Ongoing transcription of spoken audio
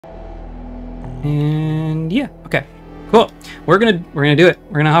And yeah, okay, cool. We're gonna do it.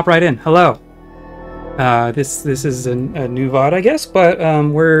 We're gonna hop right in. Hello. This is a new VOD, I guess, but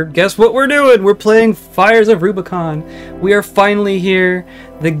guess what we're doing? We're playing Fires of Rubicon. We are finally here.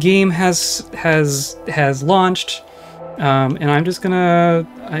 The game has launched, and I'm just gonna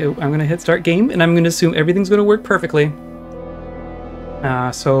I'm gonna hit start game, and I'm gonna assume everything's gonna work perfectly.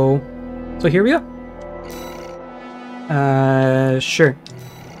 So here we go. Sure.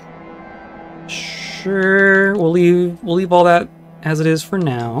 We'll leave all that as it is for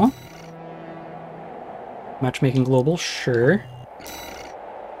now. Matchmaking global, sure.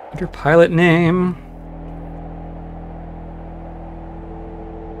 Your pilot name.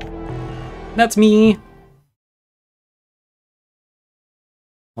 That's me.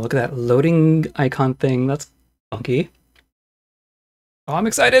 Oh, look at that loading icon thing. That's funky. Oh, I'm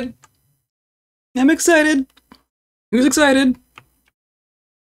excited. I'm excited. Who's excited?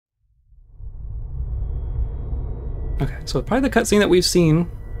 Okay, so probably the cutscene that we've seen.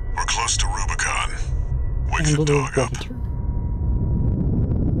 We're close to Rubicon. Wake the dog up.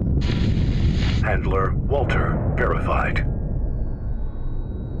 Handler Walter verified.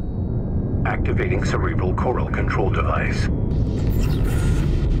 Activating cerebral coral control device.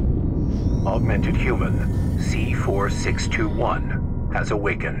 Augmented human C4621 has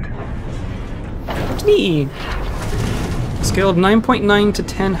awakened. It's me. Scale of 9.9 to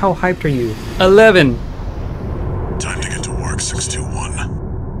 10, how hyped are you? 11. Time to get to work, 621.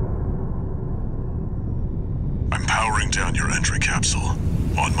 I'm powering down your entry capsule.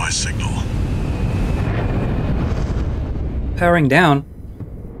 On my signal. Powering down?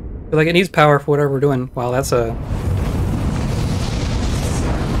 I feel like it needs power for whatever we're doing. Wow, that's a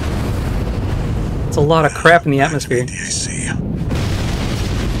lot of crap in the atmosphere. The AC.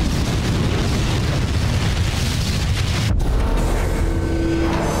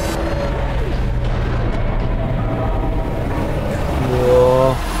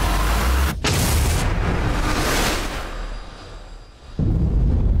 Whoa.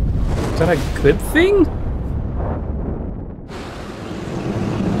 Is that a good thing?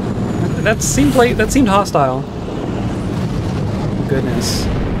 That seemed hostile. Goodness.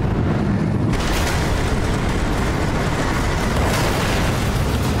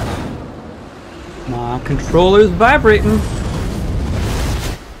 My controller's vibrating.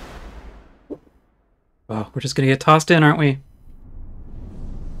 Oh, we're just gonna get tossed in, aren't we?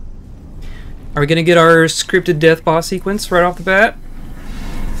 Are we gonna get our scripted death boss sequence right off the bat?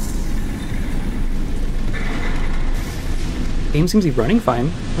 Game seems to be running fine,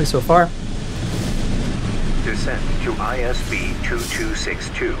 at least so far. Descent to ISB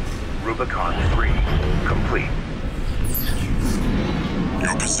 2262, Rubicon 3, complete.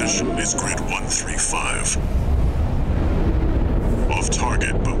 Your position is grid 135. Off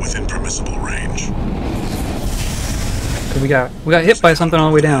target, but within permissible range. We got hit by something all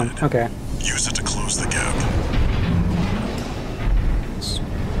the way down. Okay. Use it to close the gap.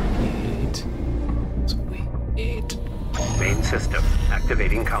 Sweet. Sweet. Main system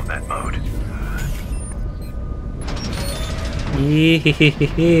activating combat mode.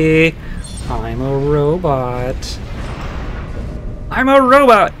 I'm a robot. I'm a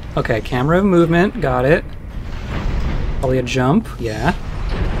robot! Okay, camera movement, got it. Probably a jump, yeah.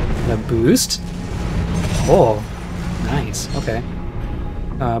 And a boost. Oh, nice, okay.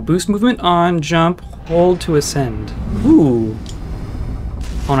 Boost movement on, jump, hold to ascend. Ooh.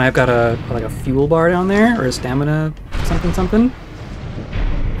 Oh, and I've got like a fuel bar down there, or a stamina something.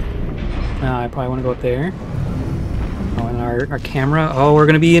 I probably want to go up there. Oh, and our camera. Oh, we're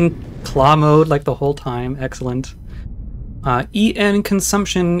going to be in claw mode like the whole time. Excellent. EN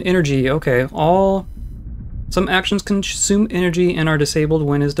consumption energy. Okay, some actions consume energy and are disabled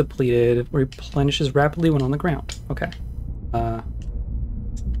when is depleted. Replenishes rapidly when on the ground. Okay.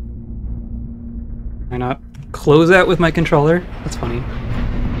 Why not close that with my controller? That's funny.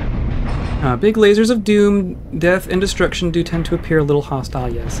 Big lasers of doom, death, and destruction do tend to appear a little hostile.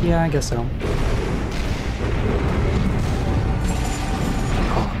 Yes, yeah, I guess so.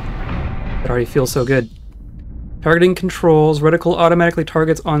 Oh, it already feels so good. Targeting controls. Reticle automatically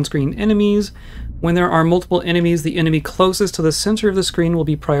targets on-screen enemies. When there are multiple enemies, the enemy closest to the center of the screen will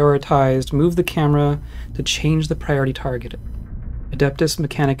be prioritized. Move the camera to change the priority target. Adeptus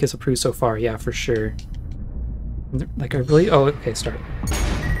mechanic is approved so far. Yeah, for sure. Like, I really... Oh, okay, start.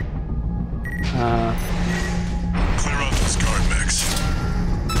 Clear out those guard mechs.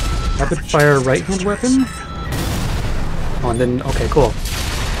 Rapid fire right-hand weapon? Oh, and then... Okay, cool.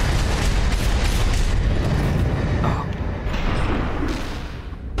 Oh.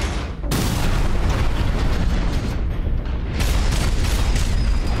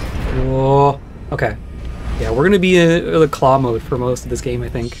 Whoa. Okay. Yeah, we're gonna be in the claw mode for most of this game, I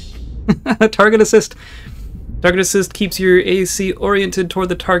think. Target assist. Target assist keeps your AC oriented toward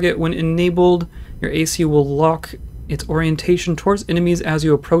the target. When enabled, your AC will lock its orientation towards enemies as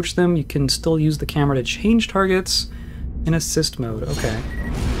you approach them. You can still use the camera to change targets in assist mode. Okay.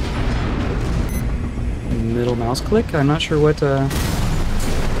 Middle mouse click? I'm not sure what... Oh,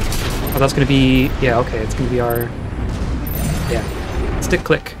 that's gonna be... Yeah, okay, it's gonna be our... Yeah. Stick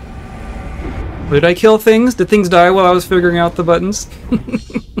click. Did I kill things? Did things die while I was figuring out the buttons?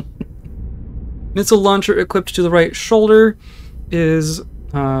 Missile launcher equipped to the right shoulder is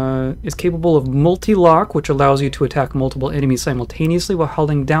capable of multi-lock, which allows you to attack multiple enemies simultaneously while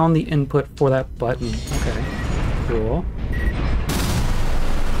holding down the input for that button. Okay, cool.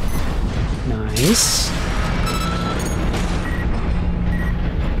 Nice.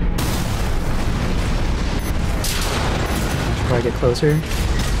 Should probably get closer.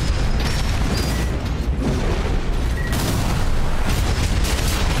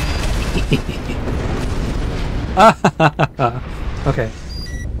 Okay.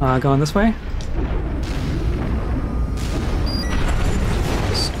 Going this way?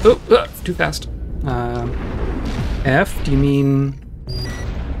 Oh, too fast. F, do you mean...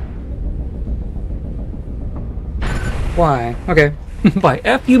 Y. Okay. By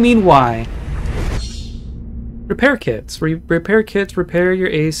F you mean Y. Repair kits. Repair kits repair your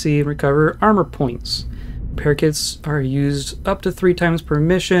AC and recover armor points. Repair kits are used up to 3 times per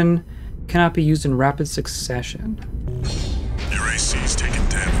mission. Cannot be used in rapid succession. Your AC's taken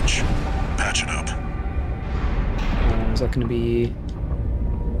damage. Patch it up. Is that going to be...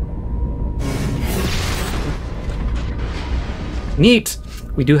 Neat!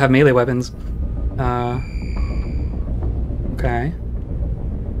 We do have melee weapons. Okay.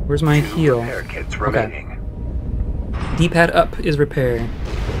 Where's my heal? Repair kits remaining. D-pad up is repair.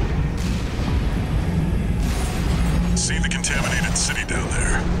 See the contaminated city down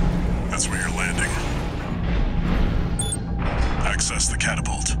there? That's where you're landing. Access the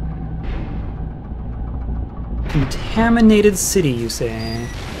catapult. Contaminated city, you say?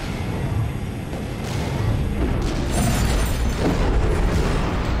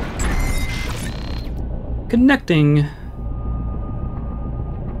 Connecting.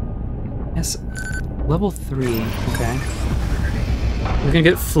 Yes, level 3. Okay. We're gonna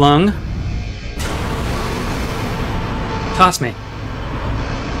get flung. Toss me.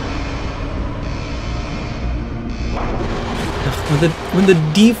 When the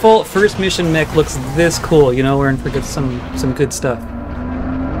default first mission mech looks this cool, you know we're in for some good stuff.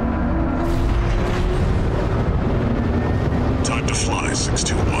 Time to fly,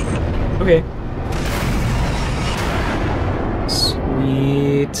 621. Okay.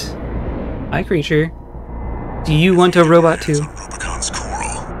 Sweet. Hi, creature. Do you want a robot too? Rubicon's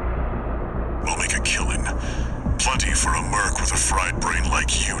coral. We'll make a killing. Plenty for a merc with a fried brain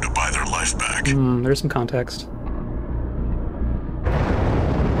like you to buy their life back. There's some context.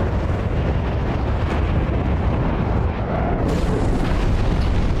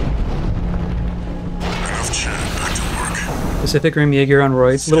 Enough chat, back to work. Pacific Rim Jaeger on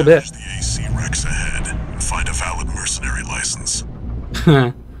roids. A little bit. The AC Rex ahead and find a valid mercenary license.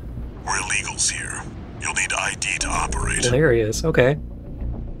 We're illegals here. You'll need ID to operate. Hilarious. Okay.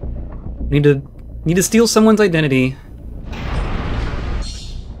 Need to steal someone's identity.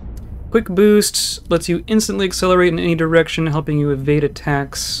 Quick boost lets you instantly accelerate in any direction, helping you evade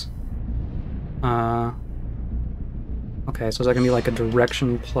attacks. Okay, so is that gonna be like a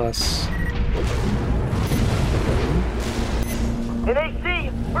direction plus? An AC?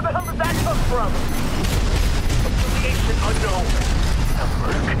 Where the hell did that come from? Affiliation unknown.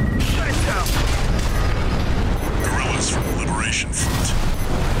 Network. Shut it down. Guerrillas from the Liberation Front.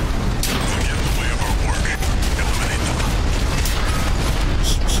 If they get in the way of our work, eliminate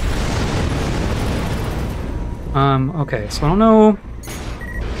them. Okay, so I don't know...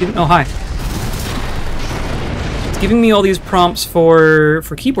 Oh, hi. It's giving me all these prompts for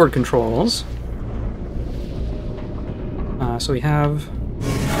keyboard controls. So we have...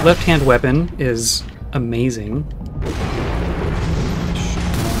 Left-hand weapon is amazing.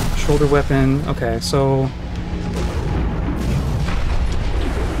 Shoulder weapon, okay, so...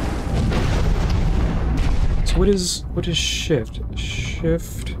 So what is shift?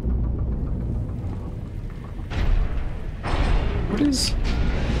 Shift... What is...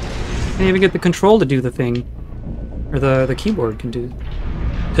 I can't even get the control to do the thing. Or the keyboard can do...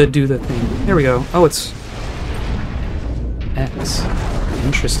 To do the thing. There we go. Oh, it's... X.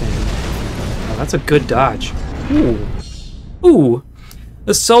 Interesting. Oh, that's a good dodge. Ooh. Ooh!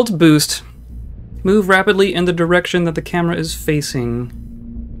 Assault boost. Move rapidly in the direction that the camera is facing.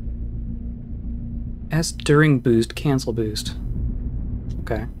 S during boost, cancel boost.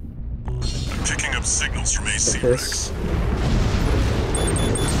 Okay. Picking up signals from AC Like this. wrecks.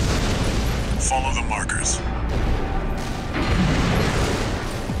 Follow the markers.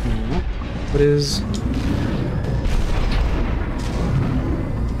 What is...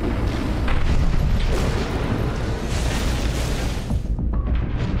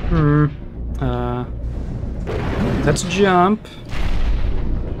 That's jump.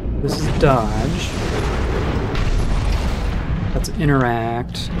 This is dodge. That's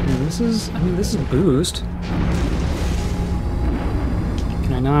interact. And this is, I mean, this is boost.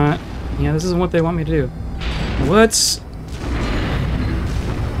 Can I not? Yeah, this isn't what they want me to do. What's...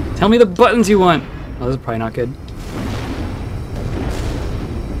 Tell me the buttons you want. Oh, this is probably not good.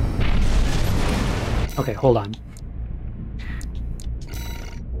 Okay, hold on.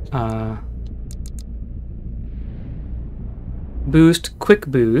 Boost, quick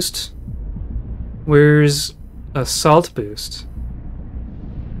boost. Where's assault boost?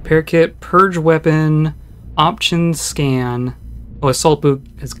 Repair kit, purge weapon, options, scan. Oh, assault boot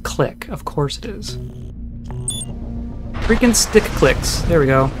is click. Of course it is. Freaking stick clicks. There we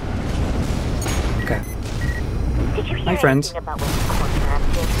go. Okay. Did you hear Hi, friends. anything about what the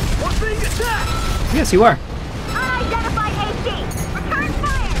corpse did? We're being attacked! Yes, you are. Unidentified AC! Return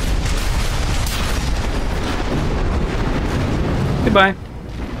fire! Goodbye.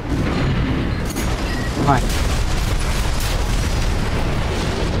 Hi.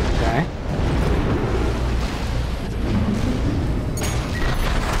 Okay.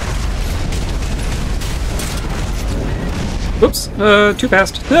 Oops, too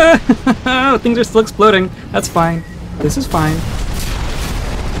fast. Things are still exploding. That's fine. This is fine.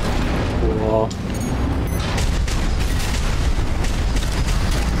 Cool.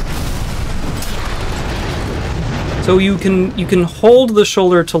 So you can hold the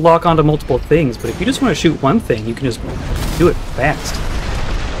shoulder to lock onto multiple things, but if you just want to shoot one thing, you can just do it fast.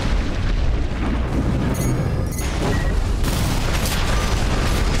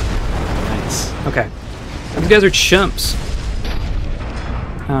 Nice. Okay. These guys are chumps.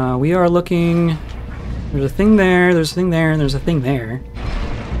 We are looking... There's a thing there, there's a thing there, and there's a thing there.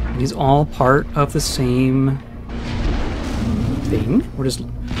 Are these all part of the same thing? We're just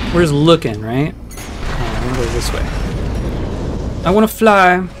looking, right? I'm gonna go this way. I want to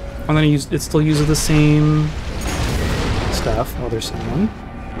fly. I'm gonna use. It still uses the same stuff. Oh, there's someone.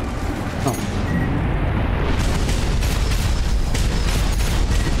 Oh.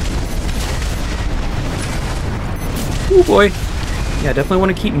 Oh boy. Yeah, definitely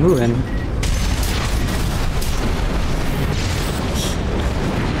want to keep moving.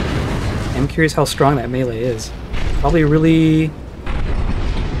 I'm curious how strong that melee is. Probably really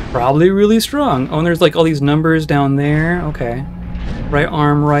strong. Oh, and there's like all these numbers down there. Okay. Right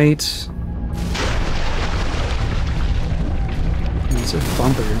arm, right. It's a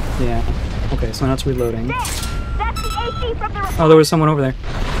bumper. Yeah. Okay, so now it's reloading. That's the AC from the... Oh, there was someone over there.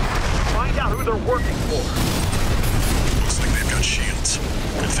 Find out who they're working for. Looks like they've got shields.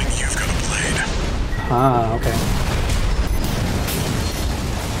 Good thing you've got a blade. Ah, okay.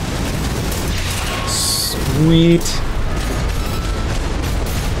 Sweet.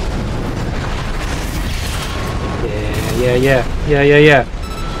 Yeah.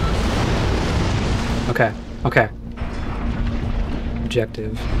 Okay.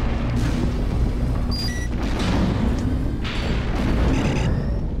 Objective.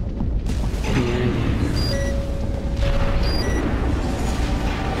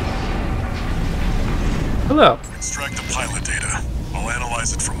 Hello. Extract the pilot data. I'll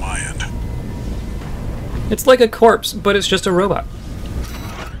analyze it from my end. It's like a corpse, but it's just a robot.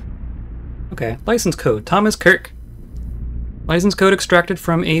 Okay, license code, Thomas Kirk. License code extracted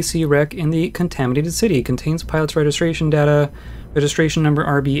from AC Rec in the contaminated city. Contains pilot's registration data. Registration number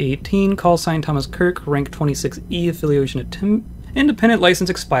RB18. Call sign Thomas Kirk. Rank 26E. Affiliation independent. License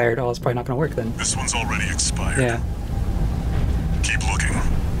expired. Oh, that's probably not going to work then. This one's already expired. Yeah. Keep looking.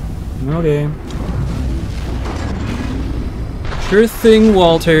 Okay. Sure thing,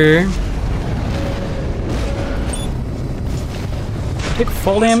 Walter. Take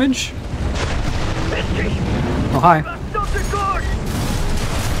fall damage? Oh, hi. Something good!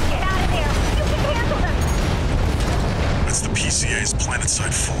 Get out of there! You can handle them! That's the PCA's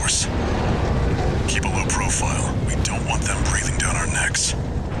planetside force. Keep a low profile. We don't want them breathing down our necks.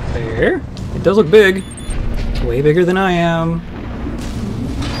 There. It does look big. It's way bigger than I am.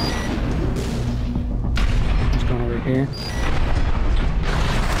 Just going over here.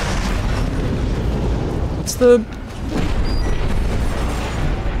 What's the...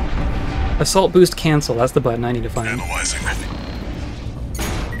 Assault boost cancel. That's the button I need to find. Analyzing.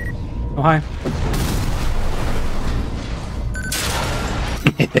 Oh, hi.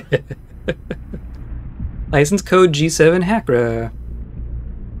 License code G7 Hackra.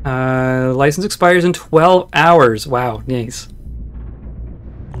 License expires in 12 hours. Wow, nice.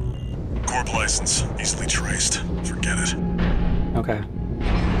 Corp license, easily traced. Forget it. Okay.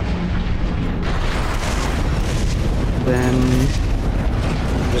 Then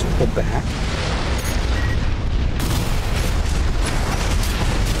just pull back.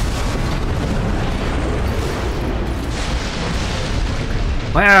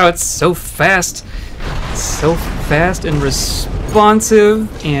 Wow, it's so fast. So fast and responsive,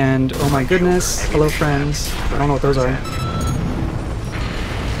 and oh my goodness. Hello, friends. I don't know what those are.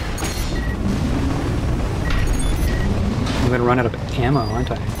 I'm gonna run out of ammo,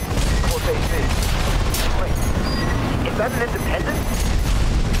 aren't I? Corp AC. Wait, is that an independent?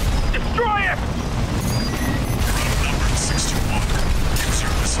 Destroy it! Number 61. User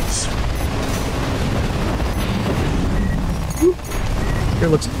missiles. Here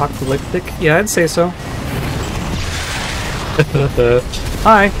looks apocalyptic. Yeah, I'd say so.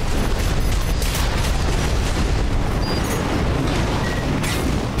 Hi.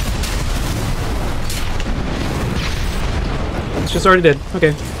 It's just already dead.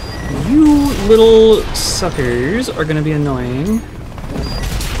 Okay. You little suckers are gonna be annoying.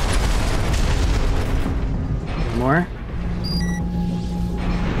 One more.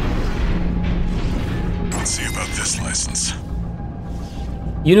 Let's see about this license.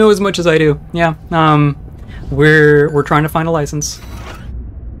 You know as much as I do. Yeah. We're trying to find a license.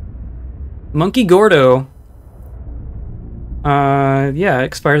 Monkey Gordo. Yeah, it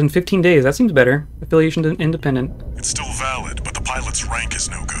expires in 15 days. That seems better. Affiliation to independent. It's still valid, but the pilot's rank is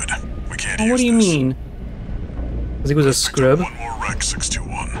no good. We can't Oh, use what do you this. mean? Because he was a scrub. One more wreck,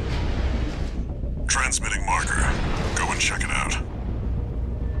 621. Transmitting marker. Go and check it out.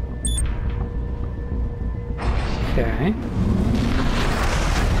 Okay.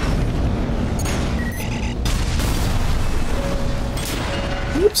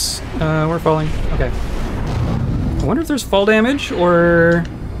 Oops. We're falling. Okay. I wonder if there's fall damage or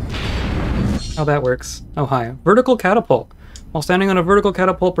how that works. Oh, hi. Vertical catapult. While standing on a vertical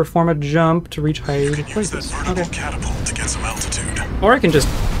catapult, perform a jump to reach higher Use that places. vertical Okay. catapult to get some altitude. Or I can just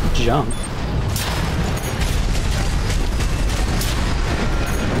jump.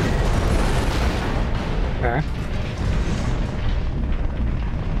 Okay.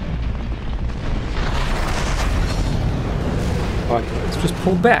 Okay, let's just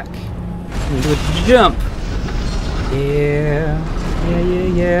pull back. And do a jump. Yeah.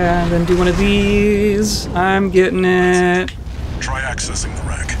 Yeah. Then do one of these. I'm getting it. Try accessing the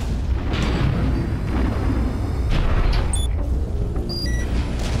wreck.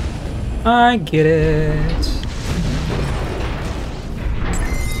 I get it.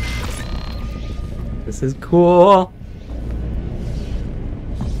 This is cool.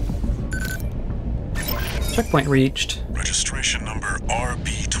 Checkpoint reached. Registration number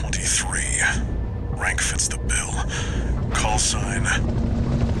RB23. Rank fits the bill. Call sign.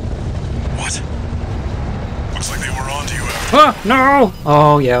 What? Looks like they were onto you after. Ah, no!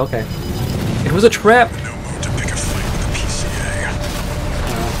 Oh, yeah, okay. It was a trap. No mood to pick a fight with the PCA.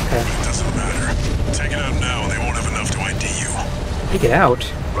 Okay. It doesn't matter. Take it out now, they won't have enough to ID you. Take it out.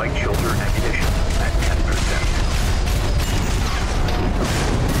 Right shoulder ammunition at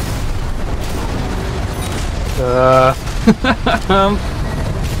 10%.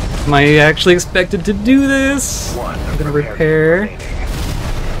 Am I actually expected to do this? One I'm gonna repair. remaining.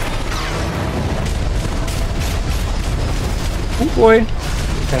 Oh boy.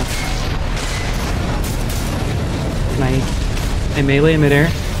 Okay. Can I melee midair?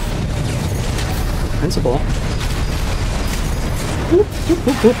 Principle. Whoop, whoop,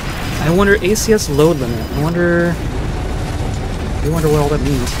 whoop, whoop. I wonder ACS load limit. I wonder what all that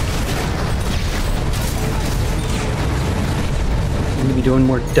means. I'm gonna be doing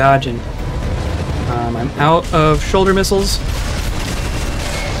more dodging. I'm out of shoulder missiles.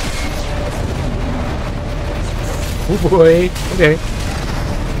 Oh boy. Okay.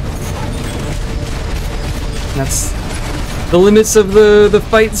 That's the limits of the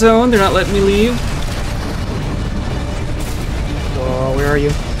fight zone. They're not letting me leave. Oh, where are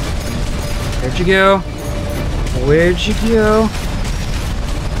you? Where'd you go? Where'd you go?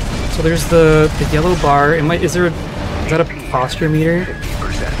 So there's the yellow bar. Is that a posture meter? 50%.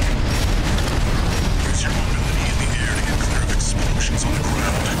 Use your mobility in the air to get clear of explosions on the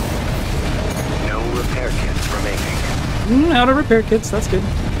ground. No repair kits remaining. Out of repair kits. That's good.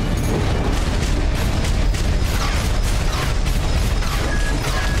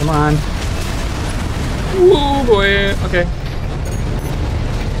 Come on. Oh boy. Okay.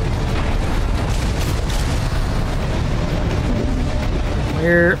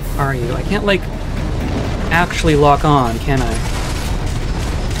 Where are you? I can't, like, actually lock on, can I?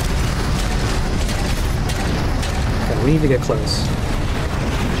 Okay, we need to get close.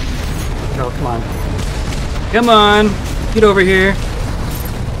 Oh, come on. Come on! Get over here.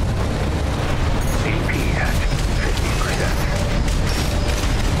 AP at 50%.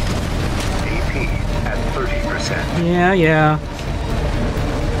 AP at 30%. Yeah.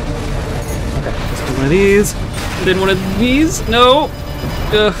 Okay, let's do one of these. Then one of these. No!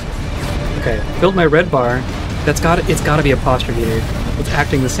 Ugh. Okay, build my red bar. It's gotta be a posture meter. It's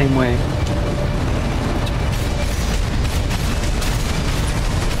acting the same way.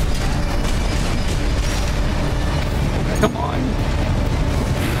 Come on.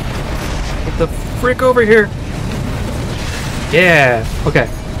 Get the frick over here. Yeah, okay.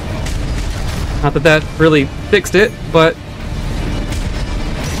 Not that that really fixed it, but...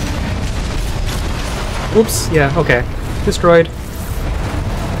 Oops, yeah, okay. Destroyed.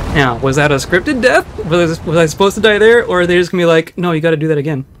 Now, was that a scripted death? Was I supposed to die there? Or are they just gonna be like, no, you gotta do that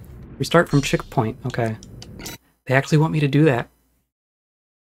again. Restart from checkpoint. Okay. They actually want me to do that.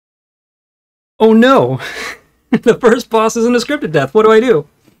 Oh no! The first boss isn't a scripted death. What do I do?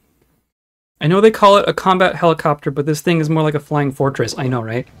 I know they call it a combat helicopter, but this thing is more like a flying fortress. I know,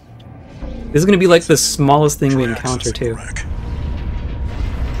 right? This is gonna be like the smallest thing we encounter, too.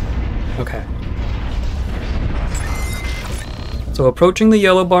 Okay. So approaching the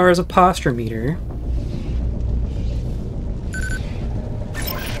yellow bar is a posture meter.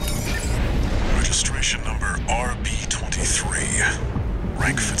 Registration number RB23.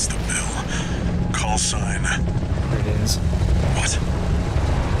 Rank fits the bill. Call sign. There it is. What?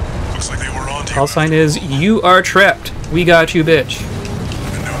 Looks like they were on to Call sign is, you are trapped. We got you, bitch. I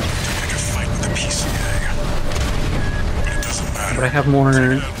know to pick a fight with the PCA. But it doesn't matter. But I have more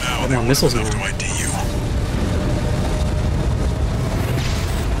missiles now. To ID you.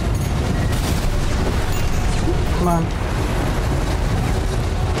 Come on.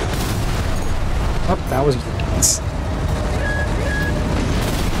 Oh, that was nice.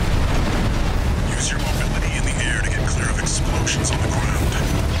 Use your mobility in the air to get clear of explosions on the ground.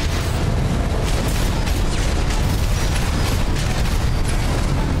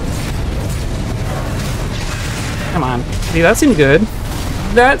 Come on. See, that seemed good.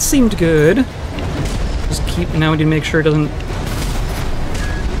 That seemed good. Just keep... Now we need to make sure it doesn't...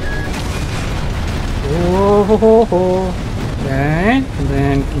 Whoa. Okay. And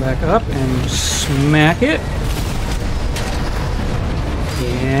then come back up and smack it.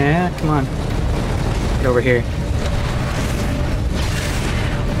 Yeah, come on. Get over here.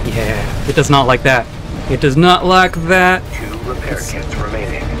 Yeah, it does not like that. It does not like that. 2 repair kits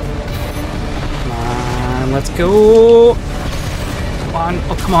remaining. Come on, let's go. Come on.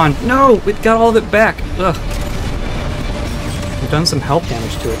 Oh, come on. No, we got all of it back. Ugh. We've done some health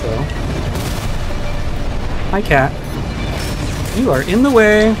damage to it, though. Hi, cat. You are in the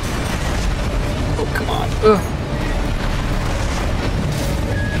way. Oh, come on. Ugh.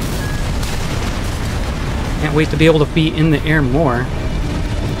 Can't wait to be able to be in the air more.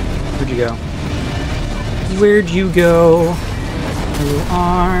 Where'd you go? Where'd you go? There you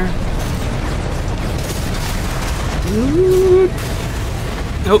are. Ooh.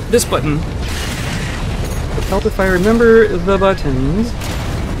 Nope, this button. Would help if I remember the buttons.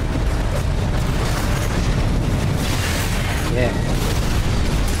 Yeah.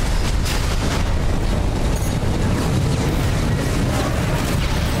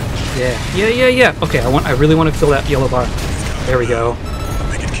 Yeah. Okay, I really want to fill that yellow bar. There we go.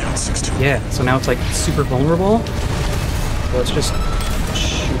 Make it count 6-2. Yeah, so now it's like super vulnerable. So let's just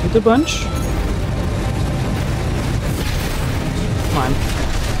shoot it a bunch. Come on.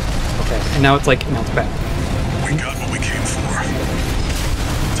 Okay, and now it's like, now it's back. We got what we came for.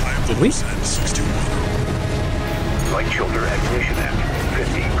 Time Did we? at 6-1. Light shoulder ignition at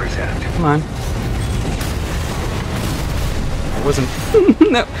 50%. Come on. I wasn't...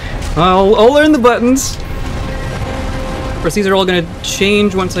 No. I'll learn the buttons. Of course, these are all going to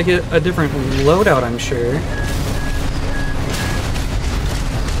change once I get a different loadout, I'm sure.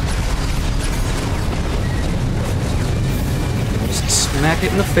 Just smack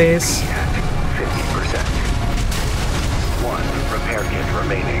it in the face. At 50%. 1 repair kit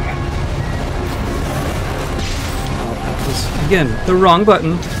remaining. Oh, that was, again, the wrong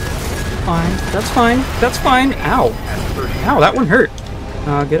button. Fine. That's fine. That's fine. Ow. At 30. Ow, that one hurt.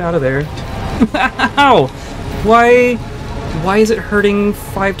 Get out of there. Ow! Why is it hurting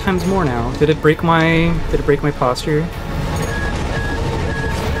 5 times more now? Did it break my posture?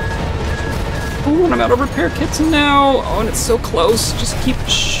 Oh, and I'm out of repair kits now. Oh, and it's so close. Just keep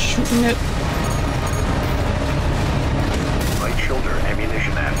shooting it. Light shoulder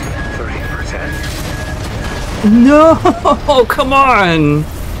ammunition at 30%. No! Come on!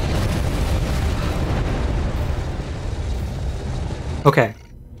 Okay.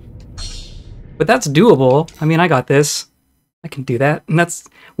 But that's doable. I mean, I got this. I can do that. And that's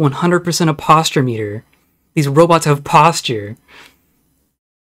 100% a posture meter. These robots have posture.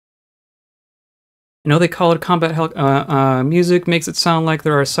 I know they call it combat music makes it sound like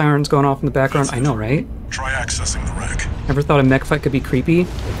there are sirens going off in the background. I know, right? Try accessing the wreck. Never thought a mech fight could be creepy.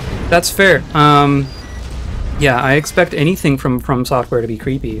 That's fair. Yeah, I expect anything from software to be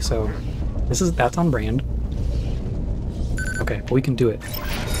creepy, so that's on brand. Okay, but we can do it.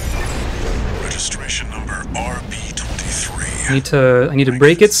 Registration number RB23. I need to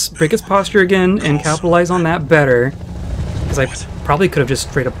break its posture again and capitalize on that better. Because I probably could have just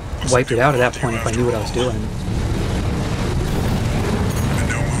straight up wiped it out at that point if I knew what I was doing. In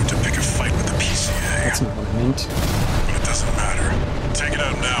no mood to pick a fight with the PCA. That's not what I meant. But it doesn't matter. Take it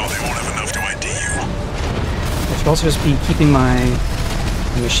out now, they won't have enough to ID you. I should also just be keeping my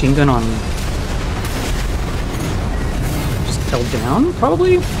machine gun on just held down,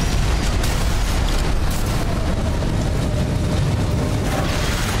 probably?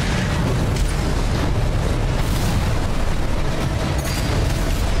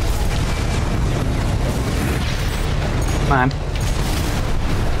 Come on.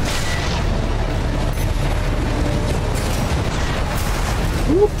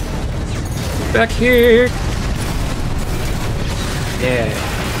 Whoop. Back here. Yeah.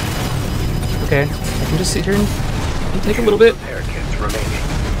 Okay, I can just sit here and take a little bit. Repair kits remaining.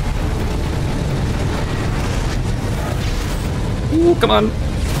 Ooh, come on.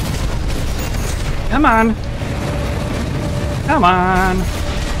 Come on. Come on.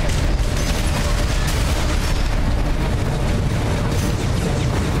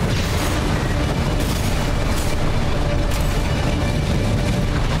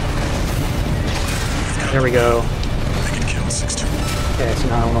 There we go. Okay, so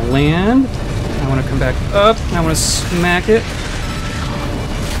now I want to land. I want to come back up. I want to smack it.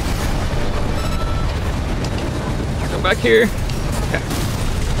 Go back here. Okay.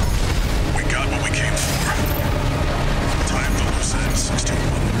 We got what we came for. Time to lose end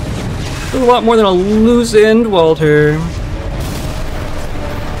 621. A lot more than a loose end, Walter.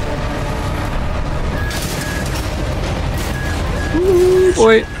 Ooh,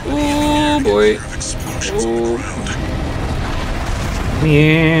 boy. Ooh, boy. Ooh.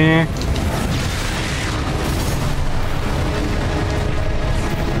 Yeah.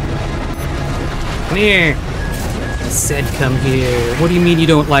 Come here. I said come here. What do you mean you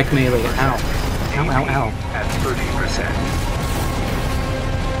don't like melee? Ow. Ow, ow, ow. At 30%.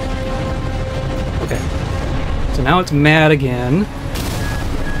 Okay. So now it's mad again.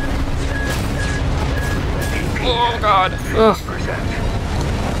 Oh god. Ugh. 50%.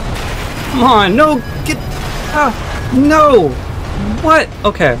 Come on, no, get, no! What?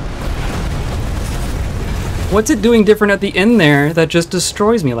 Okay. What's it doing different at the end there that just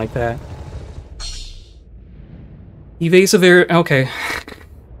destroys me like that? Evasive air, okay.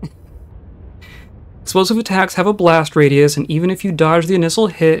 Explosive attacks have a blast radius, and even if you dodge the initial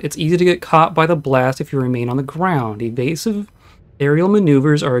hit, it's easy to get caught by the blast if you remain on the ground. Evasive aerial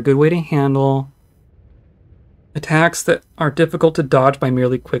maneuvers are a good way to handle attacks that are difficult to dodge by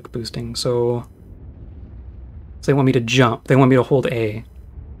merely quick boosting. So they want me to jump. They want me to hold A.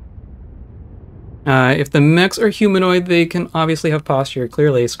 If the mechs are humanoid, they can obviously have posture.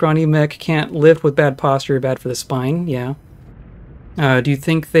 Clearly, scrawny mech can't lift with bad posture, bad for the spine. Yeah. Do you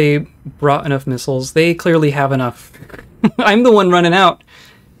think they brought enough missiles? They clearly have enough. I'm the one running out.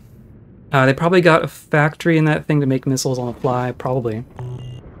 They probably got a factory in that thing to make missiles on the fly. Probably.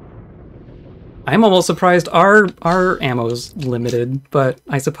 I'm almost surprised our ammo's limited, but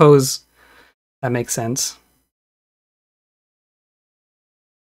I suppose that makes sense.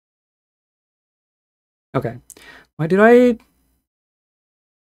 Okay. Why did I...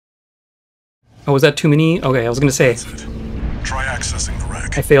 Oh, was that too many? Okay, I was gonna say. Try accessing the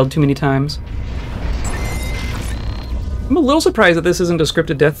wreck. I failed too many times. I'm a little surprised that this isn't a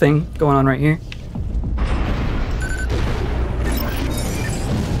scripted death thing going on right here.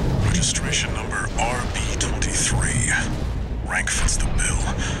 Registration number RB23. Rank fits the bill.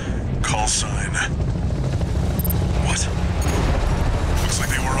 Call sign. What? Looks like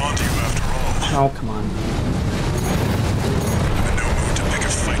they were onto you after all. Oh, come on. I'm in no mood to pick a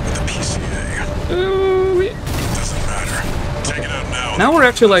fight with the PCA. Ooh, Doesn't matter. Take it out now. now we're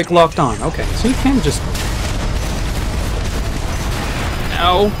actually, like, locked on. Okay, so you can just...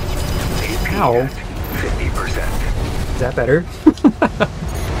 Ow. Ow. 50%. Is that better?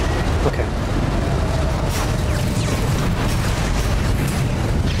 Okay.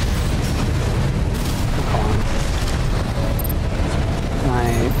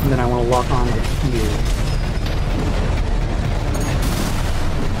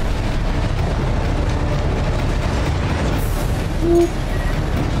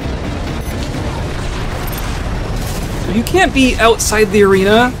 can't be outside the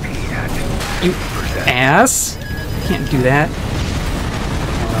arena. You ass. Can't do that. Oh,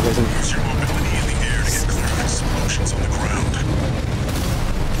 that wasn't... Use your mobility in the air to get clear of explosions on the ground.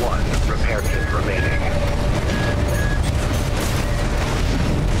 1 repair kit remaining.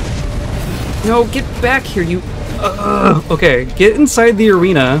 No, get back here, you... Okay, get inside the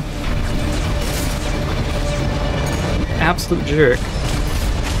arena. Absolute jerk.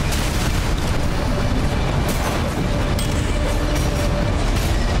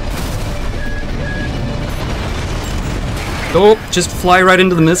 Oh, just fly right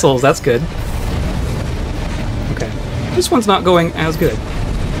into the missiles. That's good. Okay. This one's not going as good.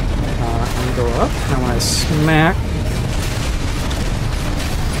 I'm gonna go up. I want to smack.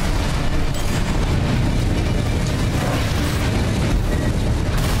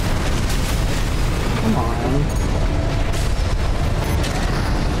 Come on.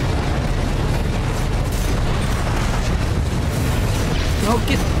 No,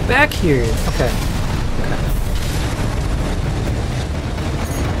 get back here. Okay. Okay.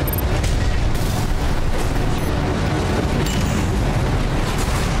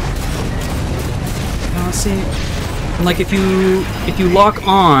 See, and like if you lock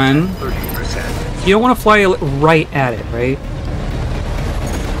on, 30%. you don't want to fly right at it, right?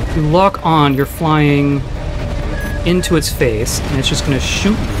 If you lock on, you're flying into its face, and it's just going to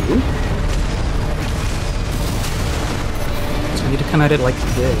shoot you. So you need to come at it like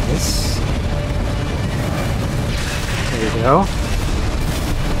this. There you go.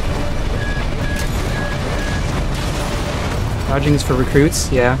 Dodging is for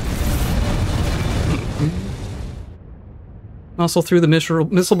recruits, yeah. Also threw the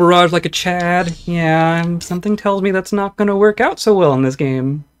missile barrage like a Chad. Yeah, something tells me that's not going to work out so well in this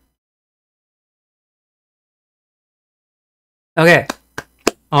game. Okay.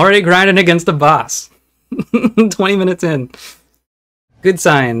 Already grinding against the boss. 20 minutes in. Good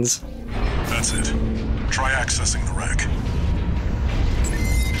signs. That's it. Try accessing the wreck.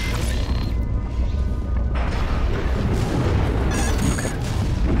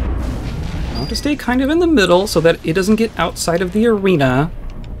 I want to stay kind of in the middle so that it doesn't get outside of the arena,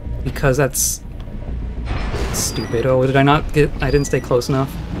 because that's stupid. Oh, did I not get... I didn't stay close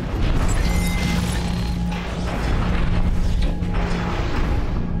enough.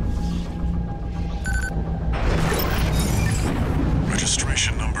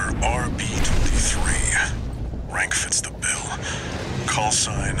 Registration number RB23. Rank fits the bill. Call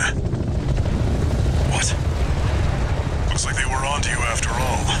sign... What? Looks like they were onto you after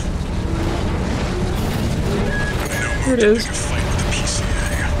all. Here it is. Pick a fight with the PCA.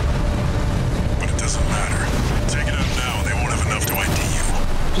 But it doesn't matter. Take it out now, they won't have enough to ID you.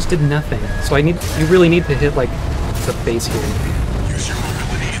 Just did nothing. So you really need to hit like the face here. Use your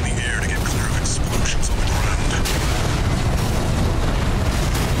mobility in the air to get clear of explosions on the ground.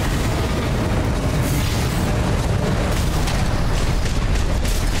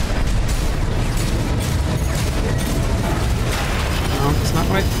 No, it's not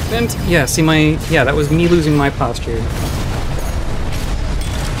right. Vent. Yeah, see my... Yeah, that was me losing my posture.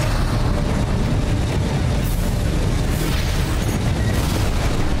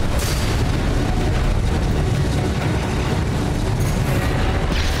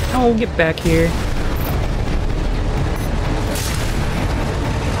 Oh, get back here.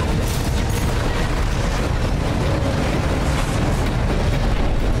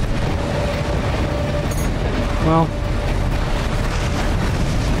 Well.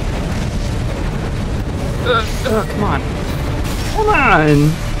 Come on. Come on!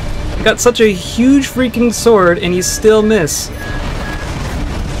 You got such a huge freaking sword and you still miss.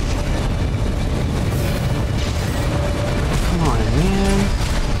 Come on, man.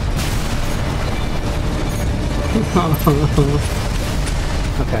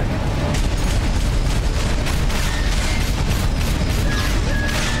 Okay.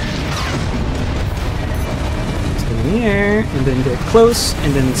 Stay in the air, and then get close,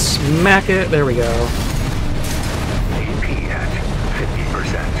 and then smack it. There we go. AP at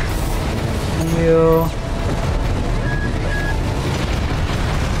 50%. Heal.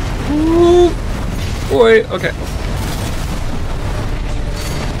 Ooh. Boy, okay.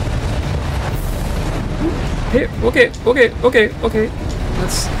 Hey, okay.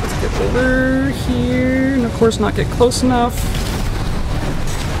 Let's get over here, and of course not get close enough.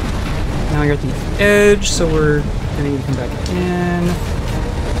 Now you're at the edge, so we're gonna need to come back in.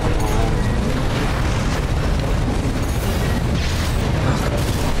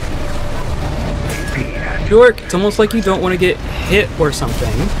 Dork, it's almost like you don't want to get hit or something.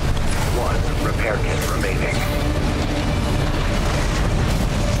 1 repair kit remaining.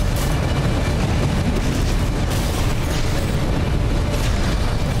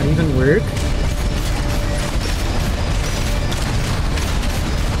 That even work?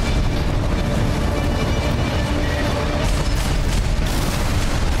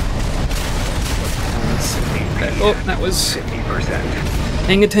 Oh, that was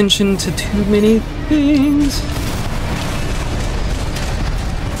 50%. paying attention to too many things.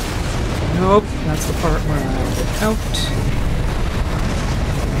 Nope, that's the part where I get out.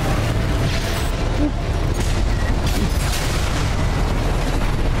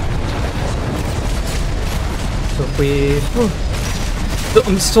 So if we... Oh,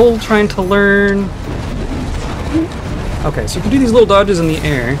 I'm still trying to learn... Okay, so you can do these little dodges in the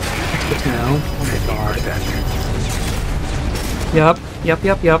air. That's good to know. Oh my god. Yup. Get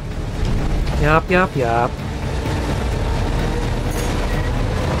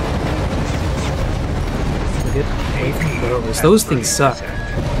away from those. Those things suck.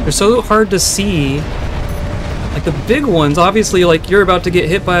 They're so hard to see. Like the big ones, obviously, like you're about to get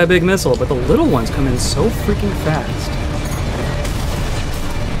hit by a big missile, but the little ones come in so freaking fast.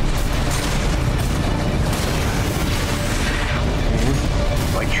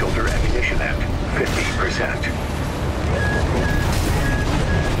 Light shoulder ammunition at 50%.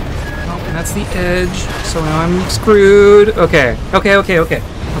 Oh, and that's the edge, so now I'm screwed. Okay.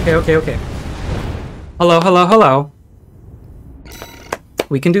 Hello.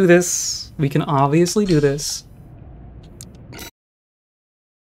 We can do this. We can obviously do this.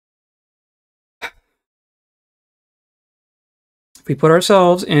 If we put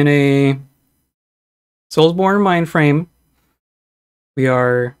ourselves in a Soulsborne mind frame, we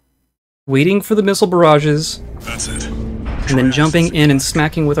are waiting for the missile barrages. That's it. And then jumping in and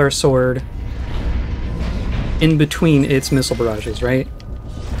smacking with our sword in between its missile barrages, right?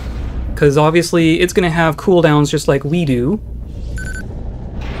 Because obviously it's going to have cooldowns just like we do.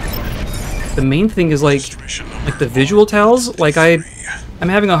 The main thing is like the visual tells. Like I'm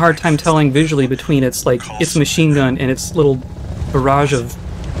having a hard time telling visually between its machine gun and its little barrage of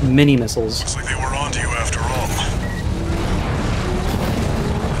mini missiles. Looks like they were onto you after all.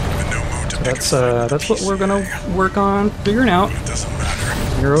 I'm in no mood to That's what we're gonna work on figuring out. It doesn't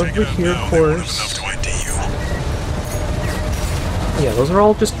matter. You're over Take it out here, now. of They weren't course. enough to ID you. Yeah, those are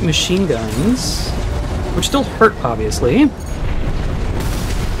all just machine guns, which still hurt, obviously.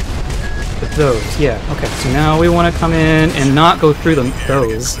 But those, yeah, okay. So now we want to come in and not go through them.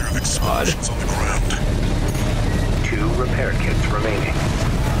 Those. Clear of explosions on the ground. 2 repair kits remaining.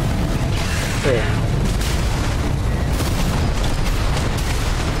 There.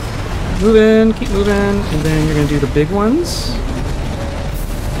 Moving, keep moving, and then you're gonna do the big ones.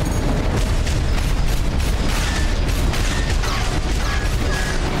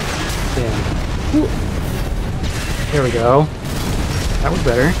 Yeah. Ooh. There we go. That was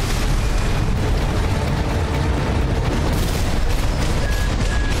better.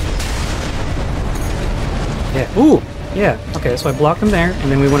 Yeah. Ooh. Yeah. Okay. So I blocked them there,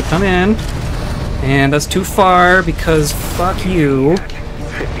 and then we want to come in, and that's too far because fuck you.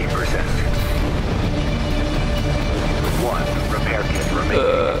 50%. 1 repair kit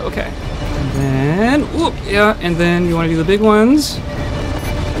remaining. Okay. And then, whoop, yeah, and then you want to do the big ones.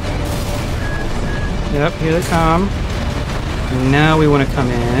 Yep, here they come. And now we want to come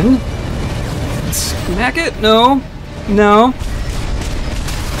in. Smack it? No. No.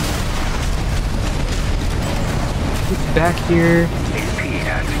 Get back here. AP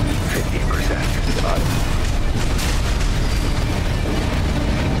at 50%. God.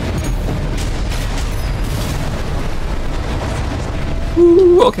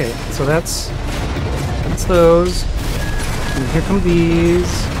 Ooh, okay, so that's those. And here come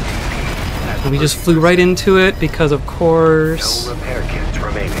these. And we just flew right into it because, of course. No repair kits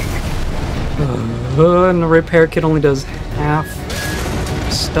remaining. And the repair kit only does half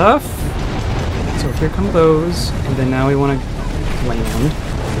stuff. So here come those. And then now we want to land.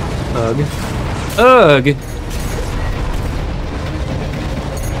 Ugh. Ugh! AP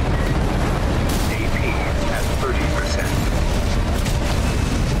at 30%.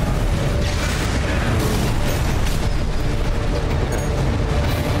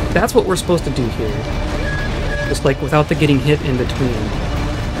 That's what we're supposed to do here. Just like without the getting hit in between.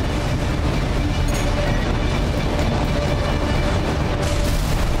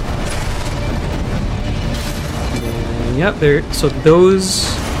 And yep, so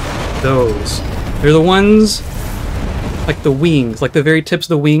those, they're the ones, like the wings, like the very tips of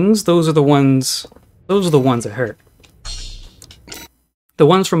the wings, those are the ones that hurt. The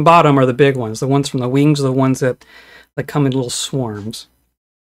ones from bottom are the big ones. The ones from the wings are the ones that come in little swarms.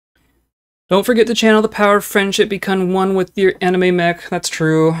 Don't forget to channel the power of friendship, become one with your enemy mech. That's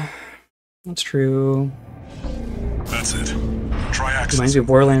true. That's true. That's it. Try Reminds accessing me of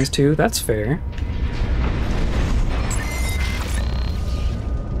Borderlands 2. That's fair.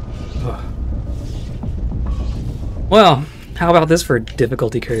 Ugh. Well, how about this for a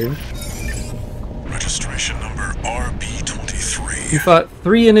difficulty curve? registration number RB23. You fought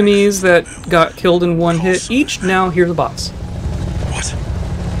 3 enemies that got killed in 1 hit each. Now here's the boss. What?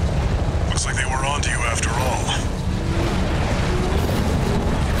 Looks like they were onto you after all.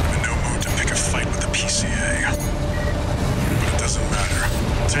 I'm in no mood to pick a fight with the PCA. But it doesn't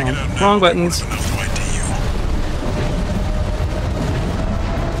matter. Take it out now. Wrong buttons. Enough to ID you.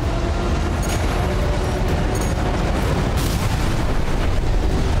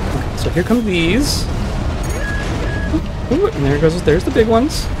 So here come these. Ooh, and there's the big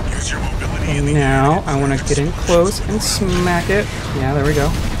ones. Use your mobility in And the now area I want to get in close and smack it. Yeah, there we go.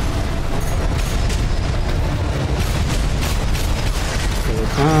 Here they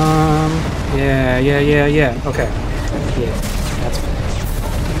come. Yeah. Okay. Yeah, that's fine.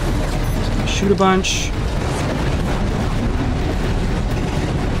 Just gonna shoot a bunch.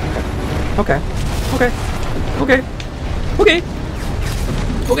 Okay.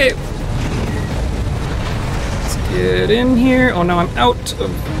 Let's get in here. Oh no, I'm out of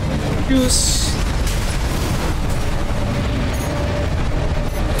juice.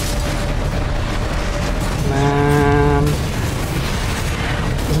 Man.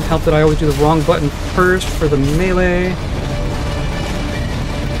 Doesn't help that I always do the wrong button first for the melee.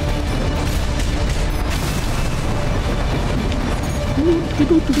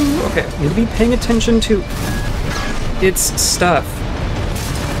 Okay, need to be paying attention to its stuff.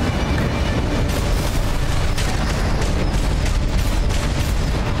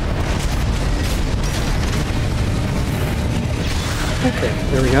 Okay,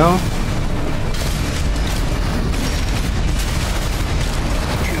 there we go.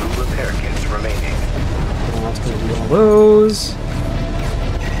 2 repair kits remaining. Now it's gonna do all those.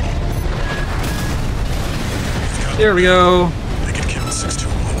 There we go. They can kill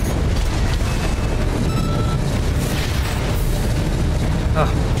 621. Ugh, I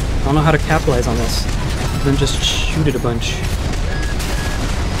don't know how to capitalize on this. Then just shoot it a bunch.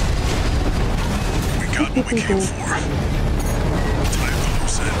 We got what we came for. Time to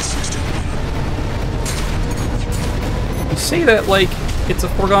send 621. You say that like it's a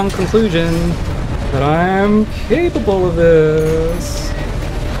foregone conclusion, but I'm capable of this.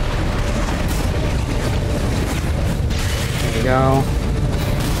 There we go.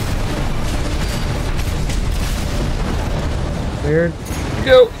 Where'd you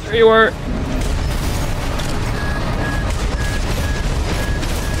go? There you are.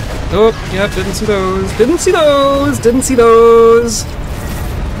 Oh, yep, didn't see those. Didn't see those.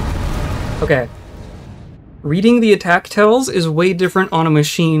 Okay. Reading the attack tells is way different on a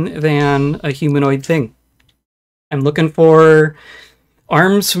machine than a humanoid thing. I'm looking for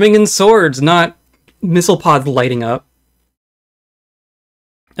arms swinging swords, not missile pods lighting up.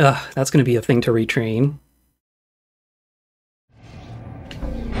 Ugh, that's gonna be a thing to retrain.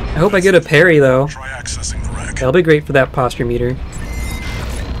 I hope I get a parry though. Try accessing the wreck. That'll be great for that posture meter.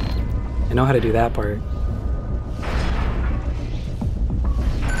 I know how to do that part.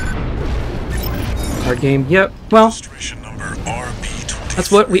 Hard game. Yep. Well, Registration number RB23. that's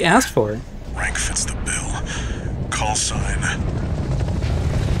what we asked for. Rank fits the bill. Call sign.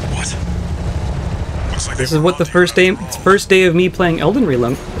 What? Looks like This they is were what the onto you first after day of me playing Elden Ring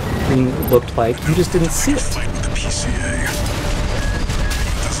looked like. You just didn't see all. it. Fight with the PCA.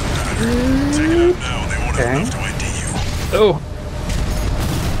 But it doesn't matter. Take it out now. They won't Okay. have enough to ID you. Oh.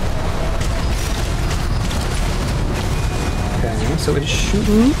 Okay, so it's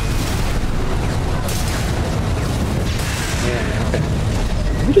shooting. Yeah, okay.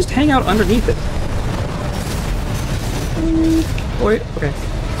 We just hang out underneath it. Wait, okay.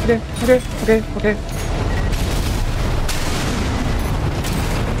 Okay.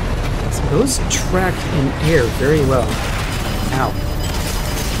 So those track in air very well. Ow.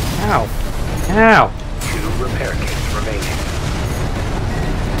 2 repair kits remaining.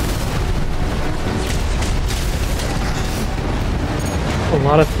 A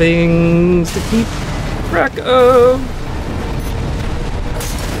lot of things to keep track of.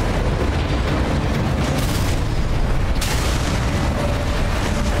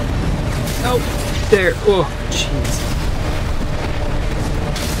 Oh, there. Oh, jeez.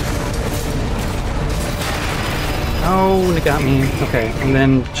 Oh, and it got me. Okay, and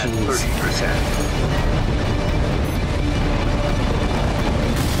then, At jeez. 30%.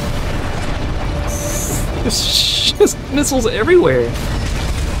 There's just missiles everywhere.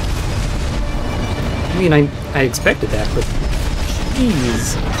 I mean, I expected that, but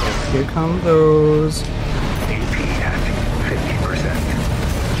jeez. Okay, here come those. AP at 50%.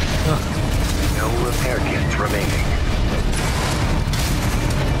 remaining.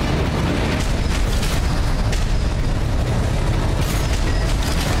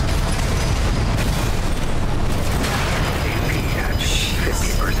 AP at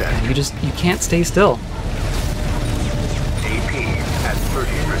 50%. You can't stay still. AP at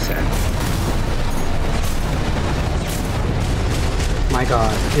 30%. My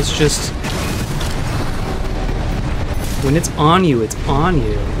god, it's just... When it's on you, it's on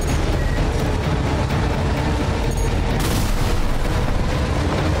you.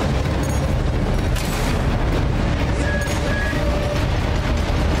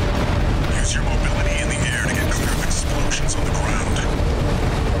 Use your mobility in the air to get clear of explosions on the ground.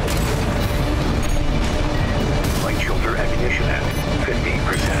 Light shoulder ammunition at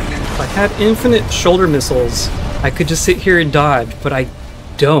 50%. If I had infinite shoulder missiles, I could just sit here and dodge, but I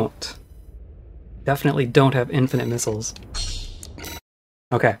don't. Definitely don't have infinite missiles.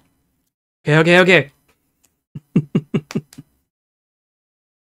 Okay. Okay.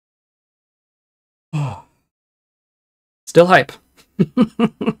 Still hype.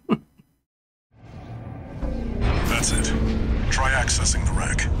 That's it. Try accessing the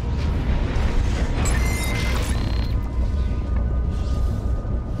wreck.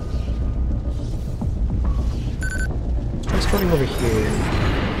 Transporting over here.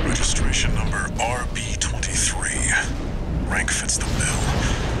 Registration number RB23. Rank fits the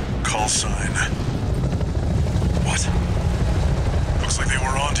bill. Call sign. What? Looks like they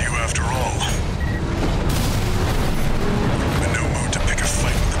were onto you after all. In no mood to pick a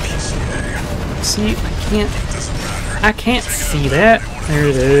fight with the PCA. See, Doesn't matter. I can't see that. There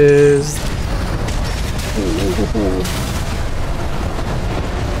it is. Ooh.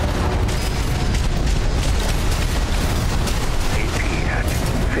 AP at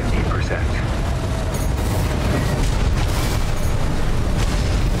 50%.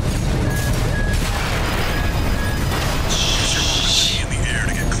 In the air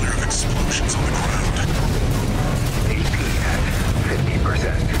to get clear of explosions on the ground. AP at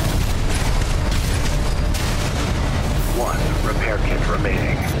 50%. One repair kit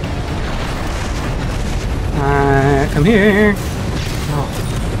remaining. Come here. Oh,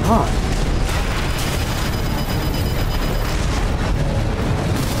 God.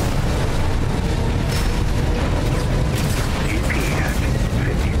 AP at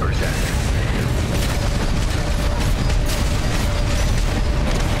 50%.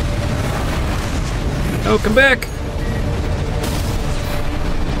 Oh, come back.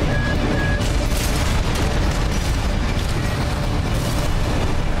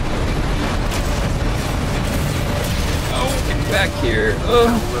 Oh, get back here.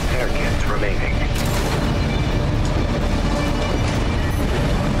 Oh. Repair kits remaining.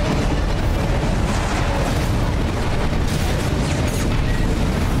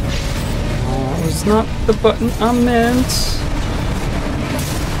 That was not the button I meant.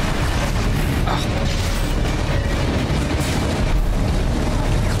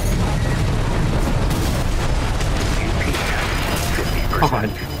 AP at 50%. God,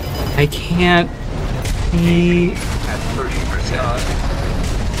 I can't be... At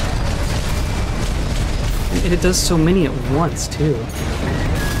 30%. It does so many at once, too. Okay,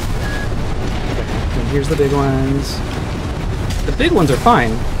 and here's the big ones. The big ones are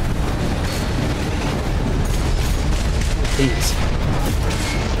fine. These.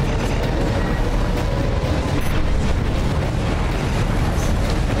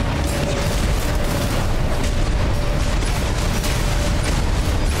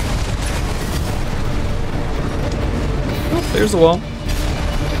 Oh, there's the wall.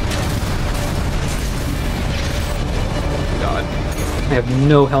 God. I have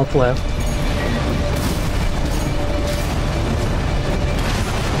no health left.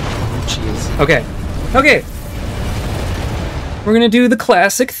 Jeez. Okay. Okay. We're gonna do the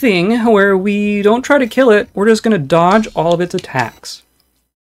classic thing where we don't try to kill it, we're just gonna dodge all of its attacks.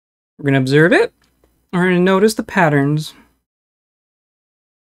 We're gonna observe it, we're gonna notice the patterns.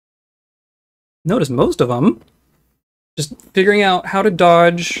 Notice most of them. Just figuring out how to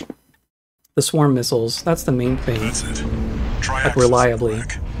dodge the swarm missiles. That's the main thing. That's it. Try Like accessing reliably. the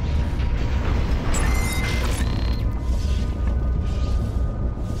wreck.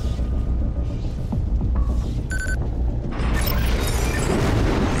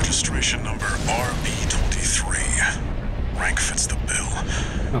 Registration number RB23. Rank fits the bill.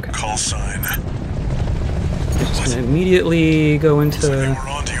 Okay. Call sign. I'm just gonna immediately go They into were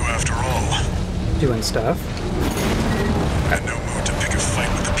onto you after all. doing stuff. In no mood to pick a fight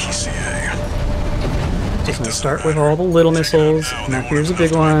with the PCA. Just gonna start with all the little missiles. Now here's a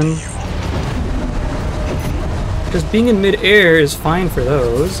big one. Because being in mid-air is fine for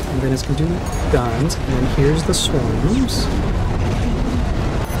those, and then it's going to do guns, and then here's the swarms.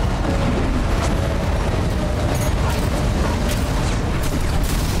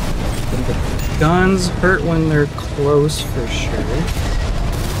 And the guns hurt when they're close for sure.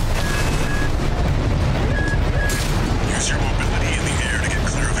 Use your mobility in the air to get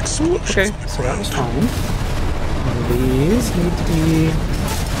clear of Ooh, explosions. okay, on the so that was ground. fine. And these need to be...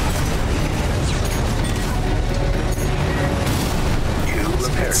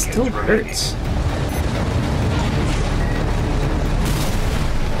 It still hurts.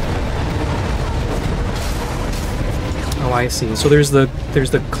 Oh, I see. So there's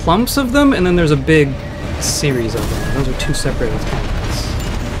the clumps of them, and then there's a big series of them. Those are two separate attacks.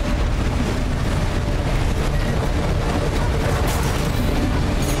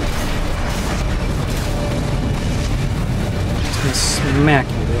 Just gonna smack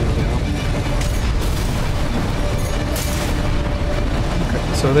you. There we go.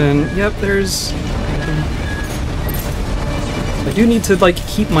 So then, yep, there's... I do need to, like,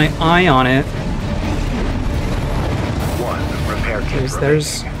 keep my eye on it. One repair kit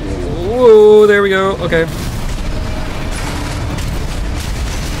There's... remaining. Whoa, there we go, okay.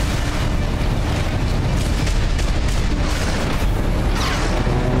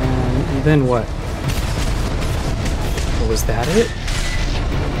 And then what? Oh, was that it?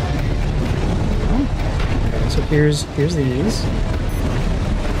 Okay, so here's these.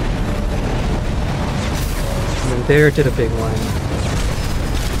 And there did a big one.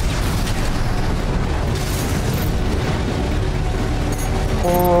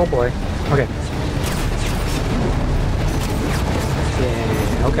 Oh boy. Okay.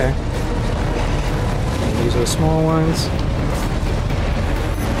 Yeah, okay. And these are the small ones.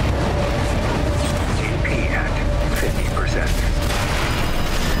 AP at 50%.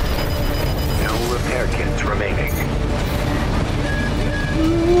 No repair kits remaining.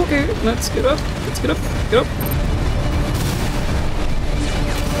 Okay, let's get up. Let's get up. Get up.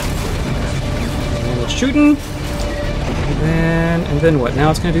 And it's shooting. And then what? Now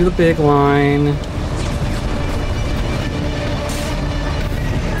it's gonna do the big line.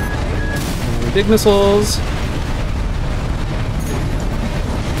 And big missiles.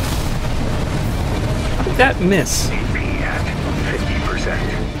 How did that miss? AP at 50%.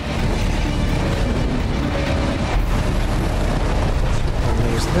 And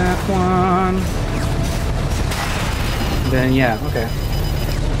there's that one. Then yeah, okay.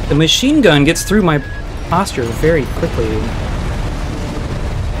 The machine gun gets through my posture very quickly.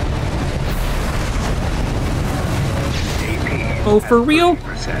 AP Oh, for at real?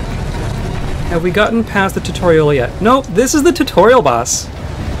 30%. Have we gotten past the tutorial yet? Nope, this is the tutorial boss.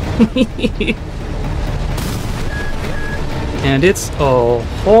 And it's a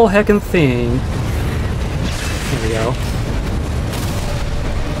whole heckin' thing. There we go.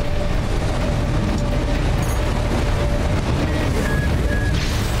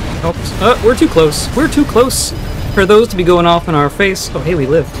 Oops. We're too close. We're too close for those to be going off in our face. Oh, hey, we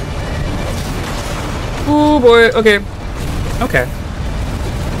lived. Oh, boy. Okay. Okay.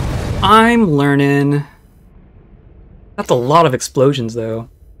 I'm learning. That's a lot of explosions, though.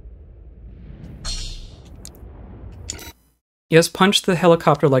 Yes, punch the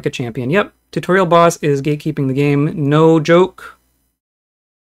helicopter like a champion. Yep. Tutorial boss is gatekeeping the game. No joke.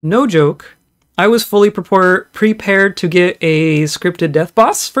 No joke. I was fully prepared to get a scripted death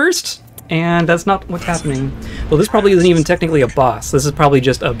boss first, and that's not what's happening. Well, this probably isn't even technically a boss. This is probably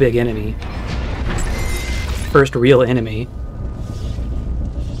just a big enemy. First real enemy.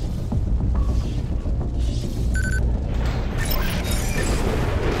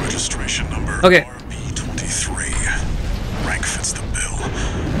 Registration number Okay. RB23. Rank fits the bill.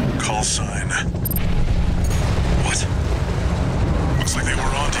 Call sign. What? Looks like they were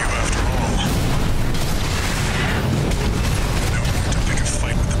onto you after all. No need to pick a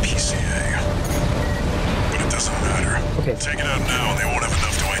fight with the PCA. But it doesn't matter. Okay. Take it out now and they won't have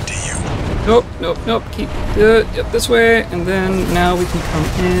enough to ID you. Nope, nope, nope. Keep yep, this way, and then now we can come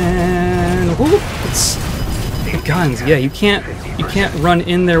in. Whoop! It's the guns. Yeah, you can't run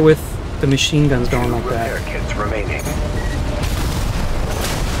in there with the machine guns going like Repair that. kits remaining.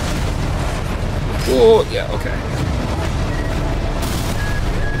 Oh, yeah, okay.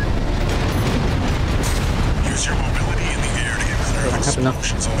 Use your mobility in the air to get clear I of don't have enough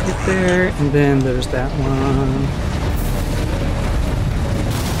explosions on the right ground. there, and then there's that one.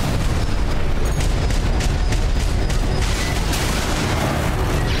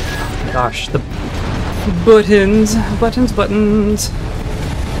 Gosh, the buttons.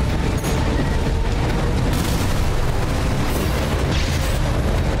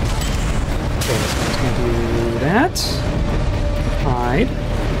 Okay, so it's gonna do that. Hide.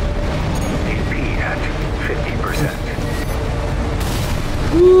 AP at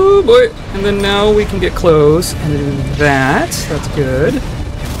 50%. Ooh, boy. And then now we can get close and do that. That's good.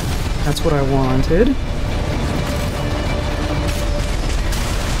 That's what I wanted.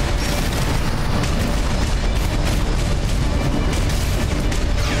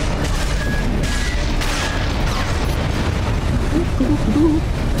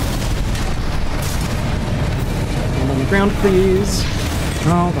 Land on the ground, please.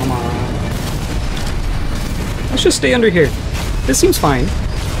 Oh, come on. Let's just stay under here. This seems fine.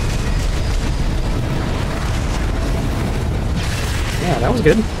 Yeah, that was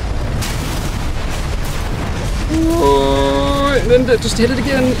good. Oh, and then just hit it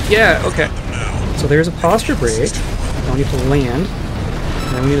again. Yeah, okay. So there's a posture break. Now we need to land.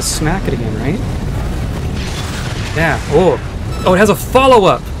 And then we need to smack it again, right? Yeah. Oh. Oh, it has a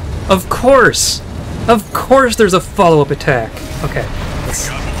follow-up. Of course. Of course there's a follow-up attack. Okay. Let's...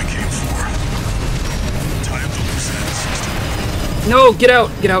 Got what we came for. Tie up the loose ends. No, get out.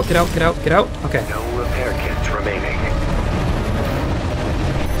 Get out, get out, get out, get out. Okay. No repair kits remaining.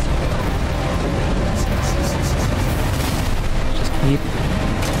 Keep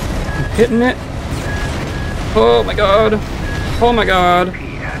hitting it. Oh my god. Oh my god. AP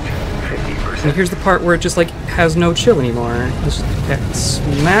at 50%. And here's the part where it just like has no chill anymore. Let's just okay,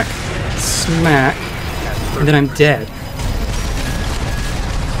 smack, smack, and then I'm dead.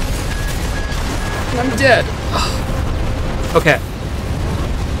 And I'm dead. Ugh. Okay.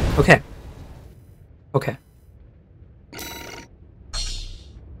 Okay. Okay.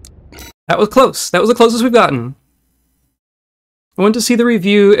 That was close. That was the closest we've gotten. I went to see the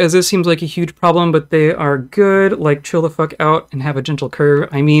review as this seems like a huge problem, but they are good, like chill the fuck out and have a gentle curve.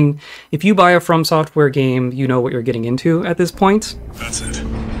 I mean, if you buy a From Software game, you know what you're getting into at this point. That's it.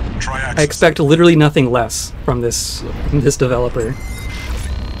 Try access. I expect literally nothing less from this developer.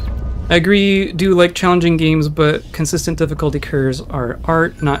 I agree, do like challenging games, but consistent difficulty curves are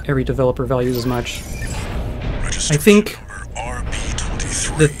art. Not every developer values as much. I think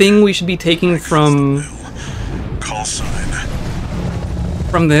RP23. the thing we should be taking from Call sign.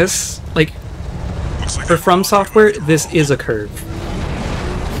 this, like, Looks like for From Software, this is a curve.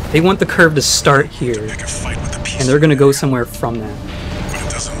 They want the curve to start here, Pick a fight with the piece. and they're gonna go somewhere from that. But it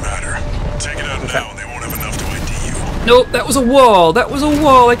doesn't matter. Take it out now and they won't have enough to ID you. Nope, that was a wall! That was a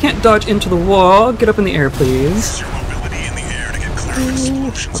wall! I can't dodge into the wall. Get up in the air, please. Use your mobility in the air to get clear of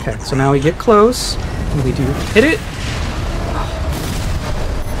explosions. Okay, so now we get close, and we do hit it.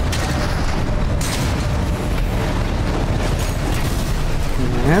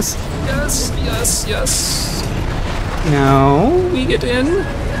 Yes, yes, yes, yes. Now we get in.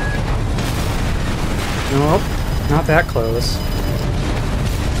 Nope, not that close.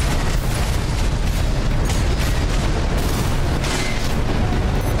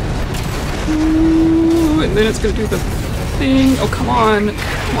 Ooh, and then it's gonna do the thing. Oh, come on,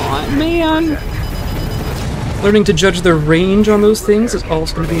 man. Learning to judge the range on those things is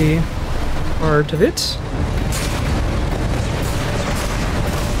also gonna be part of it.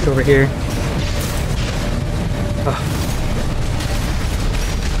 Get over here. Ugh.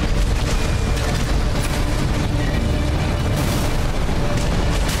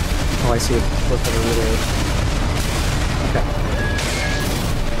 Oh, I see it. Look at it. Okay.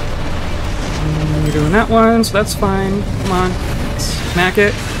 You're doing that one, so that's fine. Come on. Smack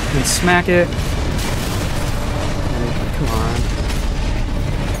it. And smack it. And come on.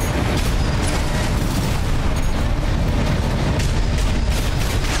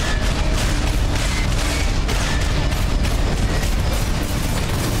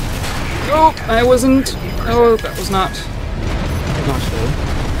 Oh, I wasn't. Oh, that was not. That was not good.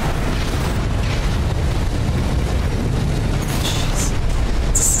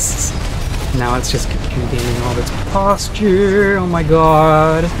 Jeez. Now it's just gaining all its posture. Oh my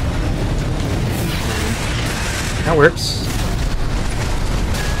god. That works.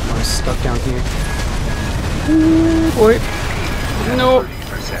 I'm stuck down here. Ooh, boy. No.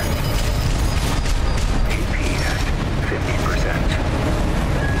 30%. AP at 50%.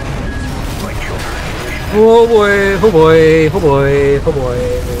 My children. Oh boy, oh boy, oh boy, oh boy.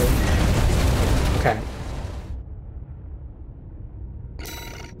 Okay.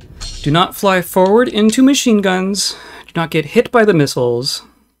 Do not fly forward into machine guns. Do not get hit by the missiles.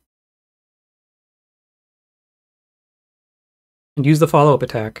 And use the follow-up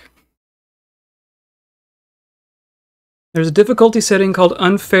attack. There's a difficulty setting called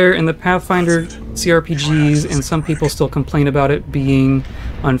unfair in the Pathfinder CRPGs, and some people still complain about it being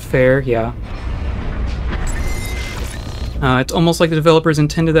unfair. Yeah. It's almost like the developers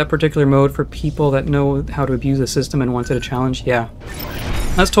intended that particular mode for people that know how to abuse the system and wanted a challenge. Yeah,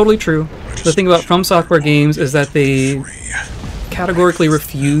 that's totally true. The thing about From Software games is that they categorically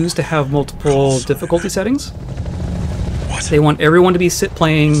refuse to have multiple difficulty settings. They want everyone to be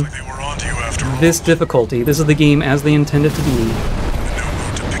playing They were onto you after all. this difficulty. This is the game as they intend it to be. No need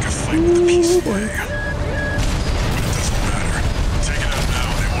to pick a fight with the PCA. But it doesn't matter. Take it out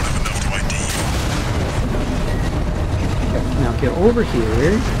now. They won't have enough to ID you. Now get over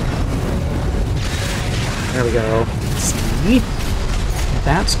here. There we go. See?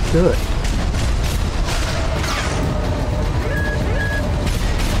 That's good.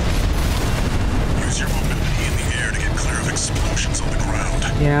 Use your mobility in the air to get clear of explosions on the ground.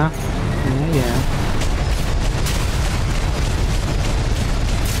 Yeah. Yeah.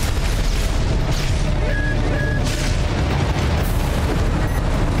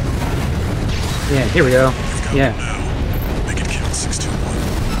 Yeah, here we go. Yeah. Now, make it count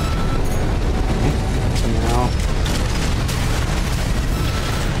 621. So now.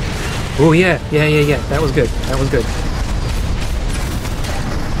 Oh yeah. That was good. That was good.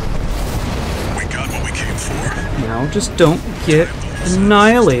 We got what we came for. Now just don't get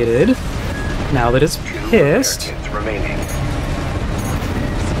annihilated. Now that it's 2 pissed. Americans remaining.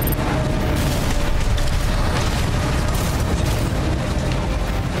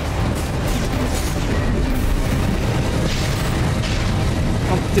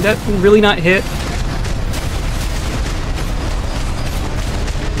 Oh, did that really not hit?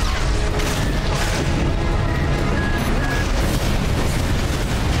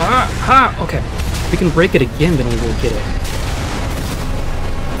 Ha! Okay. If we can break it again, then we will get it.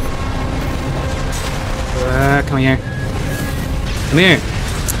 Come here. Come here.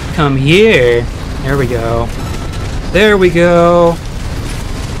 Come here. There we go. There we go.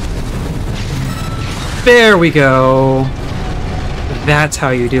 There we go. That's how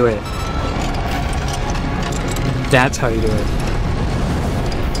you do it. That's how you do it.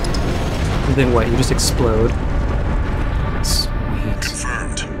 And then what? You just explode. Sweet.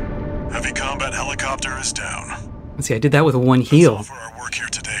 Confirmed. Heavy combat helicopter is down. Let's see, I did that with one That's heal. all for our work here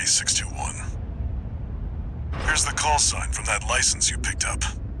today, 621. Here's the call sign from that license you picked up.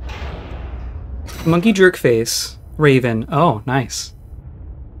 Monkey Jerkface. Raven. Oh, nice.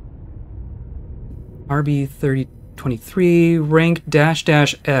 RB 3023. Rank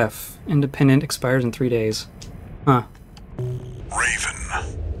 --F. Independent. Expires in 3 days. Huh. Raven.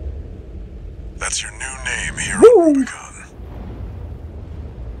 That's your new name here on Rubicon.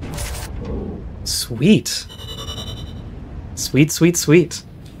 Sweet. Sweet.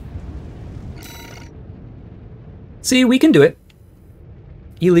 See, we can do it.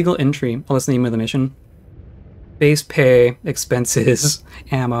 Illegal entry. Oh, that's the name of the mission. Base pay, expenses,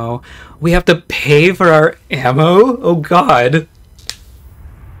 ammo. We have to pay for our ammo? Oh god.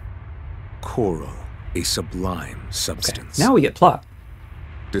 Coral, a sublime substance. Now we get plot.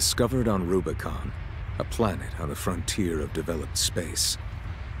 Discovered on Rubicon, a planet on the frontier of developed space.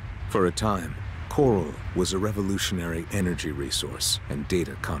 For a time, coral was a revolutionary energy resource and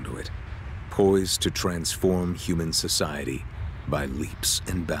data conduit, poised to transform human society by leaps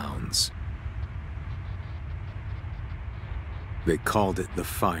and bounds. They called it the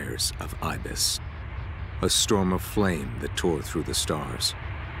Fires of Ibis, a storm of flame that tore through the stars,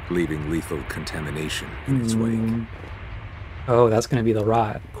 leaving lethal contamination in its wake. Oh, that's gonna be the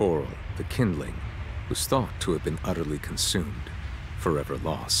rot. Coral, the kindling, was thought to have been utterly consumed, forever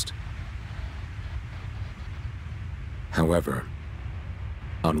lost. However,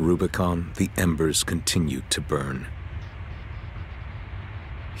 on Rubicon, the embers continued to burn.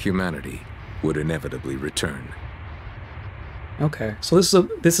 Humanity would inevitably return. Okay, so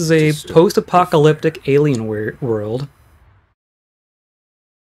this is a Just post-apocalyptic alien world.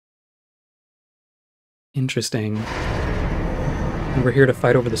 Interesting. And we're here to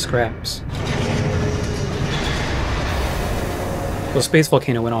fight over the scraps. The space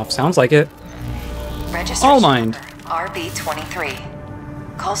volcano went off. Sounds like it. Registration All mind. number,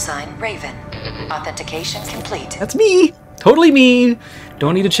 RB23. Call sign Raven. Authentication complete. That's me! Totally me!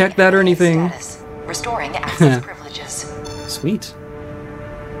 Don't need to check that or anything. Status. Restoring access privileges. Sweet.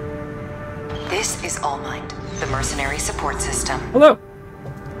 This is All Mind, the mercenary support system. Hello!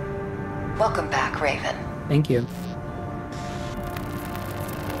 Welcome back, Raven. Thank you.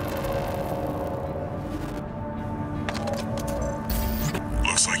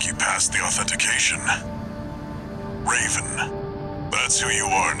 Looks like you passed the authentication. Raven. That's who you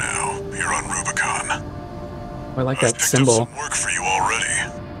are now. You're on Rubicon. I like I've that picked symbol. up some work for you already.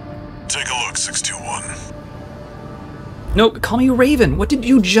 Take a look, 621. No, call me Raven. What did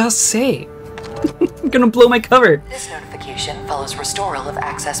you just say? I'm gonna blow my cover. This notification follows restoral of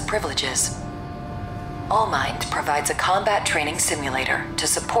access privileges. Allmind provides a combat training simulator to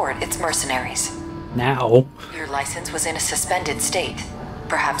support its mercenaries. Now. Your license was in a suspended state.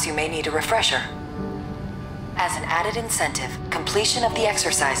 Perhaps you may need a refresher. As an added incentive, completion of the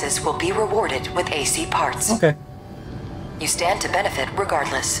exercises will be rewarded with AC parts. Okay. You stand to benefit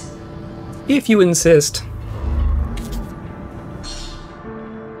regardless. If you insist.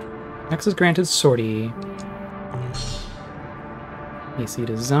 Access granted sortie. AC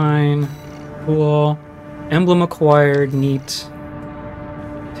design. Cool. Emblem acquired. Neat.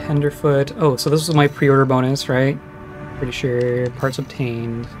 Tenderfoot. Oh, so this was my pre-order bonus, right? Pretty sure. Parts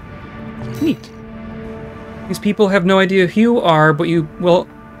obtained. Neat. These people have no idea who you are, but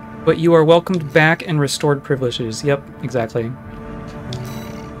you are welcomed back and restored privileges. Yep, exactly.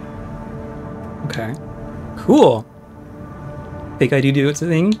 Okay. Cool. Fake ID do its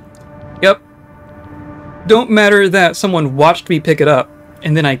thing. Yep. Don't matter that someone watched me pick it up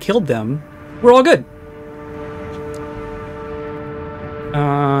and then I killed them. We're all good.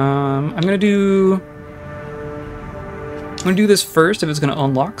 I'm gonna do this first if it's gonna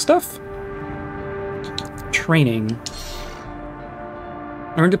unlock stuff. Training.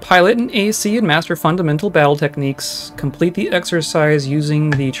 Learn to pilot an AC and master fundamental battle techniques. Complete the exercise using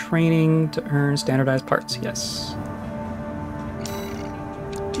the training to earn standardized parts. Yes.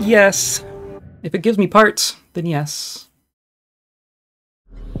 Yes. If it gives me parts, then yes.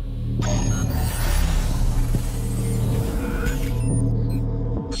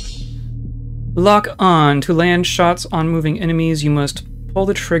 Lock on. To land shots on moving enemies, you must pull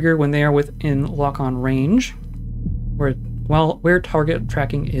the trigger when they are within lock-on range, where target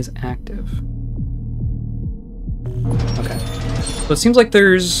tracking is active. Okay. So it seems like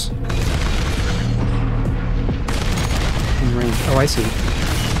there's... in range. Oh, I see.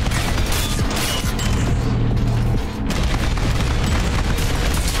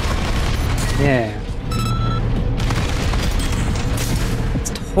 Yeah. It's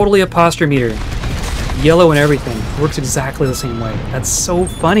totally a posture meter. Yellow and everything. Works exactly the same way. That's so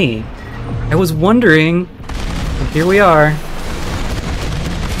funny. I was wondering, and here we are.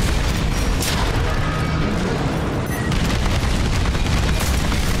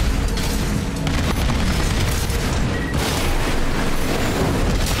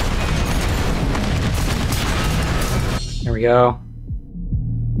 There we go.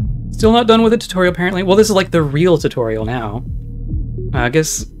 Still not done with the tutorial, apparently. Well, this is like the real tutorial now. I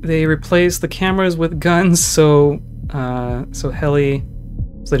guess they replaced the cameras with guns, so heli,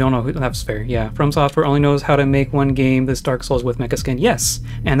 so they don't know who. That's fair. Yeah, From Software only knows how to make one game, this Dark Souls with mecha skin. Yes,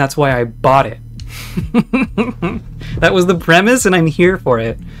 and that's why I bought it. That was the premise, and I'm here for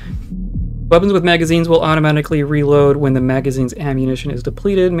it. Weapons with magazines will automatically reload when the magazine's ammunition is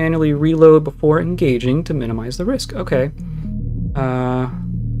depleted. Manually reload before engaging to minimize the risk. Okay.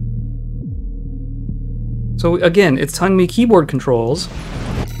 So again, it's telling me keyboard controls.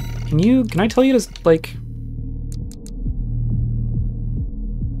 Can I tell you to, like...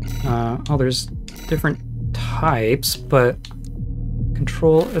 oh, there's different types, but...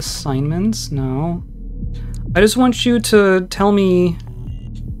 Control assignments? No. I just want you to tell me...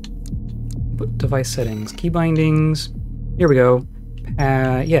 Device settings, key bindings. Here we go.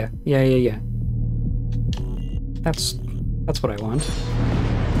 Yeah. That's what I want.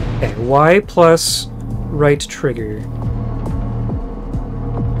 Okay, Y plus right trigger.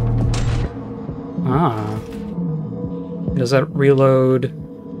 Ah. Does that reload? I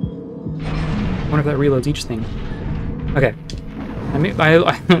wonder if that reloads each thing. Okay. I mean,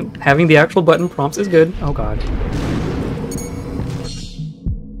 having the actual button prompts is good. Oh god.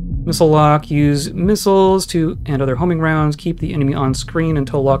 Missile lock. Use missiles and other homing rounds. Keep the enemy on screen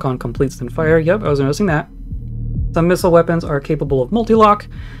until lock-on completes, then fire. Yep, I was noticing that. Some missile weapons are capable of multi-lock,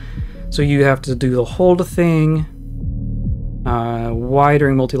 so you have to do the hold thing. Y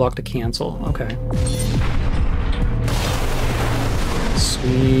during multi-lock to cancel. Okay.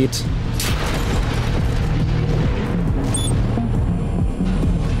 Sweet.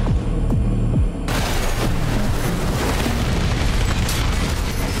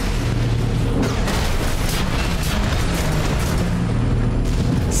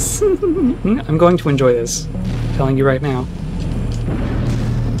 I'm going to enjoy this. I'm telling you right now.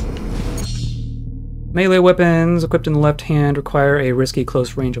 Melee weapons equipped in the left hand require a risky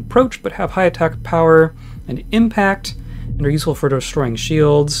close-range approach, but have high attack power and impact, and are useful for destroying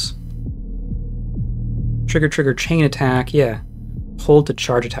shields. Trigger chain attack, yeah. Hold to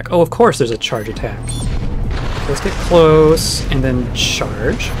charge attack. Oh, of course there's a charge attack. Let's get close, and then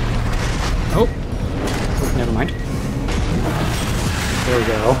charge. Oh, never mind. There we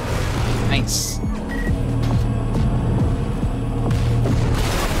go. Nice.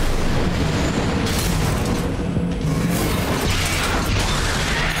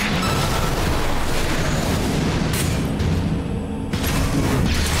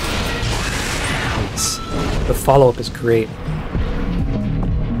 The follow-up is great.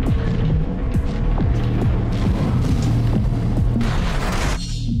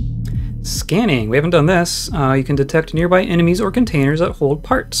 Scanning. We haven't done this. You can detect nearby enemies or containers that hold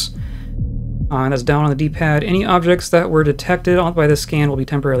parts. That's down on the D-pad. Any objects that were detected by the scan will be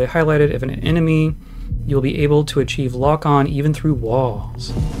temporarily highlighted. If an enemy, you'll be able to achieve lock-on even through walls.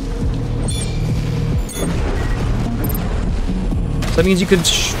 So that means you could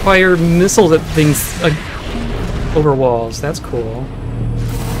fire missiles at things over walls. That's cool.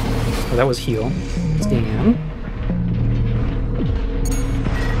 Oh, that was heal. Scan.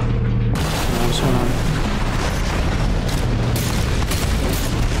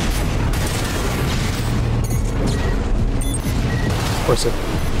 Of course,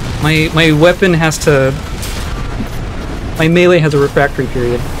 my weapon has to. My melee has a refractory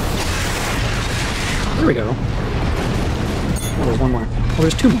period. There we go. Oh, there's one more. Oh,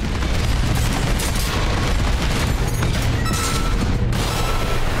 there's two more.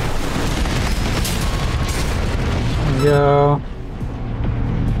 There we go.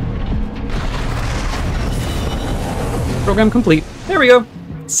 Program complete. There we go.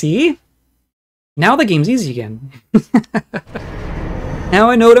 See? Now the game's easy again. Now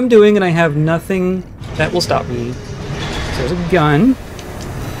I know what I'm doing and I have nothing that will stop me. So there's a gun.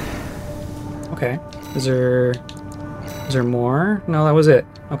 Okay. Is there more? No, that was it.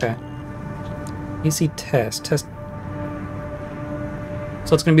 Okay. AC test. So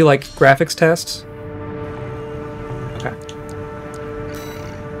it's gonna be like graphics tests? Okay.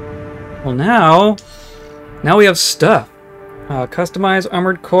 Well now we have stuff. Customize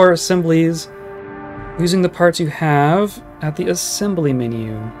armored core assemblies using the parts you have at the assembly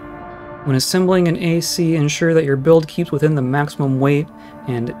menu. When assembling an AC, ensure that your build keeps within the maximum weight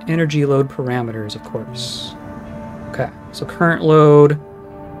and energy load parameters, of course. Okay, so current load.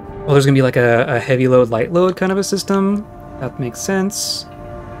 Well, there's gonna be like a heavy load, light load kind of a system. That makes sense.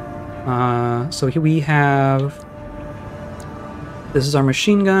 So here we have. This is our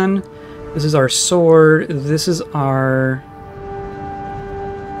machine gun. This is our sword. This is our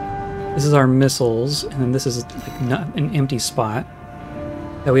missiles, and then this is like not an empty spot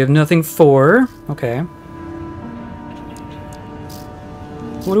that we have nothing for. Okay.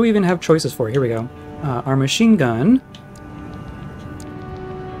 What do we even have choices for? Here we go. Our machine gun.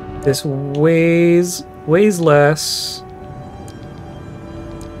 This weighs less,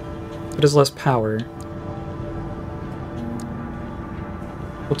 but has less power.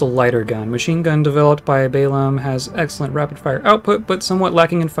 What's a lighter gun? Machine gun developed by Balaam has excellent rapid fire output, but somewhat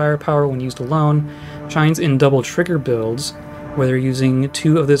lacking in firepower when used alone. Shines in double trigger builds, whether using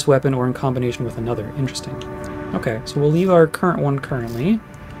two of this weapon or in combination with another. Interesting. Okay, so we'll leave our current one currently.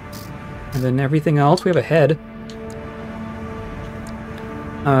 And then everything else, we have a head.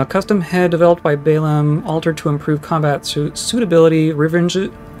 Custom head developed by Balaam, altered to improve combat suitability. Revisions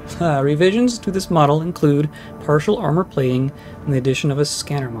to this model include partial armor plating and the addition of a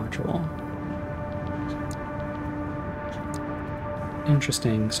scanner module.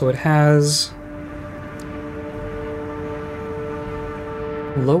 Interesting. So it has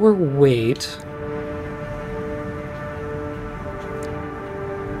lower weight.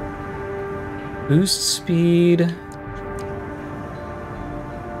 Boost speed.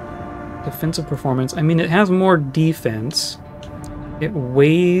 Defensive performance. I mean, it has more defense. It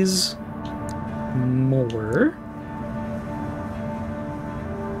weighs more.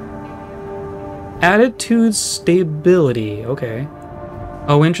 Attitude stability. Okay.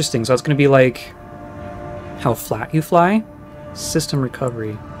 Oh, interesting. So it's going to be like how flat you fly. System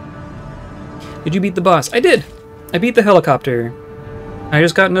recovery. Did you beat the boss? I did. I beat the helicopter. I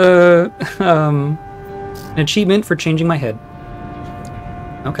just got an achievement for changing my head.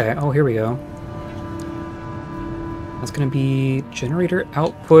 Okay. Oh, here we go. That's going to be generator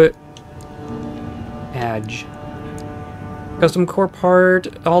output edge. Custom core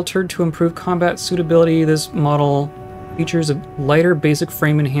part altered to improve combat suitability. This model features a lighter basic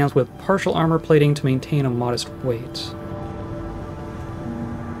frame enhanced with partial armor plating to maintain a modest weight.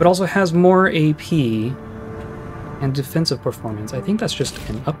 But also has more AP and defensive performance. I think that's just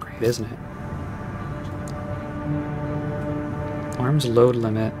an upgrade, isn't it? Arms load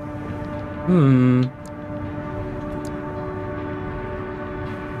limit.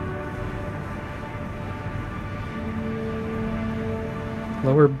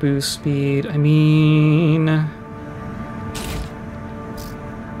 Lower boost speed. I mean...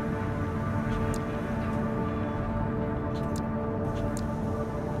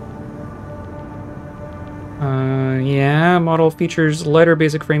 yeah, model features lighter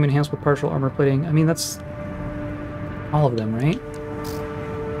basic frame enhanced with partial armor plating. I mean, that's all of them, right?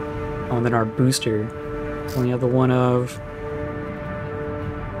 Oh, and then our booster. And we have the one of...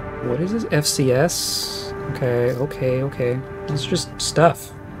 What is this? FCS? Okay. It's just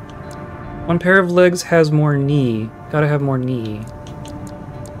stuff. One pair of legs has more knee. Gotta have more knee.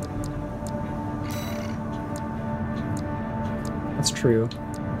 That's true.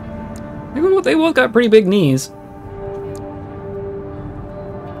 They both got pretty big knees.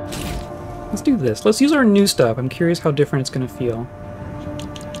 Let's do this. Let's use our new stuff. I'm curious how different it's gonna feel.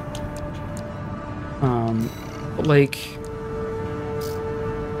 Like...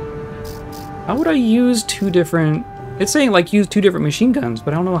 How would I use two different... It's saying, like, use two different machine guns,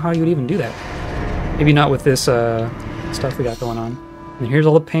 but I don't know how you would even do that. Maybe not with this, stuff we got going on. And here's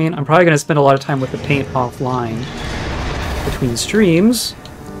all the paint. I'm probably gonna spend a lot of time with the paint offline between streams,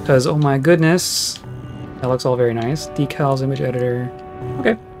 because, oh my goodness, that looks all very nice. Decals, image editor.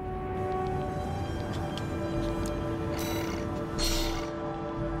 Okay.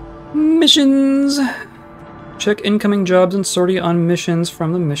 Missions! Check incoming jobs and sortie on missions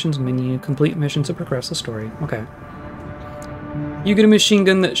from the missions menu. Complete missions to progress the story. Okay. You get a machine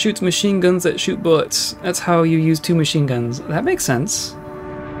gun that shoots machine guns that shoot bullets. That's how you use two machine guns. That makes sense.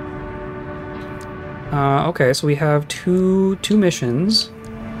 Okay, so we have two missions.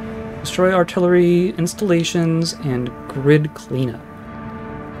 Destroy artillery installations and grid cleanup.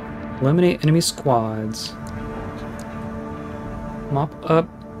 Eliminate enemy squads. Mop up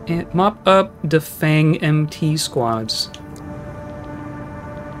defang MT squads.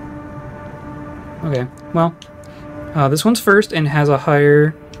 Okay, well, this one's first and has a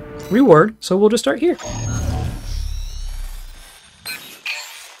higher reward, so we'll just start here.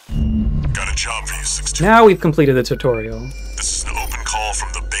 Got a job for you, 6-2. Now we've completed the tutorial. This is an open call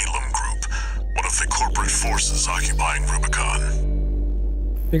from the Balaam Group, one of the corporate forces occupying Rubicon.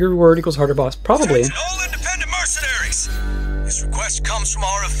 Bigger reward equals harder boss. Probably. Attention all independent mercenaries! This request comes from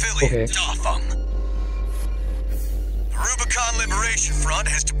our affiliate, Dotham. The Rubicon Liberation Front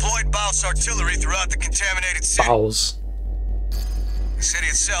has deployed Baus artillery throughout the contaminated city. Baus. The city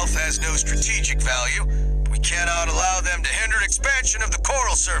itself has no strategic value, but we cannot allow them to hinder expansion of the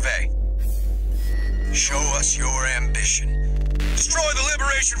Coral Survey. Show us your ambition. Destroy the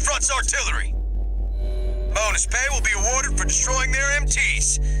Liberation Front's artillery. Bonus pay will be awarded for destroying their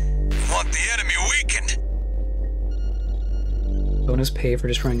MTs. We want the enemy weakened. Bonus pay for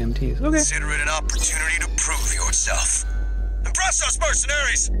destroying MTs. Okay. Consider it an opportunity to prove yourself. Impress us,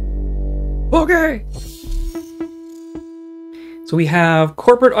 mercenaries! Okay. So we have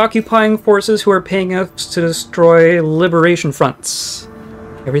corporate occupying forces who are paying us to destroy liberation fronts.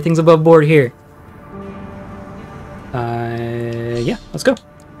 Everything's above board here. Yeah, let's go.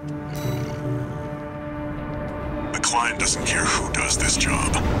 The client doesn't care who does this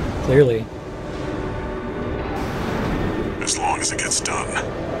job, Clearly. as long as it gets done.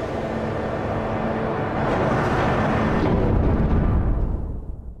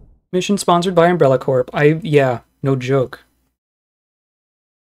 Mission sponsored by Umbrella Corp. Yeah, no joke.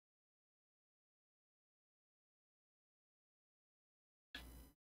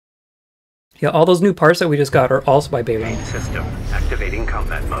 Yeah, all those new parts that we just got are also by Balaam. Main system activating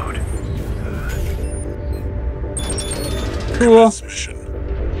combat mode. Cool. This mission.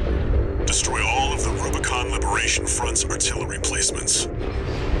 Destroy all of the Rubicon Liberation Front's artillery placements.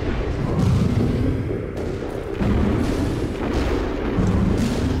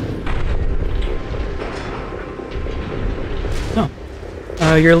 Oh.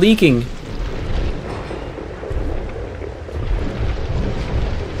 You're leaking.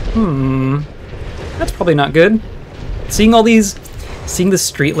 That's probably not good. Seeing the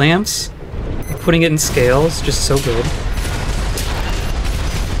street lamps, putting it in scale is just so good.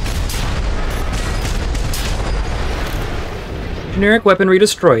 Generic weaponry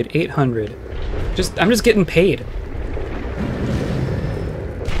destroyed, 800. I'm just getting paid.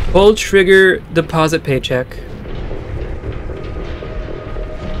 Pull trigger deposit paycheck.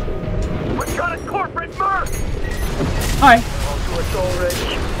 We got a corporate merc! Hi. Onto us already.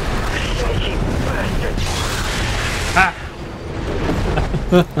 Sneaky bastard.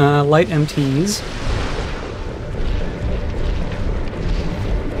 Light MTs.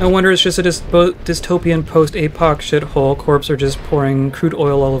 I wonder it's just a dystopian post-APOC shithole. Corps are just pouring crude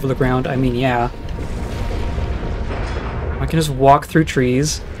oil all over the ground. I mean, yeah. I can just walk through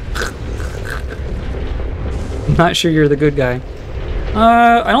trees. I'm not sure you're the good guy.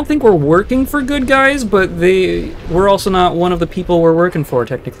 I don't think we're working for good guys, but we're also not one of the people we're working for,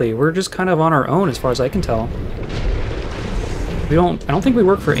 technically. We're just kind of on our own, as far as I can tell. I don't think we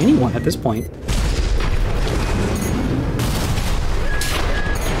work for anyone at this point.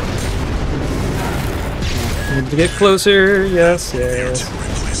 Need to get closer. Yes, yes. Artillery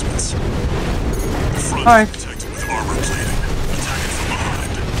placements. front Hi. is protected with armor plating. Attack it from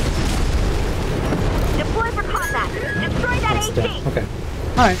behind. Deploy for combat. Destroy that That's AC. dead. Okay.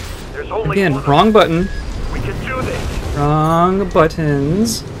 Hi. There's only Again, one. wrong button. We can do this. Wrong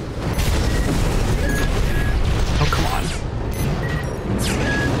buttons. Oh, come on.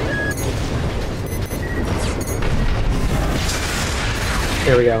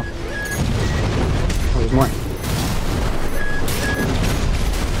 There we go. Oh, there's more.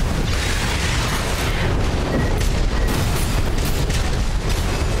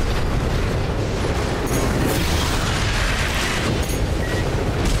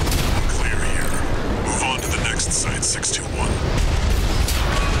 Clear here. Move on to the next site, 621.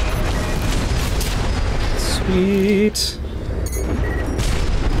 Sweet.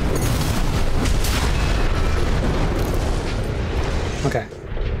 Okay.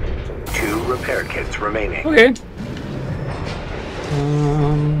 2 repair kits remaining. Okay.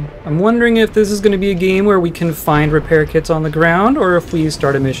 I'm wondering if this is going to be a game where we can find repair kits on the ground, or if we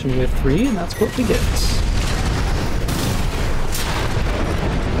start a mission with 3 and that's what we get.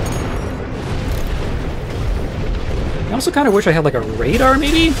 I also kind of wish I had like a radar,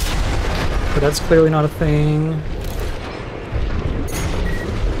 maybe? But that's clearly not a thing.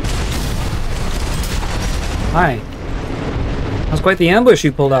 Hi. That was quite the ambush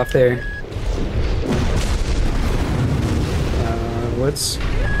you pulled off there. Is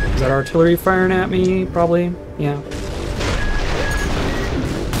that artillery firing at me? Probably. Yeah.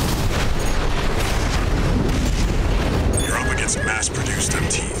 You're up against mass-produced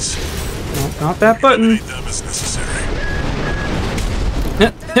MTs. No, not that button. Eliminate them as necessary.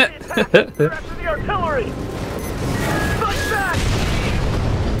 After the artillery. Fight back.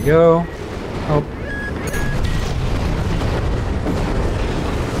 There we go. Oh.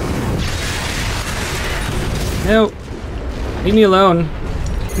 No. Leave me alone.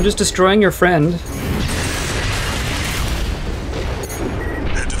 I'm just destroying your friend.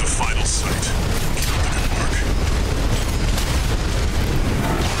 Head to the final site. Keep up the good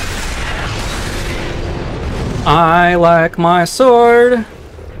work. I like my sword.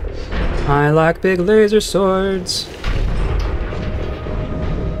 I like big laser swords.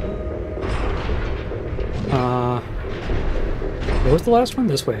 What was the last one?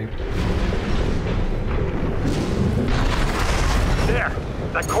 This way. There.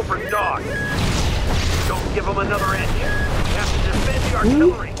 That corporate dog. Don't give him another inch. You have to defend the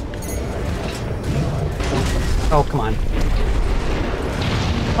artillery. Oh, come on.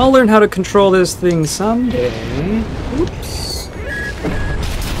 I'll learn how to control this thing someday. Oops.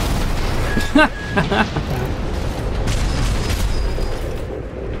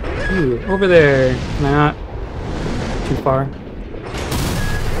 Ooh, over there. Can I not? Too far.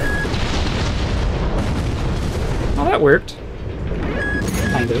 Oh, that worked.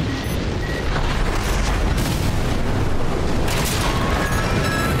 Kind of.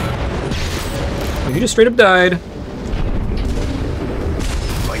 Oh, you just straight up died.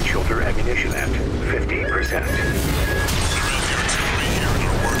 Light shoulder ammunition at 50%. Clear out the artillery here and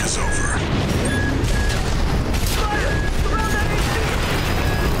our work is over.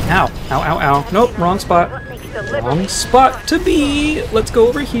 Ow, ow, ow, ow. Nope, wrong spot. What makes the liver Wrong spot to be. Let's go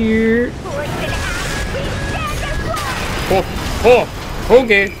over here. Oh,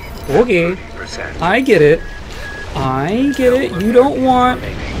 okay, okay. 30%. I get it. I get it. You don't want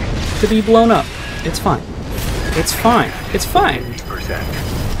to be blown up. It's fine. It's fine. It's fine. 50%.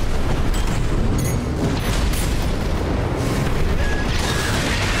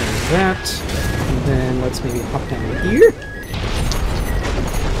 That. And then let's maybe hop down here.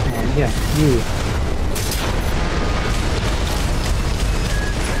 Yeah, you.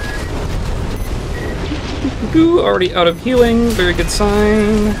 Goo, already out of healing. Very good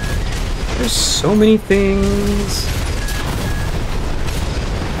sign. There's so many things.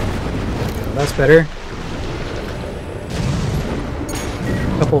 That's better.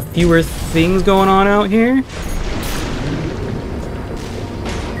 A couple fewer things going on out here.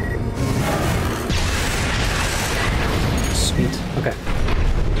 Sweet. Okay.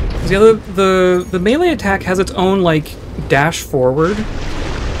 Yeah, the melee attack has its own like dash forward,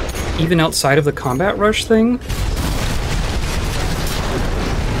 even outside of the combat rush thing.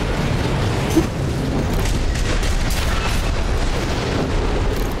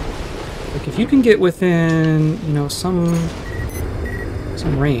 Like if you can get within, you know, some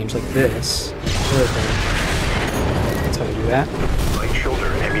range like this. That's how you do that. Light shoulder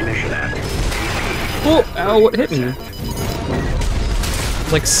ammunition at Oh, ow, what hit me?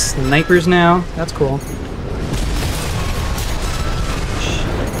 Like snipers now. That's cool.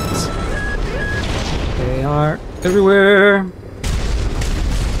 They are everywhere.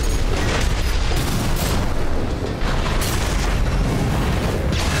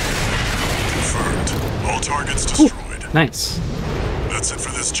 Nice. That's it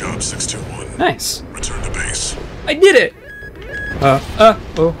for this job, 621. Nice. Return to base. I did it!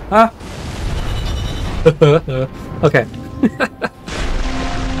 Okay.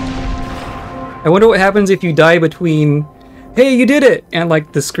 I wonder what happens if you die between, hey, you did it! And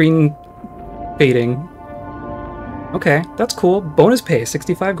like the screen fading. Okay, that's cool. Bonus pay,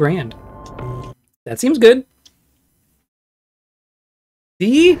 65 grand. That seems good.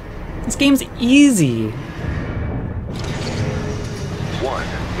 See? This game's easy. One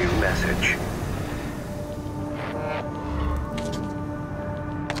new message.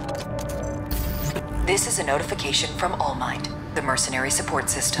 This is a notification from Allmind, the mercenary support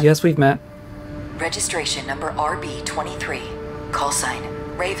system. Yes, we've met. Registration number RB23. Call sign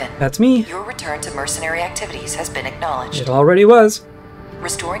Raven. That's me. Your return to mercenary activities has been acknowledged. It already was.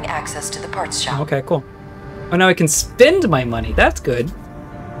 Restoring access to the parts shop. Okay, cool. Oh, now I can spend my money. That's good.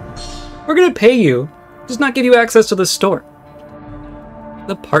 We're gonna pay you, just not give you access to the store.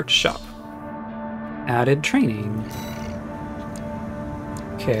 The parts shop. Added training.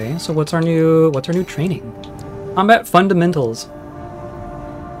 Okay, so what's our new training? Combat fundamentals.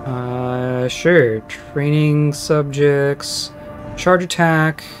 Sure. Training subjects, charge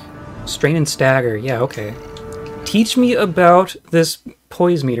attack, strain and stagger. Yeah, okay. Teach me about this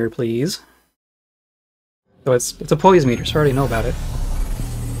poise meter, please. So it's a poise meter, so I already know about it.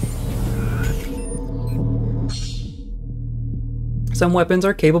 Some weapons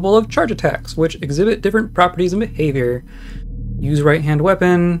are capable of charge attacks, which exhibit different properties and behavior. Use right-hand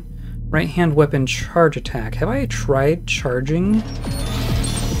weapon charge attack. Have I tried charging?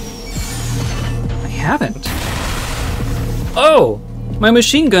 I haven't. Oh! My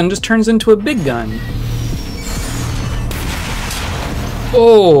machine gun just turns into a big gun.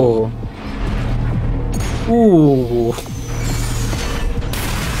 Oh! Ooh.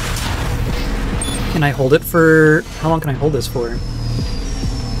 Can I hold it for... How long can I hold this for?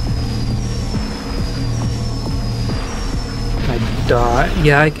 Can I dodge?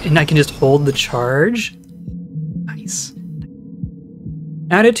 Yeah, and I can just hold the charge? Nice.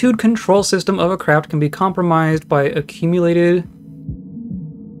 Attitude control system of a craft can be compromised by accumulated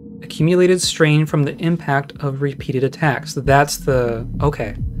strain from the impact of repeated attacks. That's the...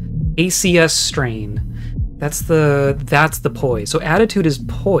 Okay. ACS strain. That's the poise. So attitude is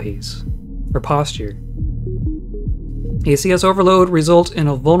poise. Or posture. ACS overload results in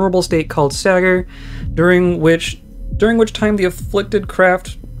a vulnerable state called stagger, during which time the afflicted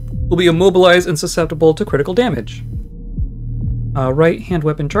craft will be immobilized and susceptible to critical damage. Right hand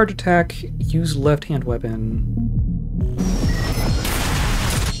weapon charge attack. Use left hand weapon.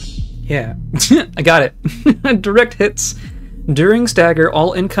 Yeah, I got it. Direct hits. During stagger,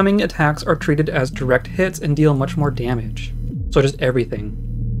 all incoming attacks are treated as direct hits and deal much more damage. So just everything.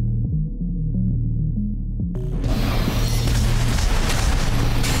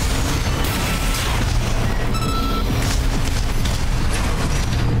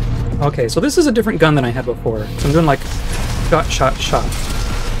 Okay, so this is a different gun than I had before. So I'm doing like shot,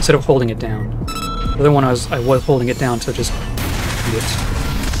 instead of holding it down. The other one I was holding it down to just beat it.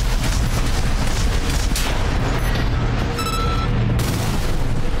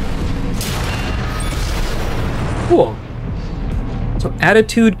 Cool. So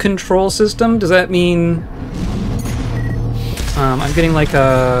attitude control system, does that mean I'm getting like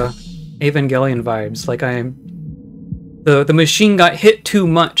Evangelion vibes, like the machine got hit too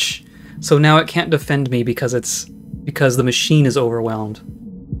much, so now it can't defend me because the machine is overwhelmed.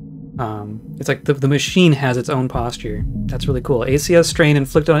 It's like the machine has its own posture. That's really cool. ACS strain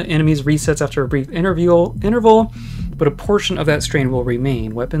inflicted on enemies resets after a brief interval, but a portion of that strain will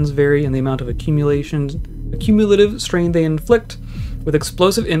remain. Weapons vary in the amount of cumulative strain they inflict, with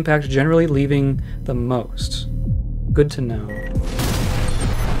explosive impact generally leaving the most. Good to know.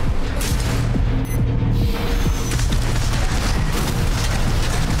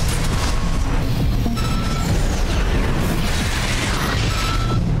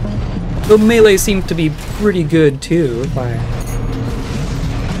 The melee seems to be pretty good too, if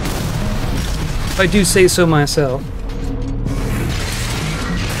I do say so myself.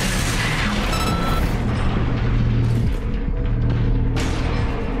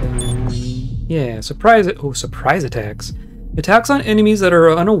 Yeah, surprise attacks. Attacks on enemies that are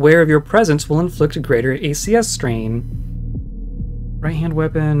unaware of your presence will inflict greater ACS strain. Right hand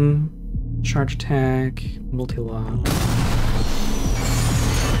weapon, charge attack, multi-lock.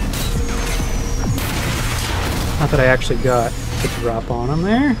 Not that I actually got the drop on him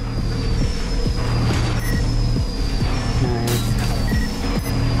there. Nice.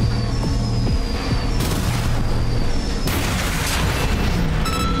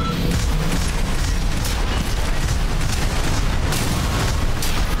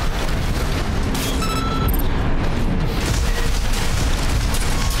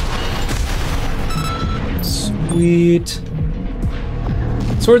 Sweet.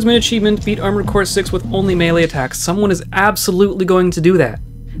 Swordsman achievement, beat Armored Core 6 with only melee attacks. Someone is absolutely going to do that.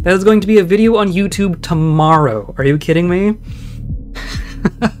 That is going to be a video on YouTube tomorrow. Are you kidding me?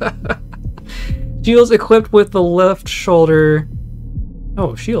 Shields equipped with the left shoulder.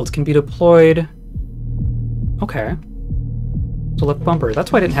 Oh, shields can be deployed. Okay. So left bumper.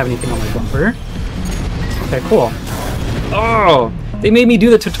 That's why I didn't have anything on my bumper. Okay, cool. Oh! They made me do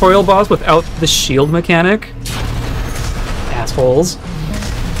the tutorial boss without the shield mechanic. Assholes.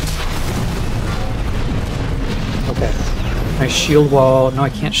 Okay. My shield wall... No, I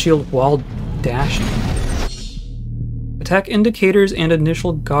can't shield while dashing. Attack indicators and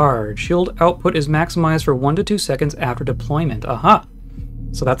initial guard. Shield output is maximized for 1 to 2 seconds after deployment. Aha!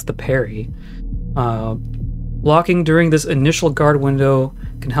 So that's the parry. Blocking during this initial guard window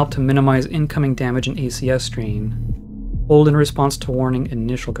can help to minimize incoming damage and ACS strain. Hold in response to warning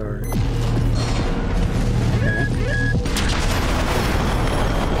initial guard. Okay.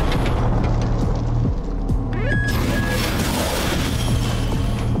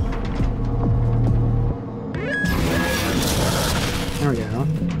 There we go.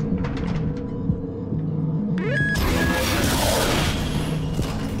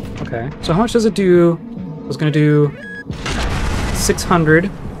 Okay, so how much does it do? I was gonna do 600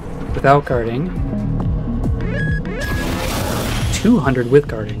 without guarding. 200 with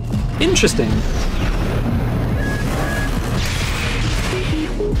guarding. Interesting.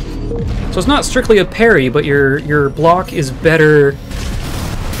 So it's not strictly a parry, but your block is better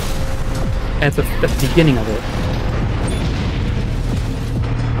at the beginning of it.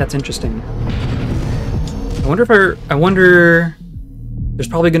 That's interesting. I wonder there's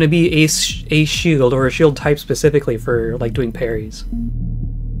probably going to be a shield or a shield type specifically for like doing parries.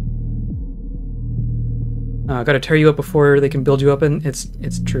 Gotta tear you up before they can build you up, and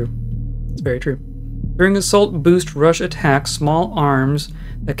it's true. It's very true. During assault boost rush attacks, small arms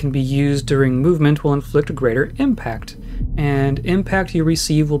that can be used during movement will inflict a greater impact, and impact you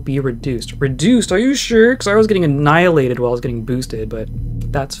receive will be reduced. Reduced? Are you sure? Because I was getting annihilated while I was getting boosted, but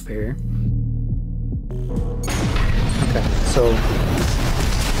that's fair. Okay, so...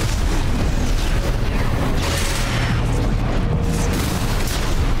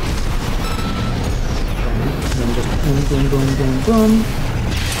 Boom, boom, boom, boom, boom.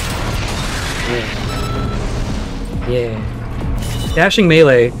 Yeah. Yeah. Dashing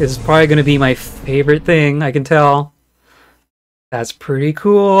melee is probably going to be my favorite thing, I can tell. That's pretty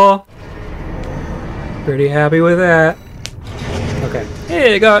cool. Pretty happy with that. Okay.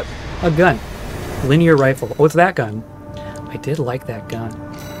 Hey, I got a gun. Linear rifle. Oh, it's that gun. I did like that gun.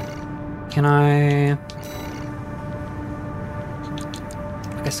 Can I...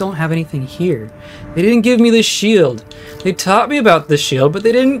 I still don't have anything here. They didn't give me the shield. They taught me about the shield, but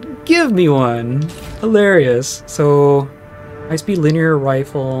they didn't give me one. Hilarious. So, high-speed linear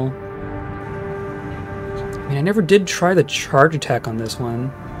rifle. I mean, I never did try the charge attack on this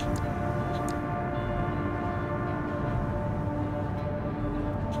one.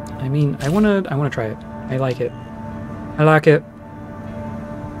 I mean, I wanna try it. I like it. I like it.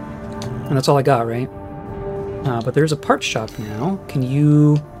 And that's all I got, right? But there's a parts shop now. Can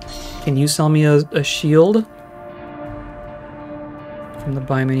you sell me a shield? From the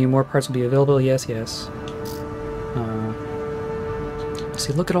buy menu, more parts will be available. Yes, yes.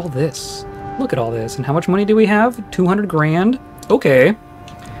 See, look at all this. Look at all this. And how much money do we have? 200 grand? Okay.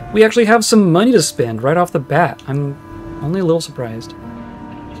 We actually have some money to spend right off the bat. I'm only a little surprised.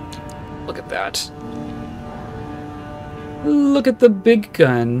 Look at that. Look at the big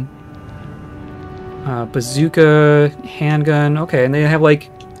gun. Bazooka, handgun. Okay, and they have like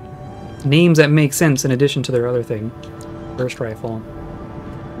names that make sense in addition to their other thing. Burst rifle.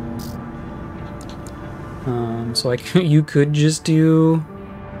 So you could just do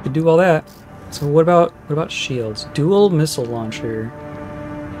all that. So what about shields? Dual missile launcher.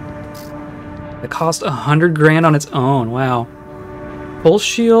 It cost 100 grand on its own. Wow. Pulse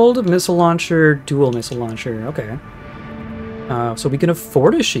shield, missile launcher, dual missile launcher. Okay. So we can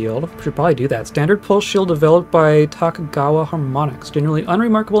afford a shield. We should probably do that. Standard pulse shield developed by Takagawa Harmonix. Generally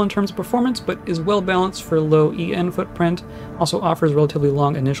unremarkable in terms of performance, but is well balanced for low EN footprint. Also offers relatively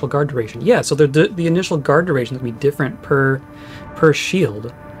long initial guard duration. Yeah, so the initial guard duration is going to be different per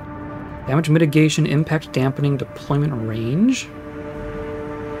shield. Damage mitigation, impact dampening, deployment range.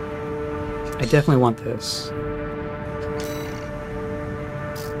 I definitely want this.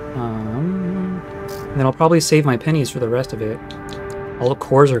 And then I'll probably save my pennies for the rest of it. All the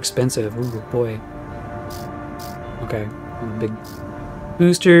cores are expensive. Ooh, boy. Okay. Big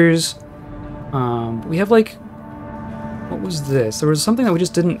boosters. We have like... What was this? There was something that we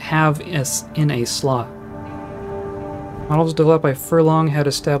just didn't have in a slot. Models developed by Furlong had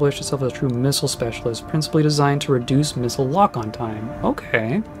established itself as a true missile specialist, principally designed to reduce missile lock-on time.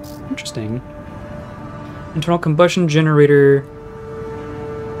 Okay, interesting. Internal combustion generator,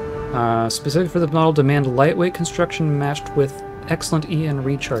 specific for the model, demand lightweight construction matched with excellent EN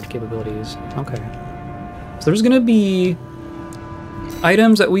recharge capabilities. Okay. So there's going to be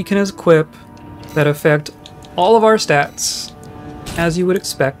items that we can equip that affect all of our stats, as you would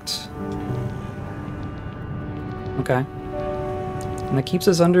expect. Okay. And that keeps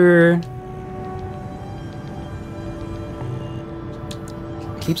us under...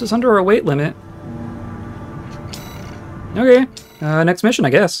 keeps us under our weight limit. Okay. Next mission, I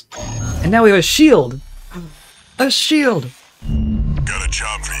guess. And now we have a shield! A shield! Got a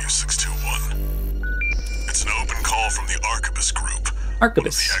job for you, 621. It's an open call from the Arquebus Group.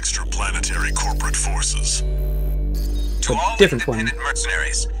 Arquebus. The extraplanetary corporate forces. To all different one. independent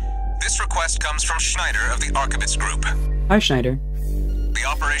mercenaries, this request comes from Schneider of the Arquebus Group. Hi, Schneider. The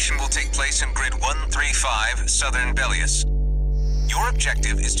operation will take place in Grid 135, Southern Belius. Your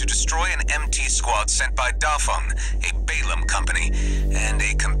objective is to destroy an MT squad sent by Dafeng, a Balaam company, and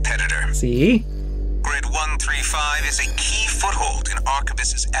a competitor. See? Grid 135 is a key foothold in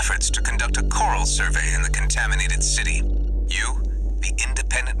Arquebus's efforts to conduct a coral survey in the contaminated city. You, the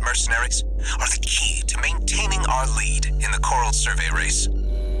independent mercenaries, are the key to maintaining our lead in the coral survey race.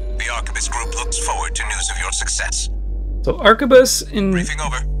 The Arquebus Group looks forward to news of your success. So Arquebus and Briefing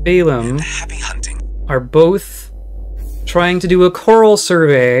over. Balaam Happy hunting. are both trying to do a coral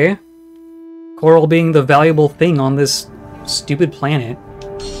survey. Coral being the valuable thing on this stupid planet.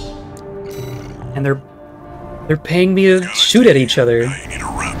 And they're paying me to shoot at each other. Now you need a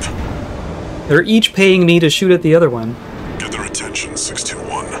rep. They're each paying me to shoot at the other one. Get their attention,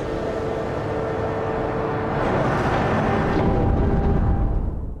 621.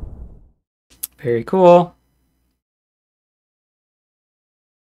 Very cool.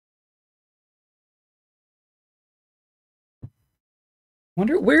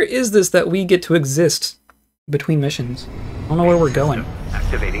 Wonder, where is this that we get to exist between missions? I don't know where we're going.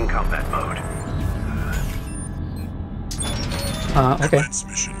 Activating combat mode. Okay. Commence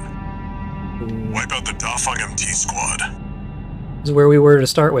mission. Wipe out the Dafeng MT squad. This is where we were to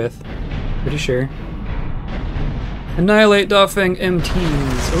start with. Pretty sure. Annihilate Dafeng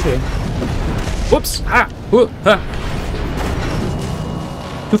MTs. Okay. Whoops! Ah! Whoop! Ah!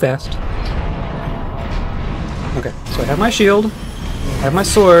 Too fast. Okay, so I have my shield. I have my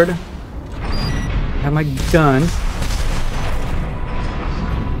sword. I have my gun.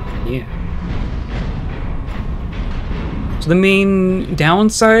 Yeah. So the main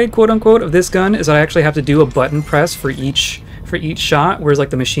downside, quote unquote, of this gun is that I actually have to do a button press for each shot, whereas like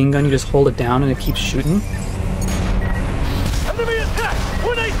the machine gun, you just hold it down and it keeps shooting. Enemy attack!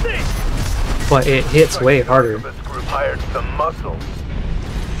 1AC! But it hits way harder. This group hired some muscle.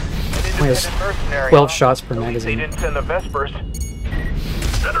 Only has 12 shots per They magazine. didn't send the Vespers.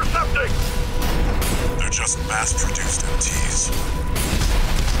 Intercepting! They're just mass-produced MTs.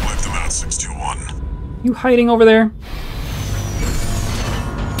 Wipe them out, 621. You hiding over there?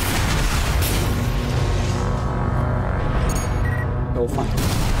 Oh, fine.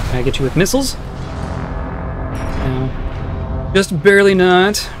 Can I get you with missiles? No. Just barely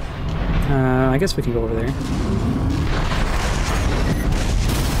not. I guess we can go over there.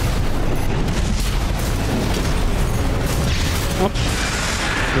 Oh.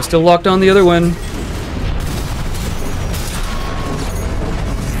 We're still locked on the other one.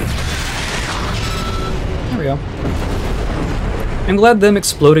 There we go. I'm glad them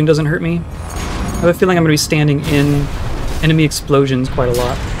exploding doesn't hurt me. I have a feeling I'm going to be standing in enemy explosions quite a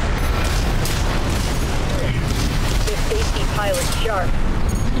lot. This AC pilot's sharp.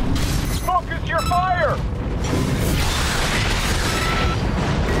 Focus your fire!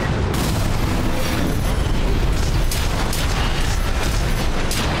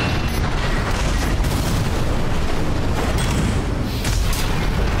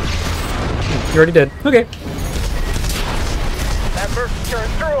 You already did. Okay. That merc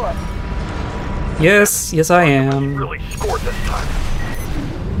turned through us. Yes, I am. Really scored this time.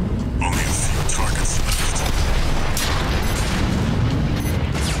 Only a few targets left.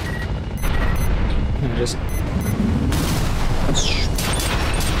 I just...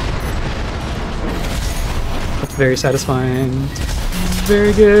 That's very satisfying.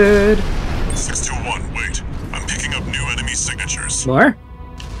 Very good. 621, wait. I'm picking up new enemy signatures. More?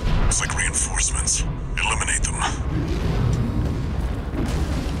 It's like reinforcements. Eliminate them.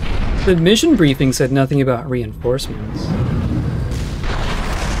 The mission briefing said nothing about reinforcements.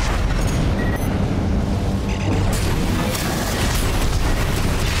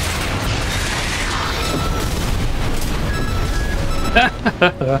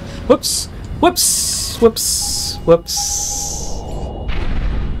 Whoops! Whoops! Whoops! Whoops!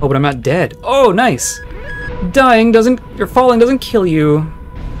 Oh, but I'm not dead. Oh, nice! Dying doesn't... or falling doesn't kill you.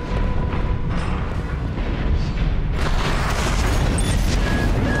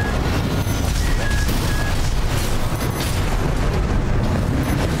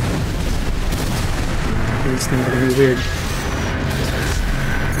 These things are gonna be weird.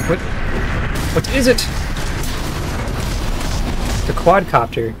 What is it? The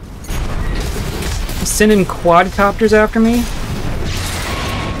quadcopter. You sending quadcopters after me?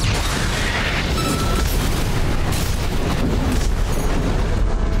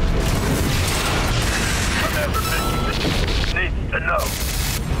 Needs to know.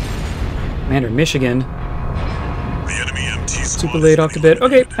 Commander Michigan. The enemy MT squad Super late off to bed.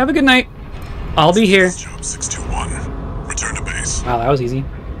 Okay, have a good night. I'll be here. Job 621. Return to base. Wow, that was easy.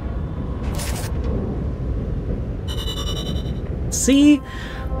 See?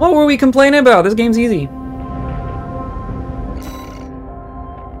 What were we complaining about? This game's easy.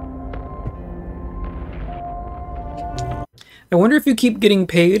 I wonder if you keep getting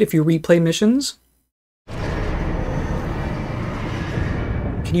paid if you replay missions?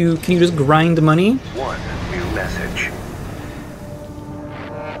 Can you just grind money? One new message.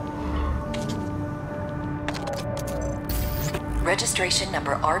 Registration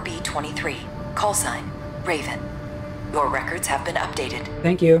number RB23. Call sign, Raven. Your records have been updated.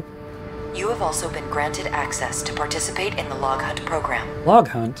 Thank you. You have also been granted access to participate in the log hunt program. Log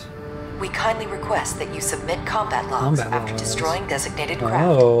hunt? We kindly request that you submit combat logs after destroying designated craft.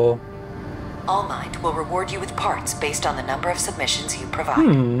 Oh. All Mind will reward you with parts based on the number of submissions you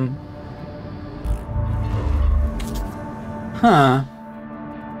provide. Huh.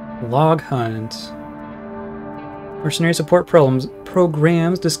 Log hunt. Mercenary support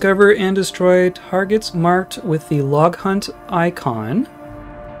programs discover and destroy targets marked with the log hunt icon.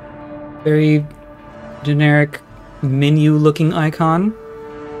 Very generic menu-looking icon.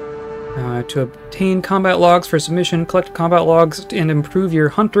 To obtain combat logs for submission, collect combat logs and improve your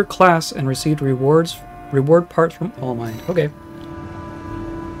hunter class and receive reward parts from All Mind. Okay.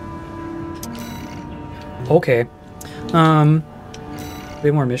 Okay. We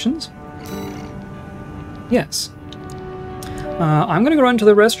have more missions? Yes. I'm gonna go run to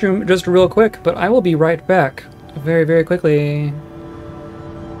the restroom just real quick, but I will be right back very, very quickly.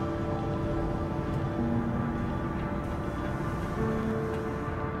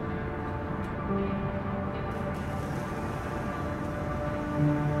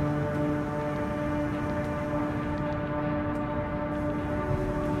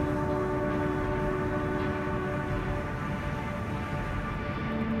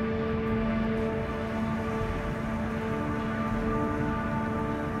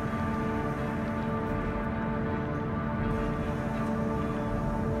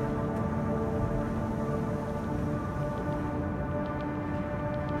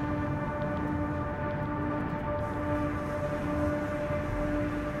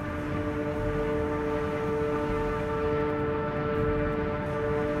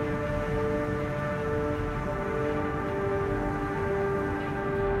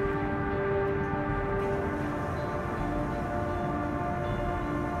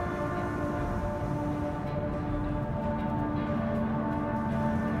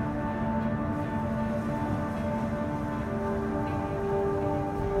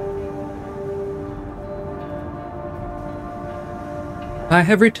 I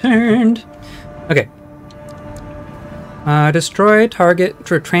have returned. Okay. Destroy target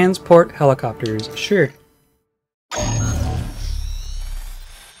to transport helicopters. Sure.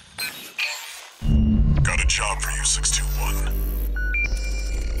 Got a job for you, 621.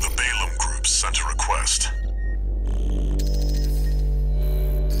 The Balaam Group sent a request.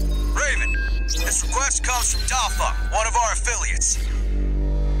 Raven, this request comes from Dafa, one of our affiliates.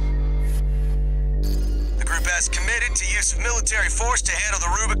 The group has committed to use of military force to handle the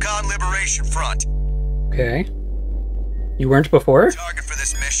Rubicon Liberation Front. Okay. You weren't before? The target for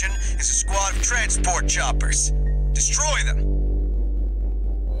this mission is a squad of transport choppers. Destroy them.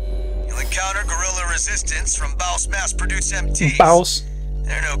 You'll encounter guerrilla resistance from Baus mass-produced MTs. Baus.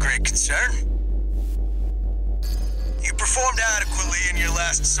 They're no great concern. You performed adequately in your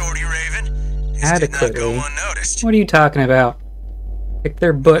last sortie, Raven. This did not go unnoticed. What are you talking about? Kick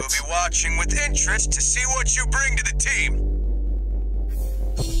their butts. We'll be watching with interest to see what you bring to the team.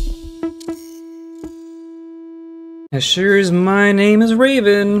 As sure as my name is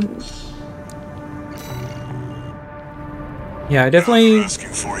Raven. Yeah, I definitely. Asking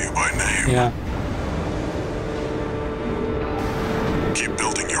for you by name. Yeah. Keep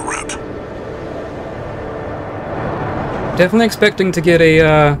building your rep. definitely expecting to get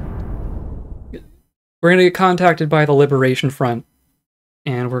a, we're gonna get contacted by the Liberation Front,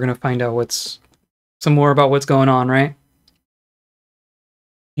 and we're gonna find out some more about what's going on, right?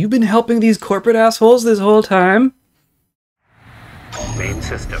 You've been helping these corporate assholes this whole time? Main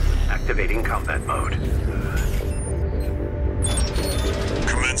system activating combat mode.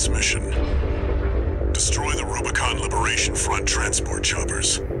 Commence mission. Destroy the Rubicon Liberation Front transport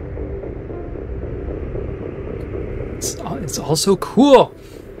choppers. It's all so cool.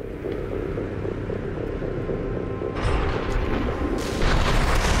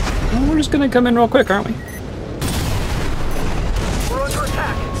 Well, we're just gonna come in real quick, aren't we? We're under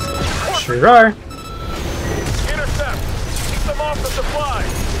attack. Sure are. Intercept. Keep them off the supply.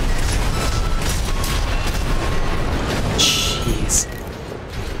 Jeez.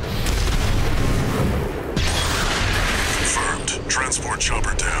 Confirmed. Transport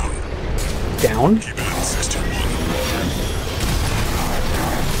chopper down. Down? Keep it at 621.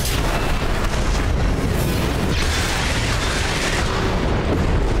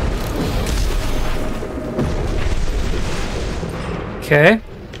 Okay.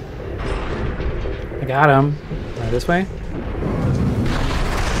 I got him. This way?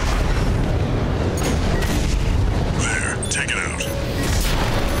 There, take it out.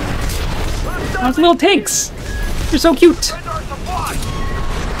 Oh, it's little tanks! They're so cute! Send our supply.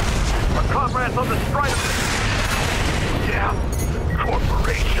 Our comrades on the strike. Yeah.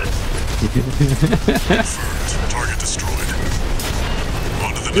 Corporation. Target destroyed.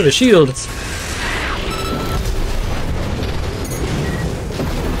 Onto the Look at the shield.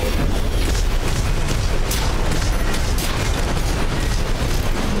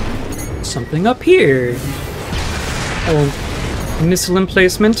 Something up here. Oh, missile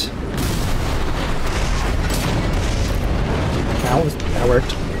emplacement. That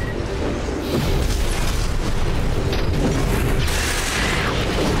worked.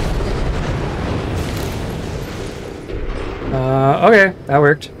 Okay, that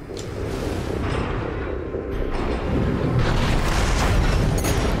worked.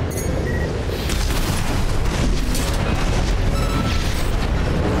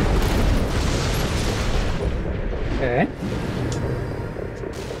 Okay.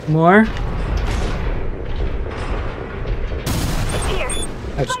 More.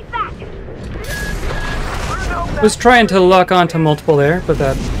 I was trying to lock onto multiple there, but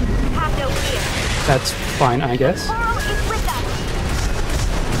that's fine, I guess.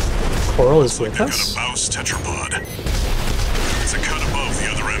 Coral is with us. Got a Baus tetrapod. It's a cut above the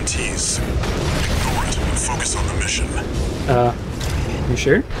other MTs. Ignore it and focus on the mission. You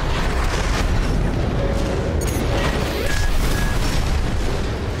sure?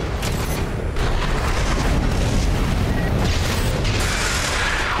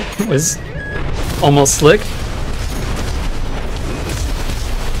 It was almost slick.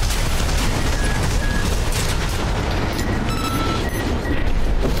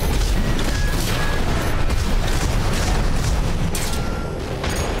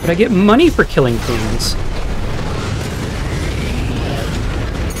 But I get money for killing things.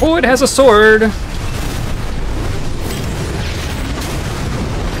 Oh, it has a sword! AP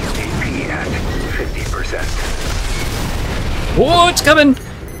at 50%. Oh, it's coming!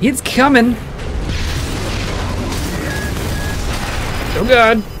 It's coming! Oh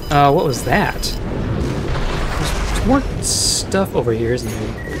god! What was that? There's more stuff over here, isn't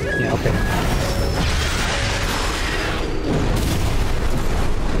there? Yeah, okay.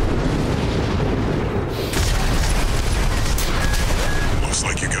 Looks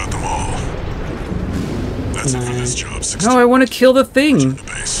like you got them all. That's it for this job. 16. No, I want to kill the thing! The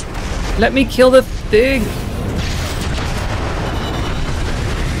base. Let me kill the thing!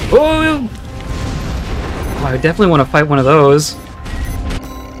 Oh! I definitely want to fight one of those.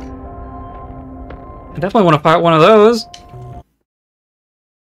 I definitely want to fight one of those.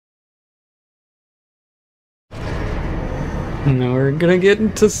 No, we're gonna get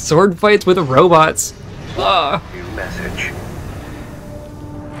into sword fights with robots. Ah. New message.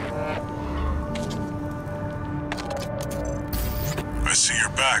 I see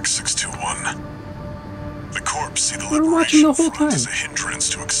your back, 621. The Corps see the We're watching Liberation the whole Front time. as a hindrance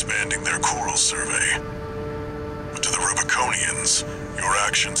to expanding their coral survey. But to the Rubiconians, your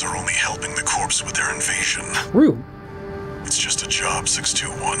actions are only helping the Corps with their invasion. True. It's just a job,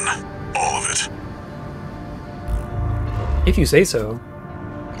 621. All of it. If you say so.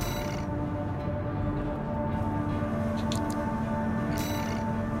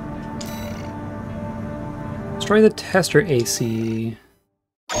 Destroy the tester AC.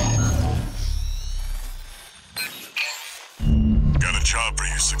 Got a job for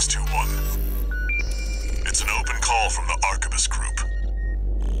you, 621. It's an open call from the Arquebus Group.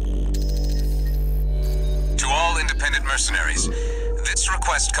 To all independent mercenaries, this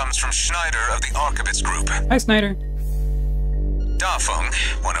request comes from Schneider of the Arquebus Group. Hi, Snyder. Dafeng,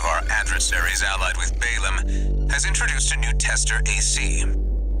 one of our adversaries allied with Balaam, has introduced a new tester AC.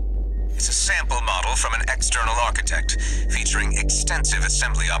 It's a sample model from an external architect, featuring extensive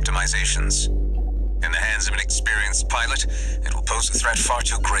assembly optimizations. In the hands of an experienced pilot, it will pose a threat far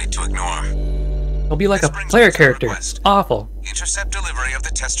too great to ignore. It'll be like a player character. Awful. Intercept delivery of the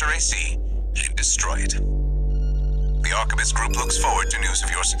tester AC and destroy it. The Arquebus Group looks forward to news of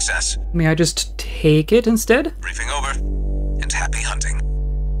your success. May I just take it instead? Briefing over, and happy hunting.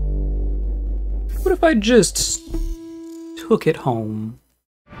 What if I just took it home?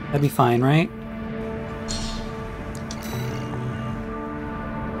 That'd be fine, right?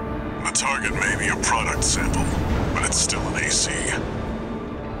 The target may be a product sample, but it's still an AC.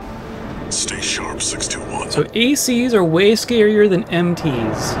 Stay sharp, 621. So ACs are way scarier than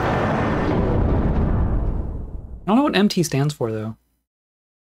MTs. I don't know what MT stands for, though.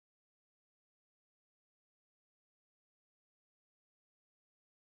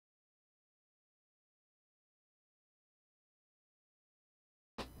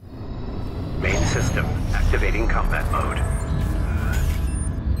 Main system activating combat mode.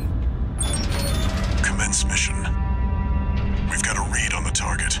 Commence mission. We've got a read on the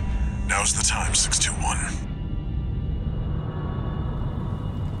target. Now's the time, 621.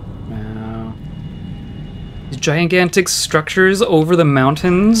 Wow. These gigantic structures over the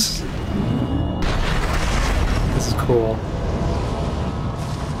mountains. This is cool.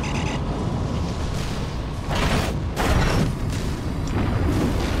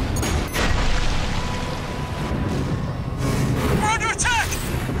 We're under attack!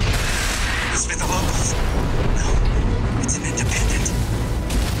 This be the locals. No, it's an independent.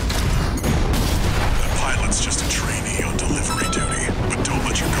 That pilot's just a trainee on delivery duty, but don't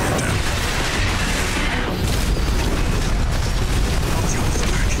let your guard down.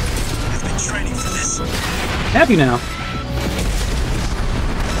 I've been training for this. Have you now?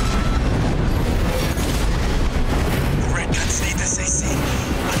 The red guns need this AC. I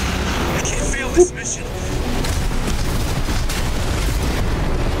can't fail this mission.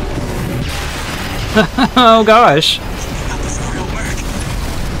 Oh gosh. Keeping up with real work.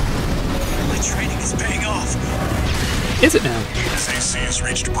 My training is paying off. Is it now? This AC has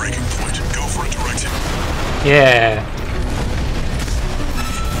reached breaking point. Go for a direct hit. Yeah.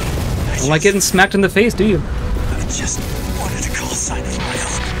 Don't like getting smacked in the face, do you? I just wanted to call sign of my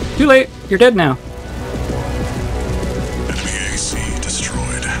own. Too late. You're dead now. Enemy AC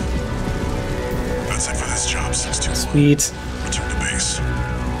destroyed. That's it for this job, 621. Sweet. Return to base.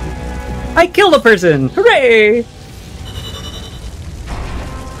 I killed a person! Hooray!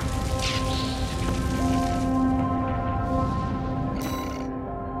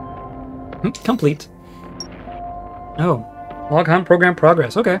 Complete. Oh. Log on program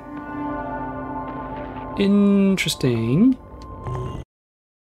progress. Okay. Interesting.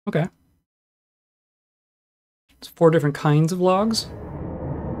 Okay. It's 4 different kinds of logs.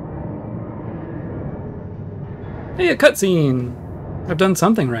 Hey, a cutscene! I've done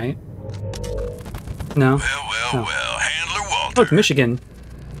something right. No. Well, Handler Walter. Oh, it's Michigan.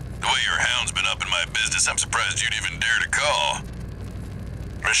 The way your hound's been up in my business, I'm surprised you'd even dare to call.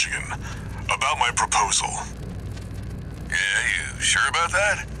 Michigan, about my proposal. Yeah, you sure about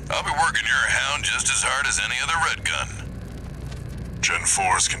that? I'll be working your hound just as hard as any other red gun. Gen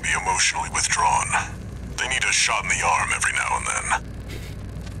 4s can be emotionally withdrawn. They need a shot in the arm every now and then.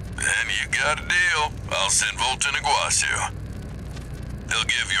 Then you got a deal. I'll send Volt and Iguazu. They'll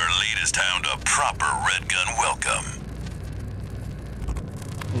give your latest hound a proper red gun welcome.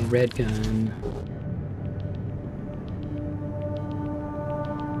 Red gun.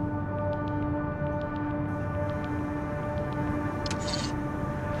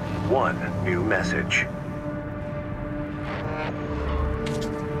 One new message.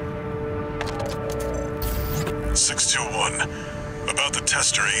 About the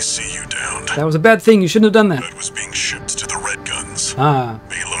tester AC you downed. That was a bad thing. You shouldn't have done that. That was being shipped to the Red Guns. Ah.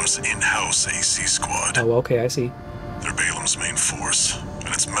 Balaam's in-house AC squad. Oh, okay, I see. They're Balaam's main force,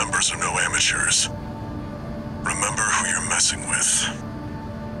 and its members are no amateurs. Remember who you're messing with.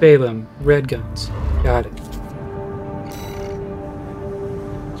 Balaam, Red Guns. Got it.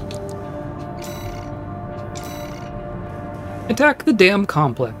 Attack the damn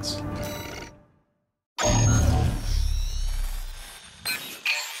complex.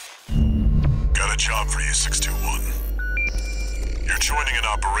 Got a job for you, 621. You're joining an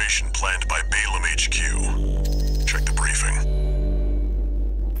operation planned by Balaam HQ. Check the briefing.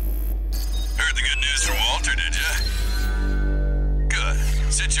 Heard the good news from Walter.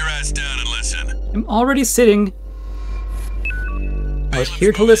 I'm already sitting. I was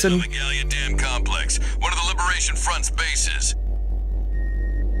here to listen. The Gallia Dam Complex, one of the Liberation Front's bases.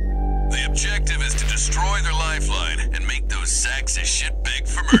 The objective is to destroy their lifeline and make those sacks of shit beg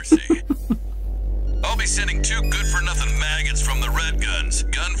for mercy. I'll be sending 2 good-for-nothing maggots from the Red Guns,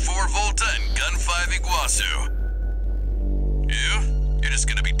 Gun 4 Volta and Gun 5 Iguazu. You're just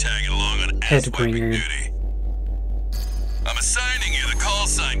gonna be tagging along on ass-wiping duty. I'm assigning you the call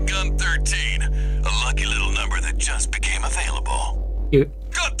sign Gun 13, a lucky little number that just became available. Cute.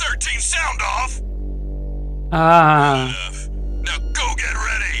 Gun 13, sound off! Ah. Enough. Now go get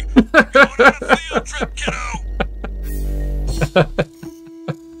ready! Going on a field trip, kiddo!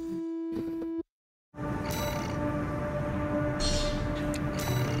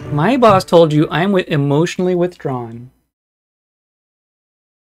 My boss told you I'm emotionally withdrawn.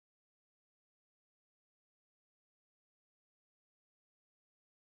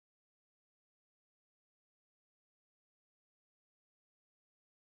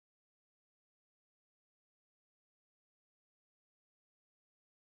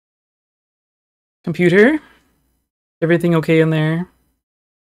 Computer? Everything okay in there?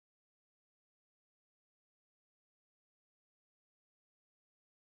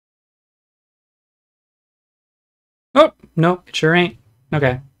 Oh, no, it sure ain't.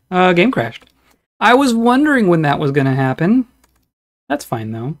 Okay. Game crashed. I was wondering when that was gonna happen. That's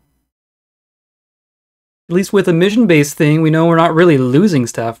fine, though. At least with a mission-based thing, we know we're not really losing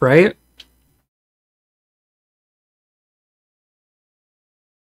stuff, right?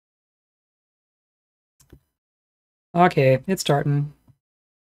 Okay, it's starting.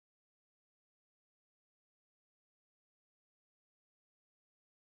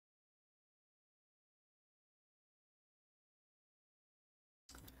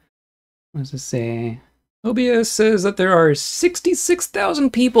 What does this say? OBS says that there are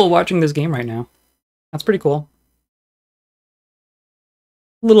 66,000 people watching this game right now. That's pretty cool.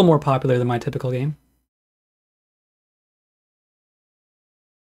 A little more popular than my typical game.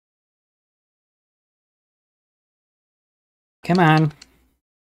 Come on.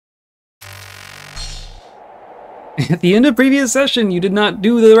 At the end of previous session, you did not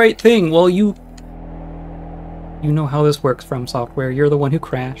do the right thing. Well, you know how this works from software. You're the one who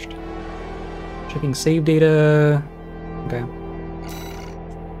crashed. Checking save data. Okay.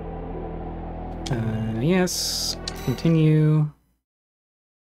 Yes. Continue.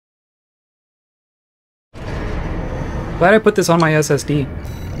 Glad I put this on my SSD.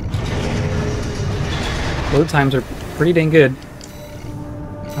 Load times are pretty dang good.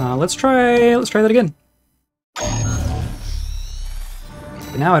 Let's try that again.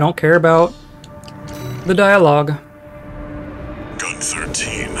 But now I don't care about the dialogue. Gun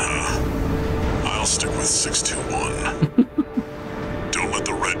 13, huh? I'll stick with 621. Don't let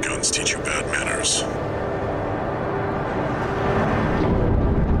the Red Guns teach you bad manners.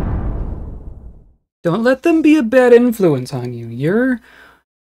 Don't let them be a bad influence on you. You're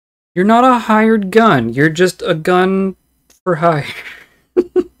not a hired gun. You're just a gun for hire.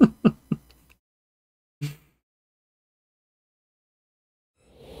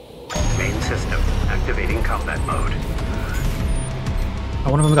 Main system activating combat mode. Oh,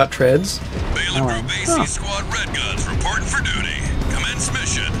 one of them got treads. Bailiff Group AC Squad Red Guns reporting for duty. Commence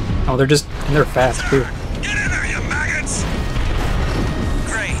mission. Oh, they're fast too. Get in there, you maggots!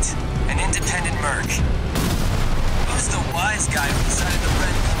 Great. An independent merc. Who's the wise guy who decided the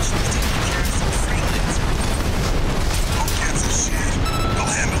Red Guns should be taking care of some freelance? Who gives a shit? They'll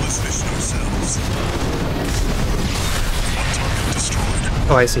handle this mission themselves. One target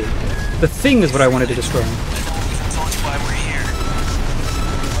destroyed. Oh, I see. The thing is what I wanted to destroy. I don't even told you why we're here.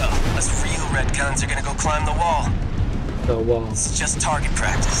 Well, us real Red Guns are gonna go climb the wall. The wall. It's just target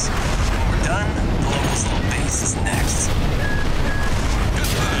practice. When we're done, the locals' little base is next.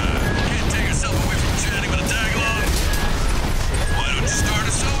 Can't take yourself away from chatting with a tag along. Why don't you start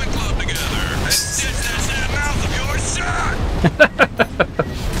a sewing club together and stitch that damn mouth of yours shut?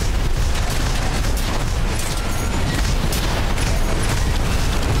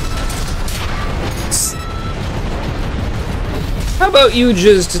 How about you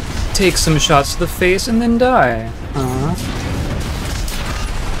just take some shots to the face and then die?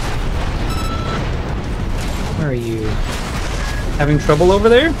 Where are you? Having trouble over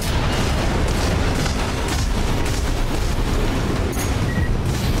there?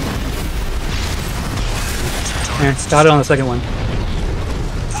 Got it on the second one.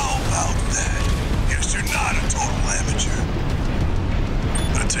 How about that? Guess you're not a total amateur.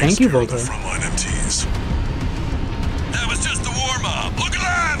 That takes Thank you, care of the Volta. frontline MTs. That was just the warm-up. Look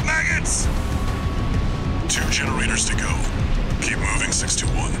alive, maggots! 2 generators to go. Keep moving,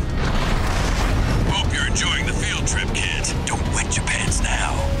 621.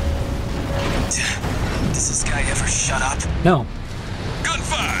 No. Gun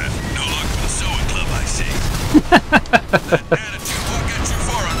 5! No luck for the sewing club, I see. That attitude won't get you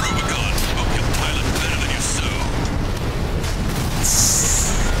far on Rubicon. Hope you pilot better than you sew.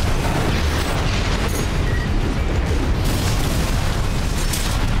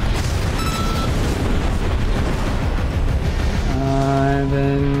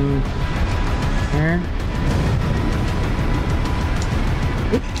 Then here.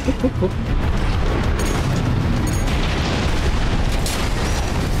 Oop, oop, oop.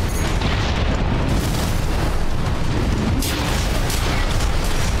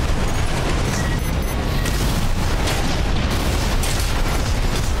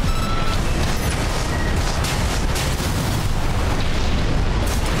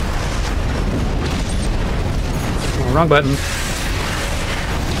 Oh, wrong button.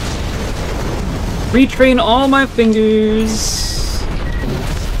 Retrain all my fingers.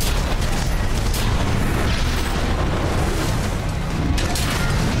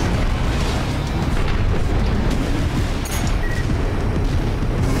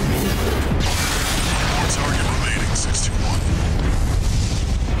 More target remaining, 61.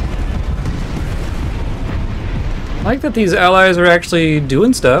 I like that these allies are actually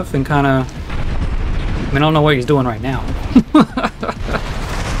doing stuff and kind of... I mean, I don't know what he's doing right now.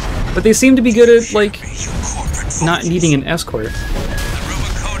 But they seem to be good at, like, not needing an escort. The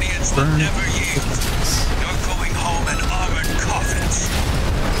Rubiconians will never yield. You're going home in armored coffins.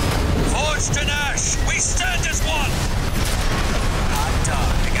 Forged in ash, we stand as one! Hot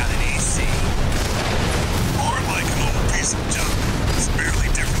dog, I got an AC. More like an old piece of junk. It's barely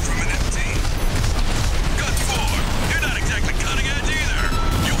different from an MT. Gun 4! You're not exactly cutting edge either.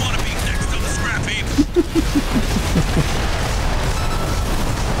 You want to be next on the scrap heap.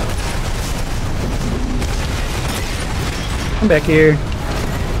 Come back here.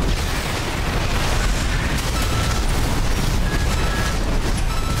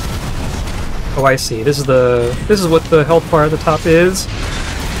 Oh, I see. This is what the health bar at the top is,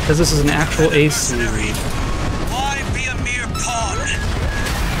 because this is an actual AC. Why be a mere pawn?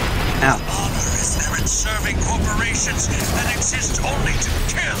 Ow. Honor is there in serving corporations that exist only to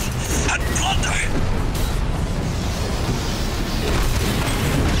kill and plunder.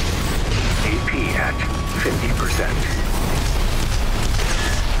 AP at 50%.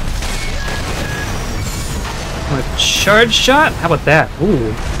 A charge shot? How about that?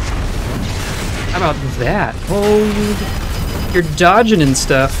 Ooh. How about that? Oh, you're dodging and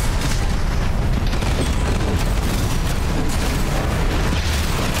stuff.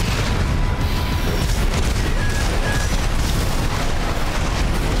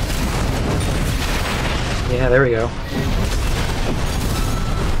 Yeah, there we go.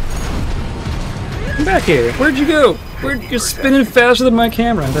 Come back here. Where'd you go? You're spinning faster than my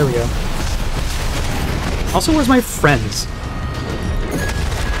camera. There we go. Also, where's my friends?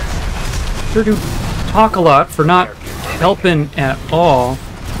 Sure do talk a lot for not helping at all.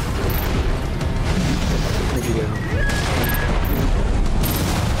 Where'd you go?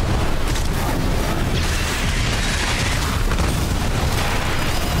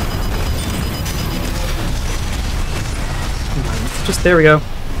 Come on, just there we go.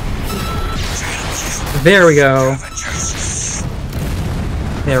 There we go.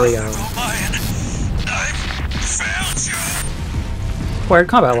 There we go. Acquired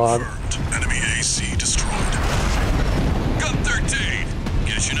combat log. Enemy AC destroyed. Gun 13.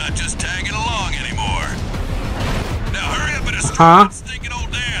 Guess you're not just tagging along anymore. Now hurry up and destroy that stinking old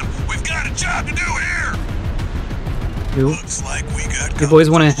dam. We've got a job to do here. Looks like we got. You boys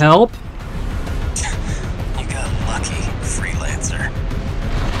want to help? You got lucky, freelancer.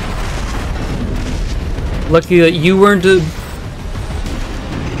 Lucky that you weren't a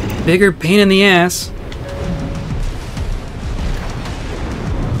bigger pain in the ass.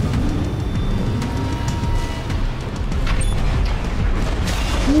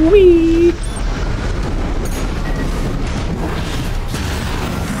 Whee!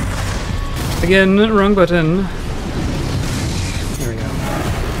 Again, wrong button. There we go.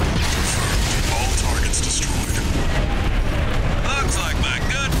 All targets destroyed. Looks like my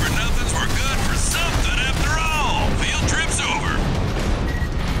good for nothings were good for something after all. Field trip's over.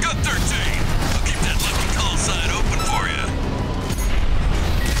 Gun 13. I'll keep that lucky call sign open for you.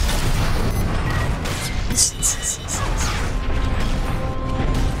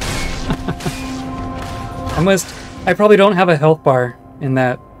 I probably don't have a health bar in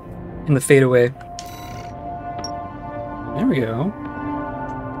the fadeaway. There we go.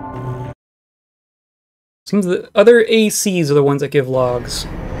 Seems the other ACs are the ones that give logs.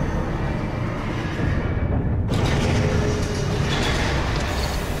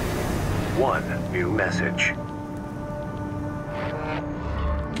 One new message.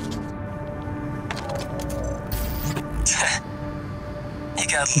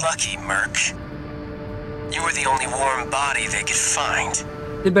 got lucky, Merc. You were the only warm body they could find.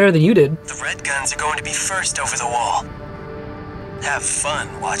 Did better than you did. The Red Guns are going to be first over the wall. Have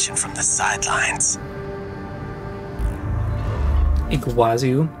fun watching from the sidelines.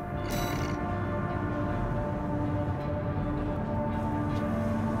 Iguazu.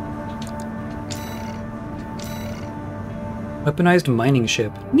 Weaponized mining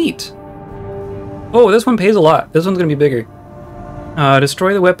ship. Neat. Oh, this one pays a lot. This one's gonna be bigger.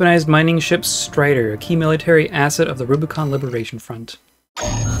 Destroy the weaponized mining ship Strider, a key military asset of the Rubicon Liberation Front.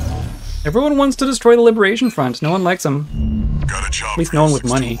 Everyone wants to destroy the Liberation Front. No one likes them. Got a job. At least no one with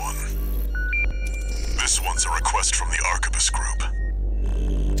money. 61. This one's a request from the Arquebus Group.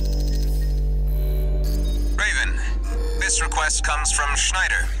 Raven, this request comes from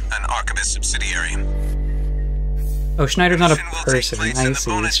Schneider, an Arquebus subsidiary. Oh, Schneider's not a person. I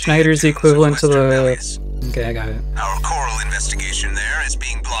see. Schneider's the equivalent to the... Okay, I got it. Our Coral investigation there is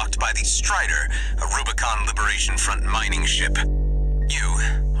being blocked by the Strider, a Rubicon Liberation Front mining ship. You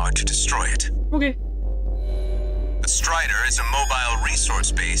are to destroy it. Okay. The Strider is a mobile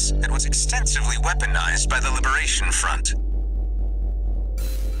resource base that was extensively weaponized by the Liberation Front.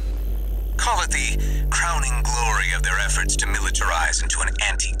 Call it the crowning glory of their efforts to militarize into an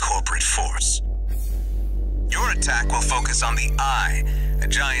anti-corporate force. Your attack will focus on the Eye, a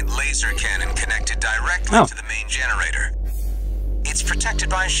giant laser cannon connected directly to the main generator. It's protected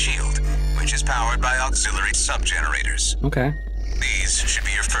by a shield, which is powered by auxiliary sub-generators. Okay. These should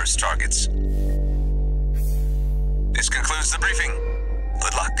be your first targets. This concludes the briefing.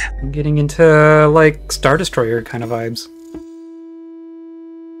 Good luck. I'm getting into, like, Star Destroyer kind of vibes.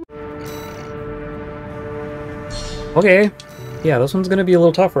 Okay. Yeah, this one's gonna be a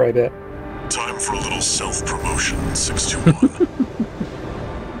little tougher, I bet. Time for a little self-promotion, 621.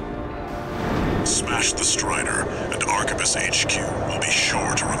 Smash the Strider, and Arquebus HQ will be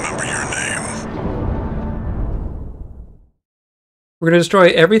sure to remember your name. We're gonna destroy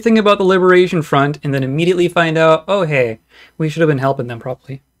everything about the Liberation Front, and then immediately find out, oh hey, we should have been helping them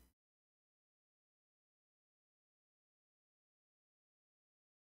properly.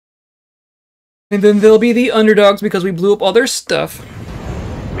 And then they'll be the underdogs because we blew up all their stuff.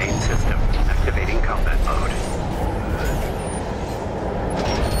 Main system activating combat mode.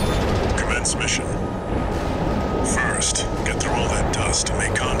 Commence mission. First, get through all that dust and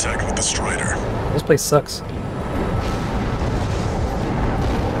make contact with the Strider. This place sucks.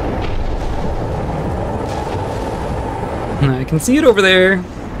 I can see it over there.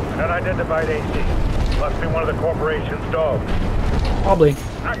 Unidentified AC. Must be one of the corporation's dogs. Probably.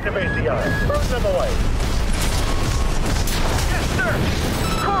 Activate the eye. Burn them away. Yes, sir!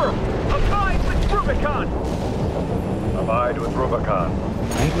 Coral! Abide with Rubicon! Abide with Rubicon.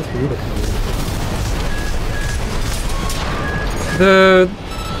 Abide with Rubicon. The...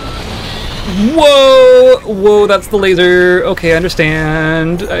 Whoa! Whoa, that's the laser. Okay, I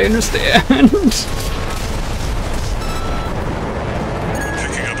understand. I understand.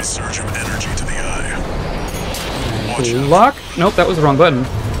 Lock? Nope, that was the wrong button.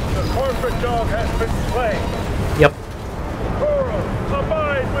 The corporate dog has been slain. Yep. Coral,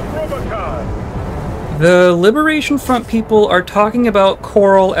 abide with Rubicon. The Liberation Front people are talking about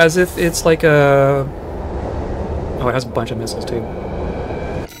Coral as if it's like a... Oh, it has a bunch of missiles too.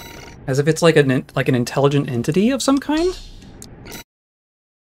 As if it's like an intelligent entity of some kind.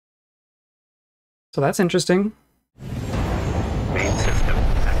 So that's interesting. Main system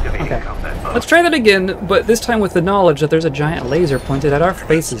activating combat mode. Let's try that again, but this time with the knowledge that there's a giant laser pointed at our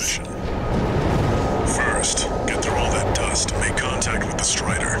faces. First, get through all that dust and make contact with the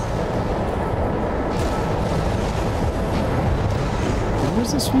Strider. Where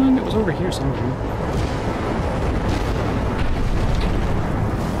was this one? It was over here somewhere.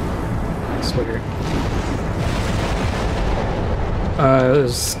 I swear.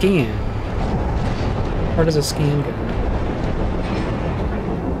 Scan. Where does a scan go?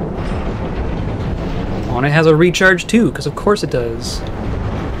 Oh, and it has a recharge too, because of course it does.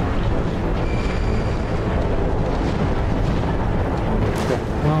 Okay,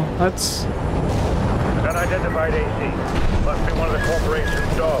 well, that's... Unidentified AC. Must be one of the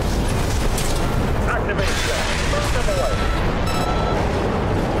corporation's dogs. Activate that. Burn them away.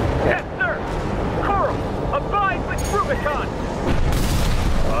 Yes, sir! Coral, abide with Rubicon!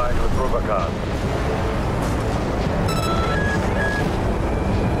 Abide with Rubicon.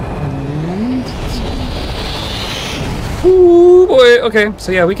 Ooh, boy. Okay,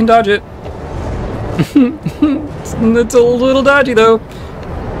 so yeah, we can dodge it. It's a little dodgy, though.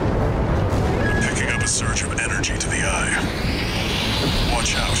 Picking up a surge of energy to the eye.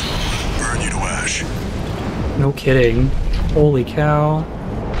 Watch out. It'll burn you to ash. No kidding. Holy cow.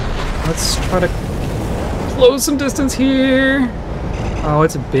 Let's try to close some distance here. Oh,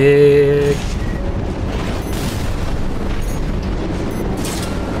 it's big.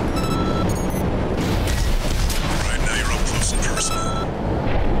 Alright, now you're up close and personal.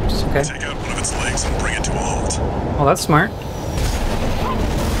 Okay. Take out one of its legs and bring it to a halt. Oh, that's smart. All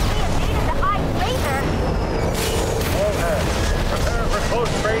hands, prepare for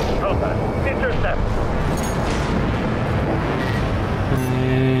close range combat. Intercept.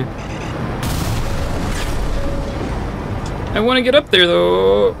 I want to get up there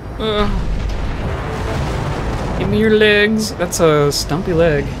though. Give me your legs. That's a stumpy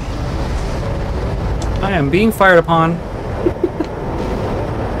leg. I am being fired upon.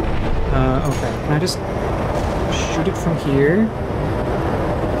 Okay, can I just shoot it from here?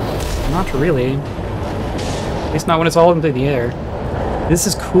 Not really. At least not when it's all into the air. This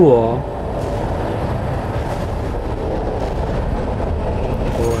is cool.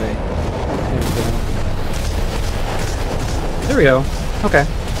 Boy. There we go. Okay.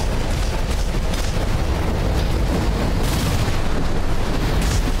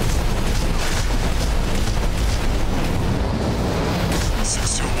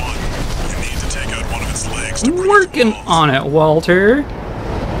 I'm working on it, Walter.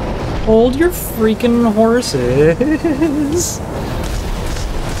 Hold your freaking horses.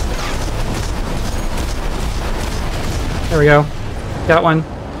 There we go. Got one.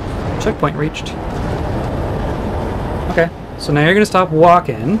 Checkpoint reached. Okay, so now you're gonna stop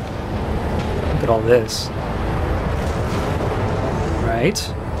walking. Look at all this. Right.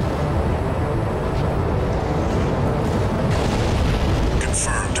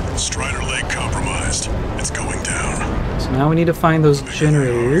 Confirmed. Strider leg compromised. It's going down. So now we need to find those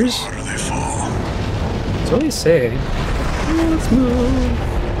generators. The harder they fall. That's what they say. Let's move.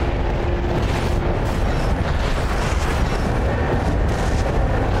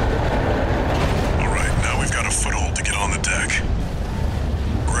 Alright, now we've got a foothold to get on the deck.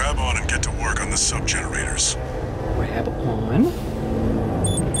 Grab on and get to work on the sub-generators. Grab on.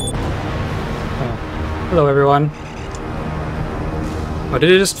 Oh. Hello, everyone. Oh, did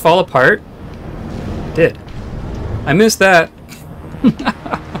it just fall apart? It did. I missed that.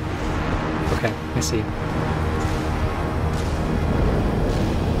 Okay, I see.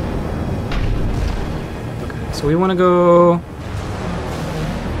 Okay, so we want to go...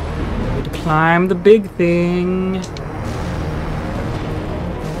 We need to climb the big thing.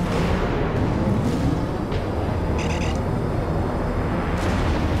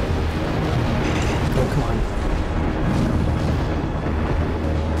 Oh, come on.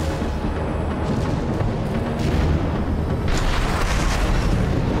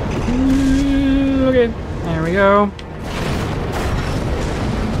 Okay, there we go.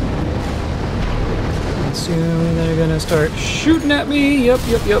 Soon they're gonna start shooting at me. Yep.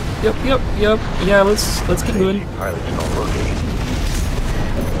 Yeah, let's keep moving. Pilots on location.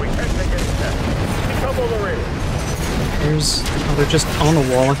 We can't take any steps. Double the range. Oh, they're just on the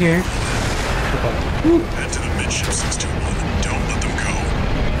wall here. Okay. Whoop. Head to the midship 621. Don't let them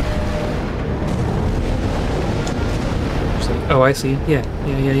go. Oh, I see. Yeah.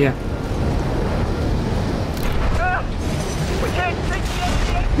 We can't take the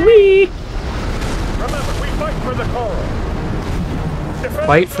enemy. Whee! Remember, we fight for the coral. Defend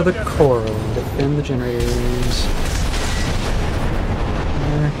Fight for the subject. coral. Defend the generators.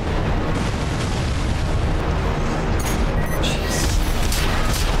 There. Jeez.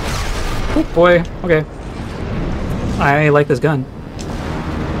 Oh boy. Okay. I like this gun.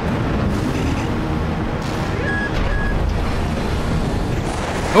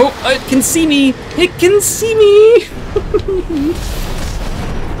 Oh, it can see me! It can see me!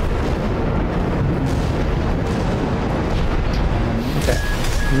 Okay.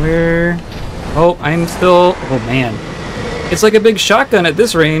 Where... Oh, I'm still... Oh, man. It's like a big shotgun at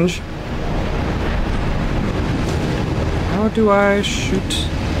this range. How do I shoot?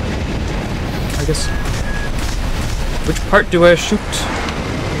 I guess... Which part do I shoot?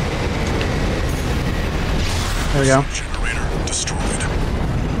 There we go. Generator destroyed.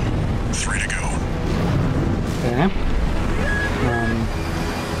 3 to go. Okay.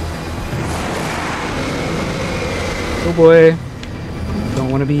 Oh boy. Don't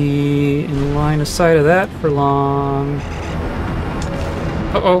want to be in line of sight of that for long.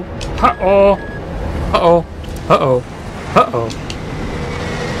 Uh-oh. Uh-oh. Uh-oh. Uh-oh. Uh-oh.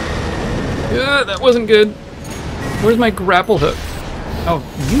 Yeah, that wasn't good. Where's my grapple hook? Oh,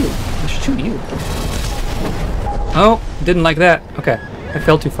 you. I should shoot you. Oh, didn't like that. Okay. I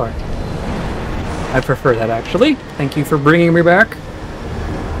fell too far. I prefer that, actually. Thank you for bringing me back.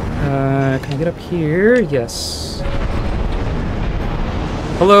 Can I get up here? Yes.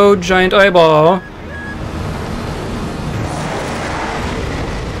 Hello, giant eyeball.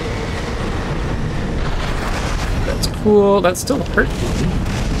 That's cool. That's still hurt me.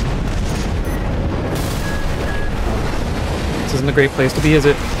 This isn't a great place to be, is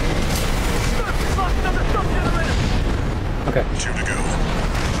it? Okay. 2 to go.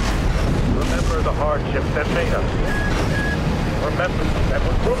 Remember the hardships that made us. Remember that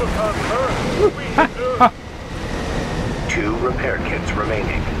when Rubicon learned, we endure. 2 repair kits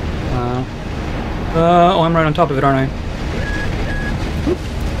remaining. Oh, I'm right on top of it, aren't I?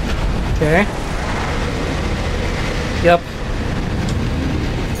 Okay. Yep.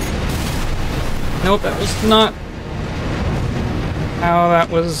 Nope, that was not how that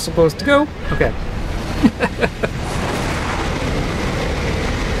was supposed to go. Okay.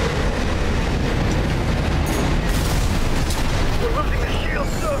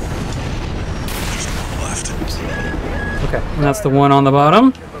 Okay, and that's the one on the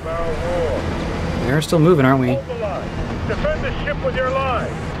bottom. They're still moving, aren't we? Defend the ship with your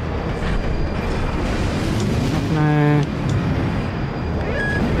lives.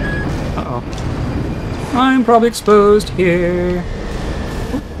 Uh-oh. I'm probably exposed here.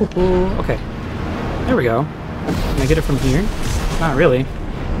 Ooh, ooh, ooh. Okay. There we go. Can I get it from here? Not really.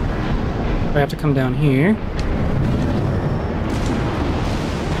 I have to come down here.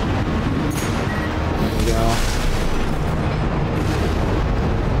 There we go.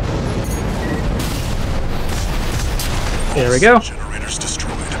 There we go. Generators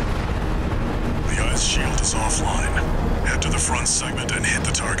destroyed. The ice shield is offline. Head to the front segment and hit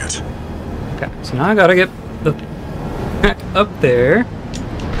the target. Okay, so now I gotta get the heck up there.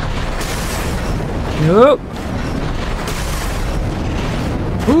 Nope.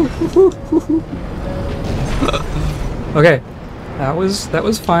 Okay, that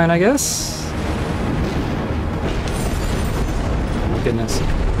was fine, I guess. Goodness,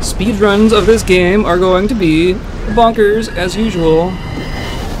 speedruns of this game are going to be bonkers as usual.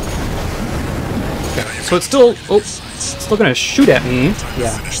 Okay, so it's still it's still gonna shoot at me.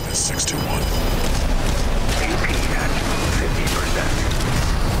 Yeah. Finish this 621.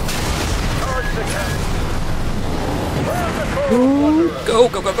 Ooh, go,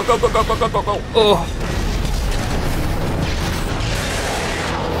 go, go, go, go, go, go, go, go, go, go. Oh.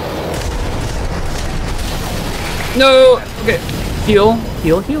 No! Okay. Heal,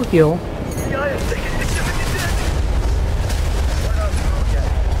 heal, heal, heal. Show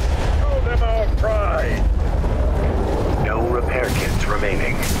them our pride. No repair kits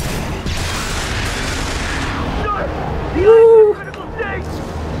remaining. Woo.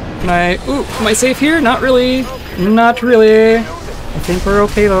 Am I safe here? Not really. Not really. I think we're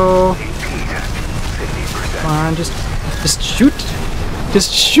okay though. Come on, just shoot.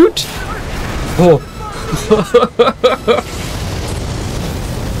 Just shoot. Oh.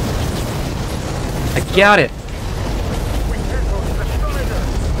 I got it.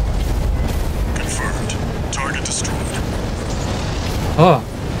 Confirmed. Target destroyed. Oh.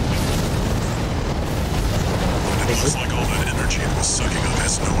 It looks like all that energy it was sucking up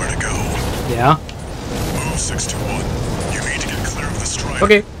has nowhere to go. Yeah. Move 621. You need to get clear of the strike.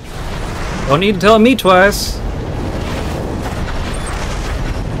 Okay. Don't need to tell me twice.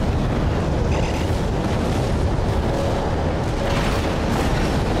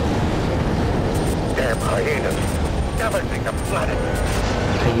 Damn hyenas. Damaging the planet.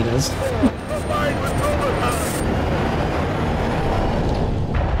 Hyenas. Combined with Rubicon.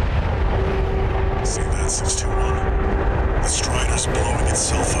 See that 621? The Strider's blowing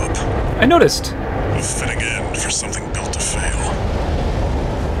itself up. I noticed. A fitting end for something built to fail.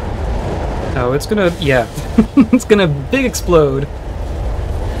 Oh, it's gonna, yeah. It's gonna big explode.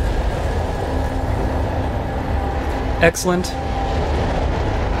 Excellent.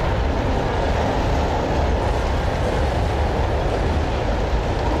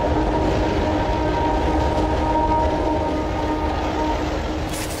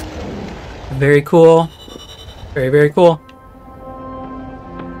 Very cool. Very, very cool.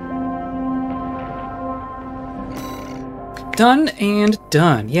 Done and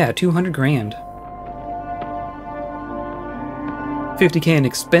done. Yeah, 200 grand. 50K in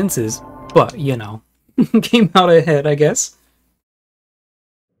expenses, but, you know, came out ahead, I guess.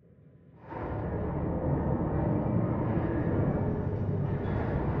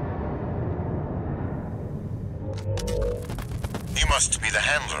 You must be the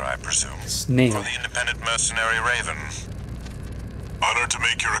handler, I presume. Snail. For the independent mercenary Raven. Honored to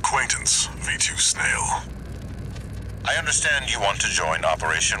make your acquaintance, V2 Snail. I understand you want to join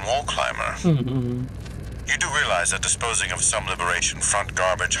Operation Wall Climber. Mm-hmm. You do realize that disposing of some Liberation Front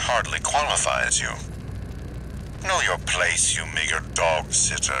garbage hardly qualifies you. Know your place, you meager dog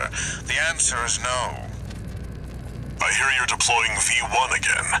sitter. The answer is no. I hear you're deploying V1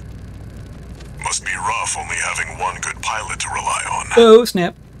 again. Must be rough only having one good pilot to rely on. Oh,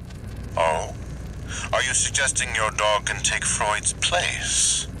 snap. Oh? Are you suggesting your dog can take Freud's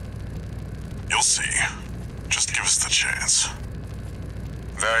place? You'll see. Just give us the chance.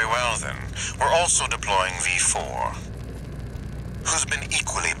 Very well, then. We're also deploying V4. Who's been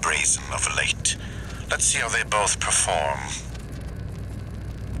equally brazen of late. Let's see how they both perform.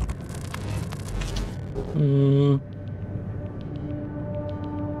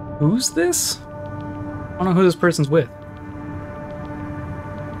 Who's this? I don't know who this person's with.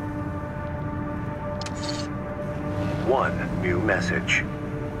 One new message.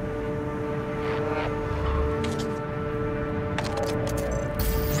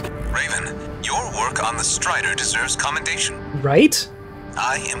 Raven, your work on the Strider deserves commendation. Right?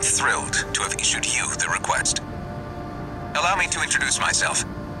 I am thrilled to have issued you the request. Allow me to introduce myself.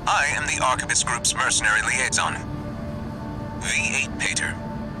 I am the Archivist Group's mercenary liaison. V8 Pater,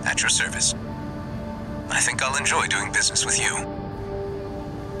 at your service. I think I'll enjoy doing business with you.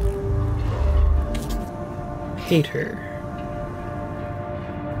 Pater.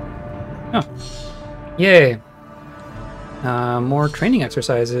 Oh. Yay. More training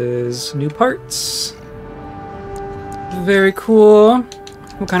exercises. New parts. Very cool.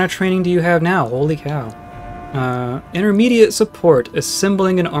 What kind of training do you have now? Holy cow. Intermediate support.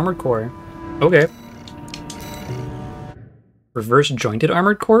 Assembling an armored core. Okay. Reverse jointed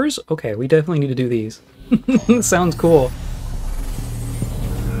armored cores? Okay, we definitely need to do these. Sounds cool.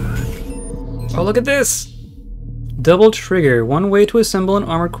 Oh, look at this! Double trigger. One way to assemble an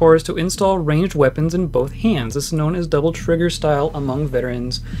armored core is to install ranged weapons in both hands. This is known as double trigger style among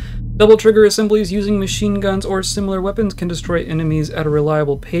veterans. Double trigger assemblies using machine guns or similar weapons can destroy enemies at a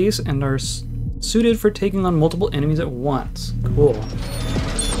reliable pace and are suited for taking on multiple enemies at once. Cool.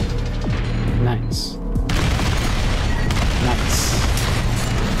 Nice. Nice.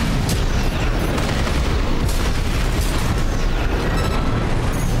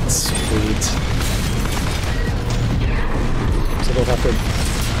 Sweet. So they'll have to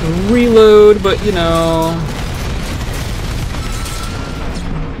reload, but you know...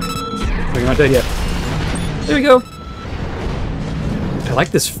 You're not dead yet. There we go. I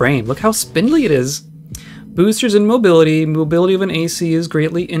like this frame. Look how spindly it is. Boosters and mobility. Mobility of an AC is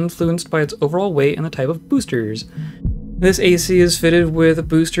greatly influenced by its overall weight and the type of boosters. This AC is fitted with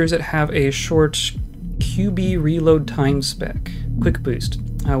boosters that have a short QB reload time spec, quick boost,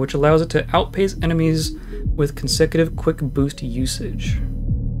 which allows it to outpace enemies with consecutive quick boost usage.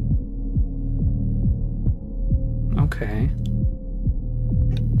 Okay.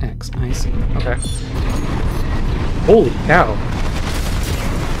 X, I see. Okay. Holy cow.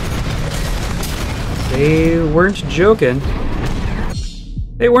 They weren't joking.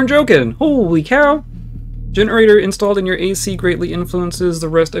 They weren't joking! Holy cow! Generator installed in your AC greatly influences the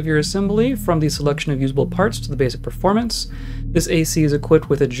rest of your assembly, from the selection of usable parts to the basic performance. This AC is equipped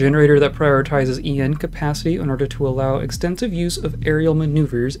with a generator that prioritizes EN capacity in order to allow extensive use of aerial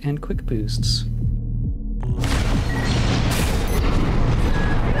maneuvers and quick boosts.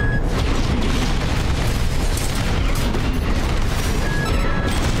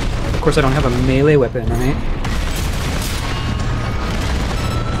 Of course I don't have a melee weapon, right?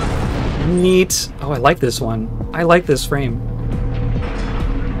 Neat. Oh, I like this one. I like this frame.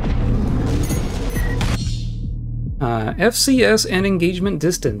 FCS and engagement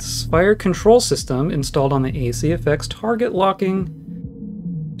distance. Fire control system installed on the AC affects target locking,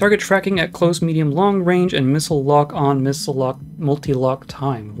 target tracking at close, medium, long range, and missile lock on, missile lock, multi-lock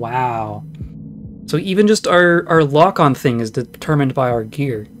time. Wow. So even just our lock-on thing is determined by our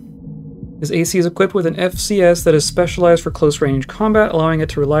gear. This AC is equipped with an FCS that is specialized for close-range combat, allowing it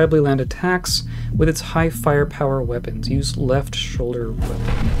to reliably land attacks with its high firepower weapons. Use left shoulder weapon.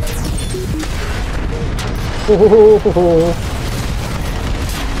 Oh.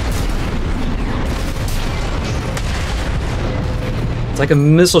 It's like a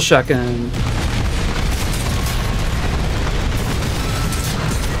missile shotgun.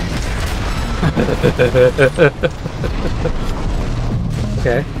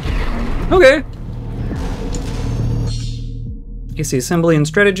 Okay. Okay. AC assembly and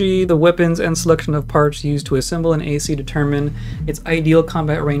strategy. The weapons and selection of parts used to assemble an AC determine its ideal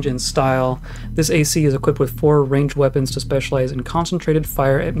combat range and style. This AC is equipped with 4 ranged weapons to specialize in concentrated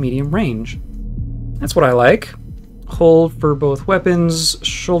fire at medium range. That's what I like. Hold for both weapons,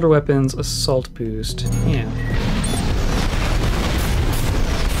 shoulder weapons, assault boost. Yeah.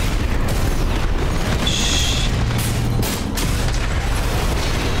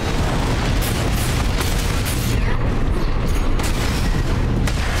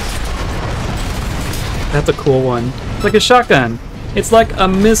 That's a cool one. It's like a shotgun. It's like a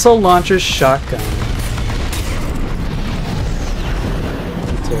missile launcher shotgun.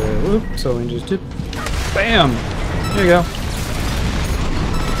 So, whoop, so we just did. Bam! There you go.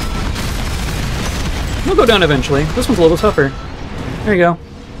 We'll go down eventually. This one's a little tougher. There you go.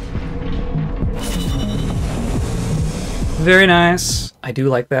 Very nice. I do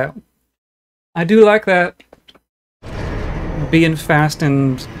like that. I do like that. Being fast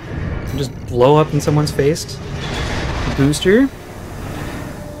and just blow up in someone's face. Booster.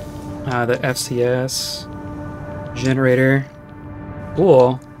 The FCS. Generator.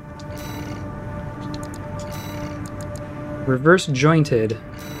 Cool. Reverse jointed.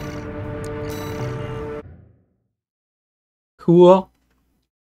 Cool.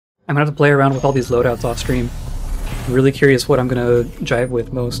 I'm gonna have to play around with all these loadouts off stream. I'm really curious what I'm gonna jive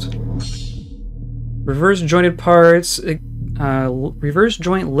with most. Reverse jointed parts. Reverse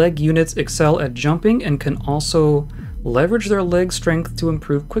joint leg units excel at jumping and can also leverage their leg strength to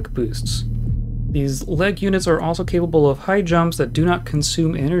improve quick boosts. These leg units are also capable of high jumps that do not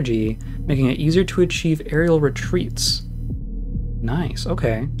consume energy, making it easier to achieve aerial retreats. Nice,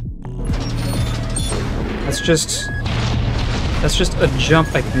 okay. That's just a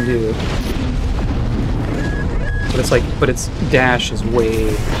jump I can do. But its dash is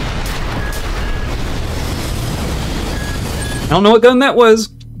way... I don't know what gun that was!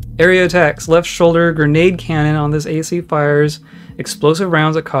 Area attacks. Left shoulder grenade cannon on this AC fires explosive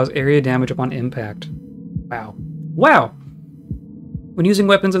rounds that cause area damage upon impact. Wow. Wow! When using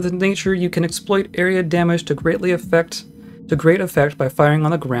weapons of this nature, you can exploit area damage to great effect by firing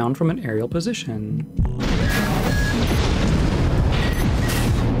on the ground from an aerial position.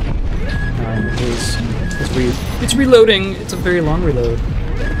 It's reloading. It's a very long reload.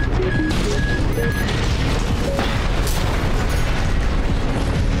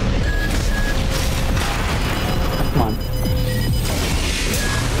 Come on.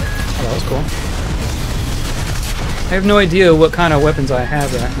 Oh, that was cool. I have no idea what kind of weapons I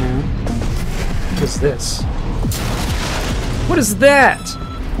have right now. What's this? What is that?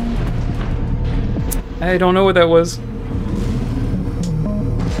 I don't know what that was.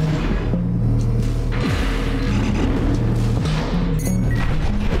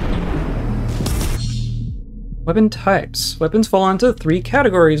 Weapon types. Weapons fall into 3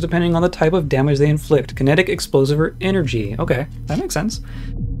 categories depending on the type of damage they inflict. Kinetic, explosive, or energy. Okay, that makes sense.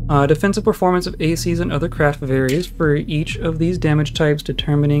 Defensive performance of ACs and other craft varies for each of these damage types,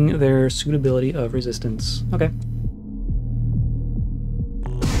 determining their suitability of resistance. Okay.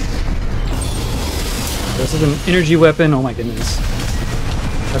 This is an energy weapon. Oh my goodness.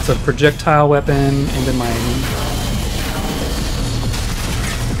 That's a projectile weapon, and then my...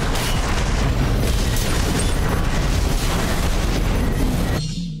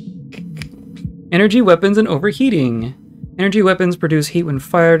 Energy weapons and overheating. Energy weapons produce heat when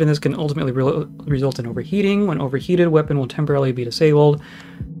fired, and this can ultimately result in overheating. When overheated, weapon will temporarily be disabled.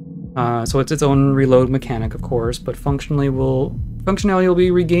 So it's its own reload mechanic, of course, but functionality will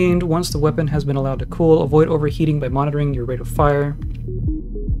be regained once the weapon has been allowed to cool. Avoid overheating by monitoring your rate of fire.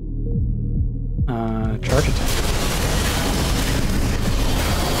 Charge attack.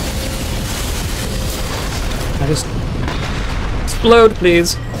 I just... Explode,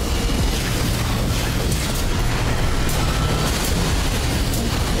 please!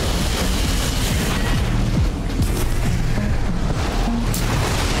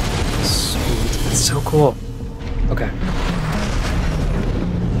 So cool. Okay.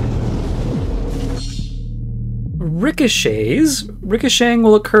 Ricochets. Ricocheting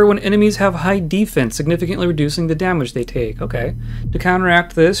will occur when enemies have high defense, significantly reducing the damage they take. Okay. To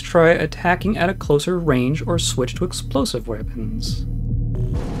counteract this, try attacking at a closer range or switch to explosive weapons.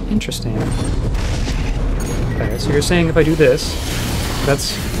 Interesting. Okay, so you're saying if I do this,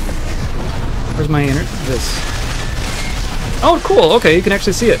 that's... Where's my this? Oh, cool. Okay, you can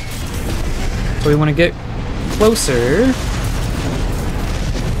actually see it. So we want to get closer.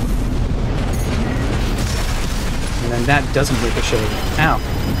 And then that doesn't ricochet. Ow.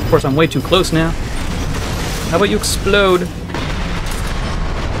 Of course, I'm way too close now. How about you explode?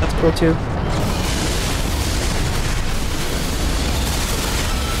 That's cool too.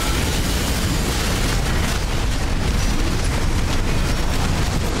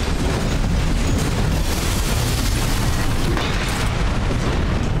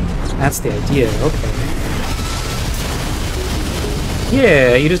 That's the idea, okay.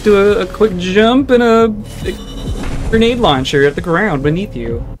 Yeah, you just do a quick jump and a grenade launcher at the ground beneath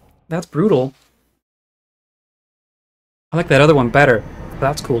you. That's brutal. I like that other one better.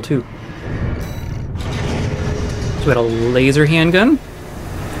 That's cool too. So we had a laser handgun.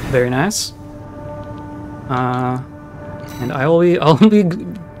 Very nice. And I'll be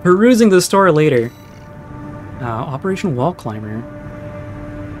perusing the store later. Operation Wall Climber.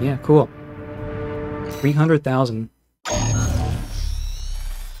 Yeah, cool. 300,000.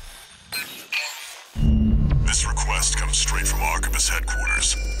 This request comes straight from Arquebus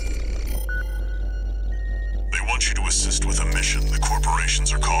headquarters. They want you to assist with a mission the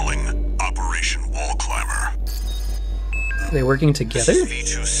corporations are calling Operation Wall Climber. Are they working together? This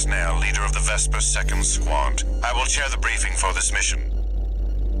is V2 Snell, leader of the Vesper 2nd Squad. I will chair the briefing for this mission.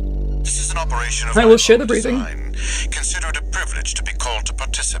 This is an operation of I will share the briefing. design. Consider it a privilege to be called to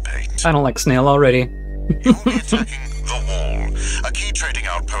participate. I don't like Snail already. You will be attacking the Wall, a key trading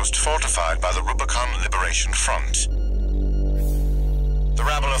outpost fortified by the Rubicon Liberation Front. The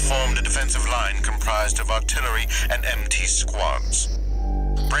rabble have formed a defensive line comprised of artillery and MT squads.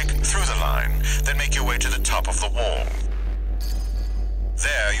 Break through the line, then make your way to the top of the wall.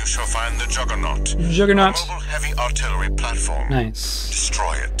 There you shall find the Juggernaut. Juggernaut. A mobile heavy artillery platform. Nice.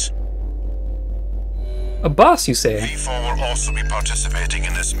 Destroy it. A boss, you say? V4 will also be participating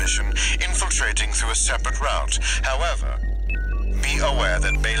in this mission, infiltrating through a separate route. However, be aware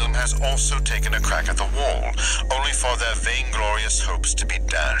that Balaam has also taken a crack at the wall, only for their vainglorious hopes to be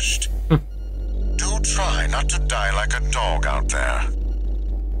dashed. Do try not to die like a dog out there.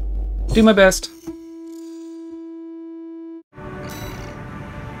 Do my best.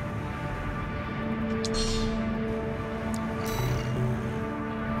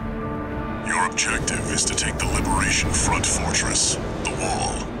 Your objective is to take the Liberation Front fortress, the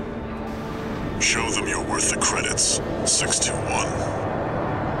Wall. Show them you're worth the credits. 621.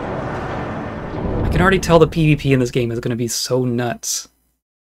 I can already tell the PvP in this game is going to be so nuts.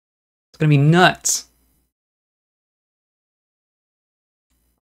 It's going to be nuts.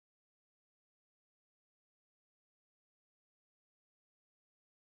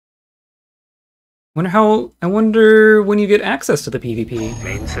 I wonder when you get access to the PvP.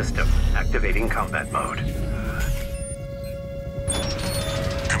 Main system activating combat mode.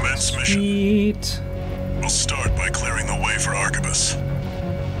 Commence mission. Sweet. We'll start by clearing the way for Arquebus.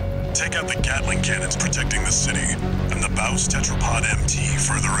 Take out the Gatling cannons protecting the city, and the Baus Tetrapod MT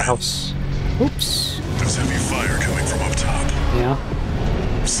further in. House. Oops. There's heavy fire coming from up top. Yeah.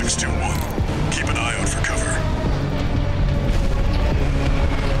 621. Keep an eye out for cover.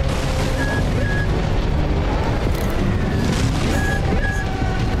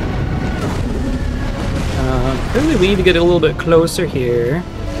 Clearly we need to get a little bit closer here.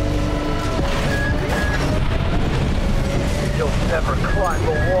 You'll never climb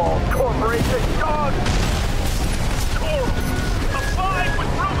the wall, Corporation dog! Coral, abide with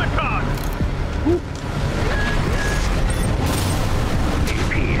Rubicon!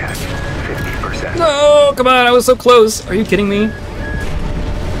 AP at 50%. No, come on, I was so close. Are you kidding me?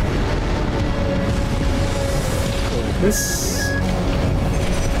 This.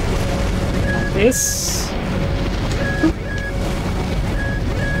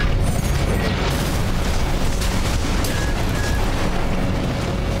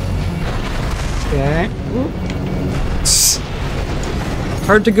 Okay. It's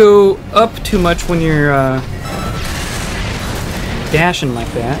hard to go up too much when you're dashing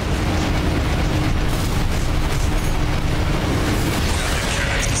like that.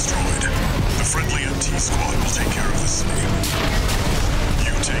 Cannons destroyed. The friendly MT squad will take care of the city.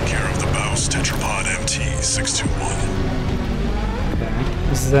 You take care of the Baus Tetrapod MT 621.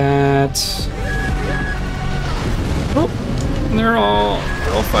 Okay. Is that? Oh, they're all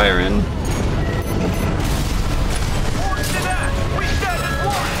firing. We stand as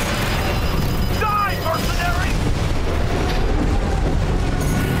one! Die, mercenary!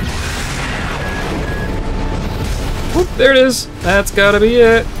 Whoop, there it is. That's gotta be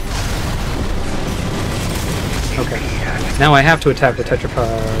it. Okay. Now I have to attack the tetrapod.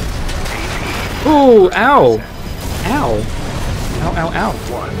 Ooh, ow! Ow. Ow, ow, ow.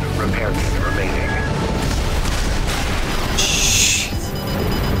 One repair kit remaining. Shh.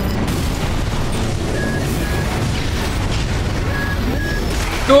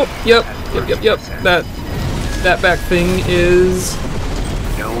 Oh, yep. That back thing is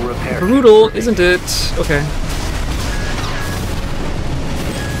No repair kit brutal, remaining. isn't it? Okay.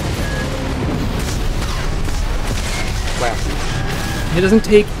 Wow. It doesn't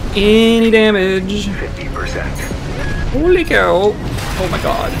take any damage. 50%. Holy cow. Oh my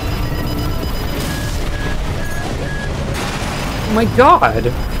god. Oh my god.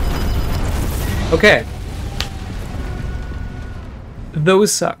 Okay.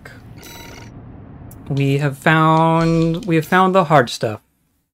 Those suck. We have found the hard stuff.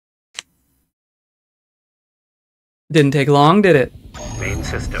 Didn't take long, did it? Main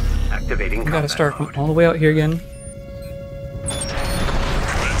system activating. I gotta combat start from mode. all the way out here again.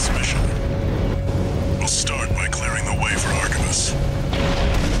 Commence mission. We'll start by clearing the way for Artemis.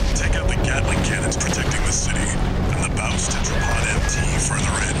 Take out the Gatling cannons protecting the city, and the Baus Tetrapod MT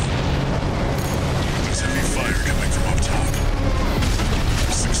further in. There's heavy fire coming from up top.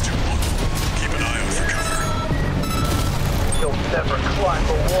 621, keep an eye out for cover. You'll never climb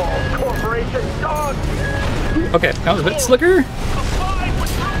the walls, corporation dog! Okay, that was a bit slicker. Abide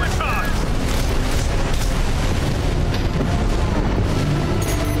with Rubicon!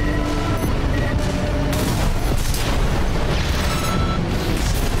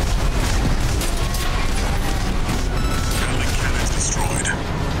 Gatling cannons destroyed.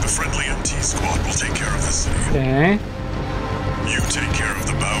 The friendly MT squad will take care of the city. Okay. You take care of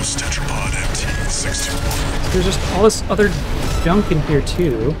the Baus Tetrapod MT 621. There's just all this other junk in here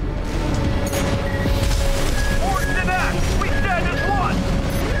too. Force and act! We stand as one!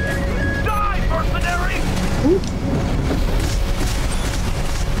 Die, mercenary!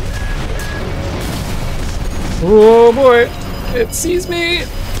 Oh boy, it sees me.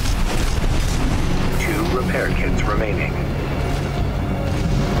 2 repair kits remaining.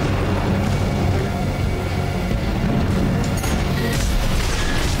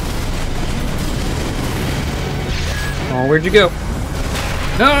 Oh, where'd you go?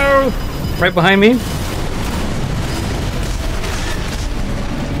 No! Right behind me.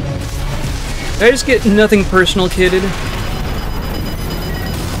 Did I just get nothing personal, kidded?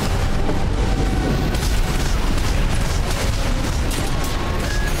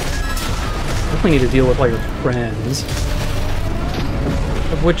 Definitely need to deal with all your friends.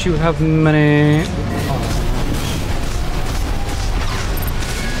 Of which you have many.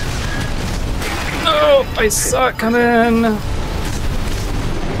 Oh, I saw it coming. 1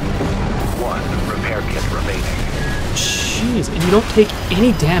 repair kit remaining. Jeez, and you don't take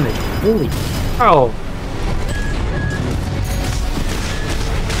any damage. Holy cow.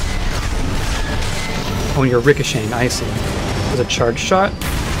 Oh, and you're ricocheting, I see. Was a charge shot?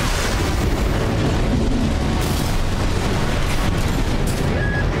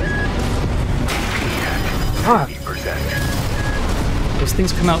 Ah, 30%. those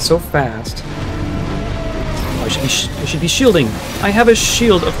things come out so fast. Oh, I should be shielding. I have a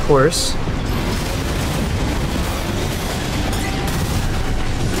shield, of course.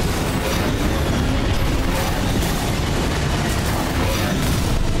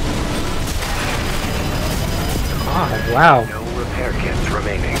 Ah, wow. No repair kits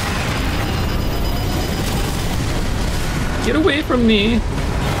remaining. Get away from me.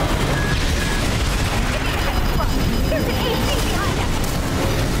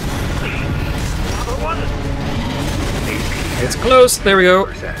 It's close. There we go.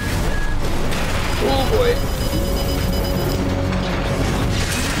 30%. Oh boy.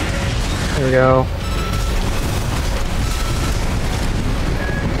 There we go.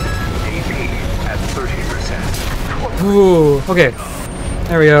 AP at 30%. Ooh, okay.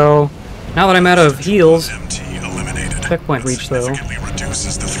 There we go. Now that I'm out of heals, MT eliminated. checkpoint reach though. Significantly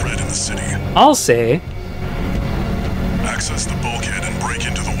reduces the threat in the city. I'll say. Access the bulkhead and break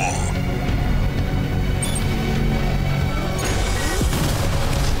into the wall.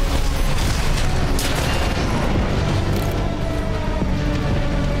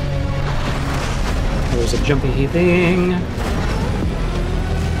 There's a jumpy thing.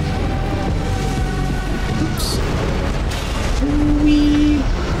 Oops. Whee.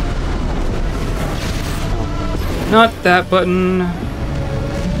 Oh, not that button.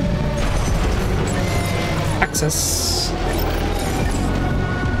 Access.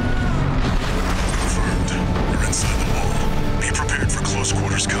 Confirmed. You're inside the wall. Be prepared for close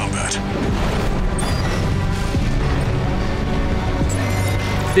quarters combat.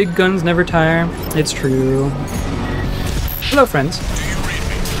 Big guns never tire. It's true. Hello, friends. Do you read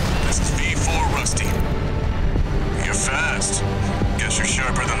me? This is V4 Rusty. You're fast. Guess you're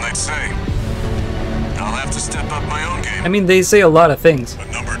sharper than they'd say. I'll have to step up my own game. I mean, they say a lot of things. A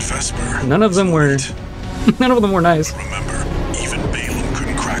numbered Vesper. None of them were. None of them were nice. Remember, even Balaam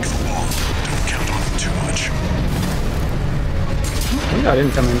couldn't crack the wall. Don't count on him too much. Maybe I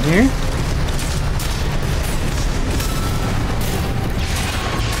didn't come in here.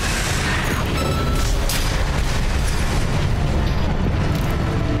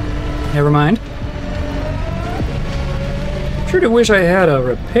 Never mind. Sure do wish I had a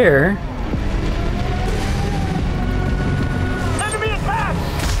repair. Enemy attack!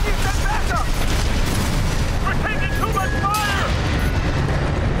 Keep them back up! We're taking too much fire!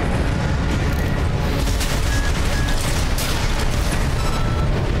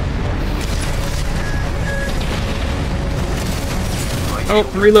 Oh,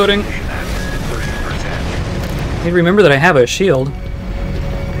 I'm reloading. I need to remember that I have a shield.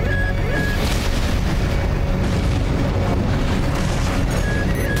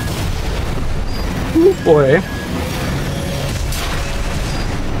 Ooh, boy.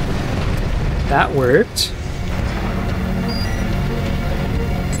 That worked.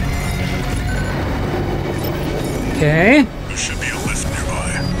 Okay. There should be a lift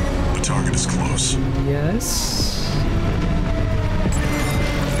nearby. The target is close. Yes.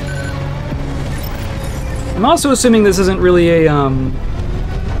 I'm also assuming this isn't really a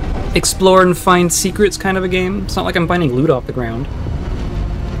explore and find secrets kind of a game. It's not like I'm finding loot off the ground.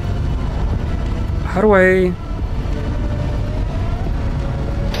 How do I...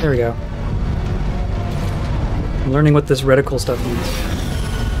 There we go. I'm learning what this reticle stuff means.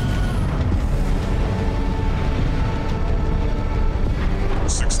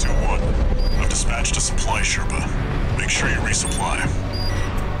 I've dispatched a supply Sherpa. Make sure you resupply.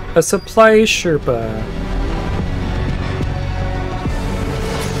 A supply Sherpa.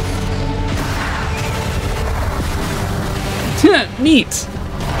 Neat!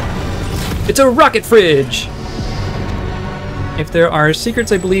 It's a rocket fridge! If there are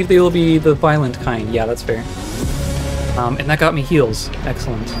secrets, I believe they will be the violent kind. Yeah, that's fair. And that got me heals.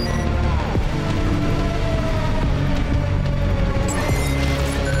 Excellent.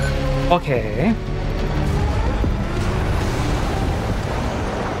 Okay.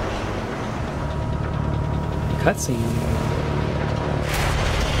 Cutscene.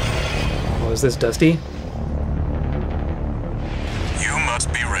 Oh, is this Dusty? You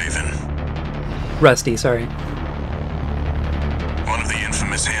must be Raven. Rusty, sorry. One of the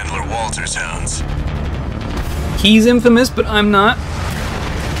infamous handler Walter's hounds. He's infamous, but I'm not.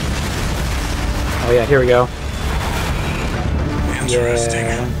 Oh yeah, here we go. Interesting.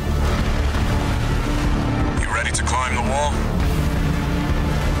 Yeah. You ready to climb the wall?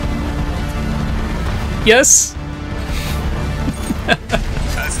 Yes?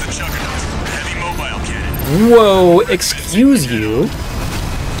 That's the Juggernaut. Heavy mobile cannon. Whoa, excuse you? It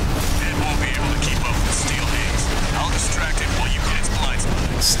won't be able to keep up with Steel Haze. I'll distract it while you get its blind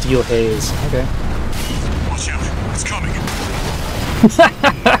spot. Steel Haze. Okay. Watch out. It's coming.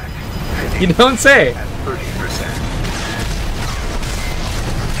 You don't say. At 30%.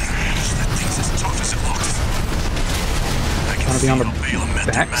 That thing's as tough as it looks. I can Wanna be on the feel Balaam at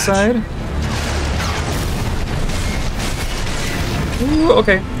their match. backside? Ooh,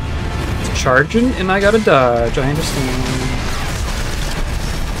 okay. It's charging, and I gotta dodge. I understand.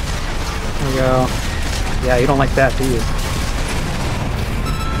 There we go. Yeah, you don't like that, do you?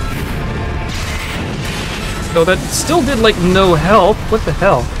 So that still did, like, no help. What the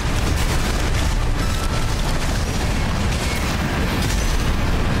hell?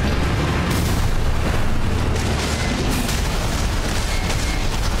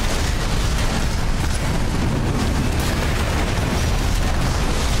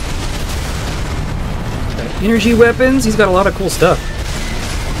 Energy weapons, he's got a lot of cool stuff.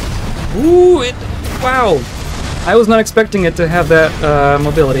 Ooh, wow. I was not expecting it to have that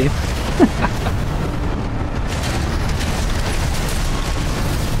mobility.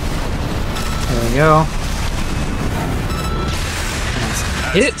 There we go.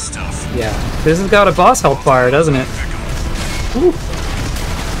 Hit it. Yeah, this has got a boss health bar, doesn't it? Ooh.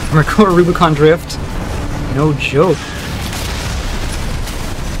 Hardcore Rubicon Drift. No joke.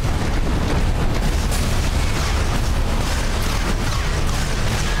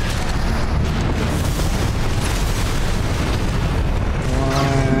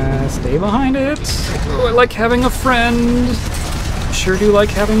 Stay behind it. Oh, I like having a friend. Sure do like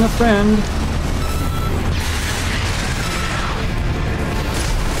having a friend.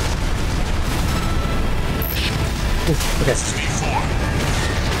 Ooh, okay. V4.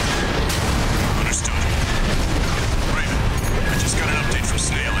 Understood. Raven, I just got an update from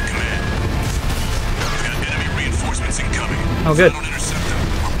Snail at command. We've got enemy reinforcements incoming. Oh, good. If I don't intercept them,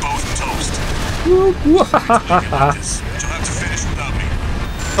 we're both toast. Woo, woo, ha, ha, ha, ha. You'll have to finish without me.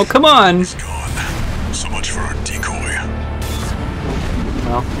 Oh, come on. He's gone. So much for our decoy.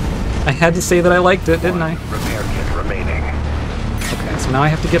 Well, I had to say that I liked it, didn't I? Repair kit remaining. Okay, so now I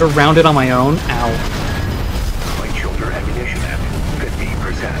have to get around it on my own. Ow. Light shoulder ammunition at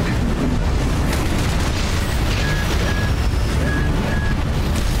 50%.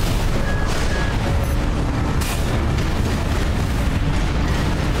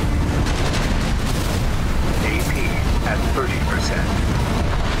 AP at 30%.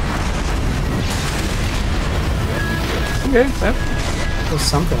 Okay, that was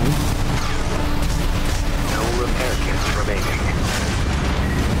something. No repair kits remaining.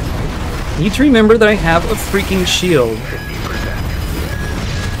 Need to remember that I have a freaking shield. 50%.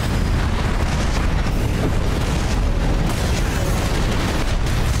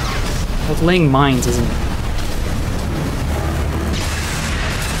 It's laying mines, isn't it?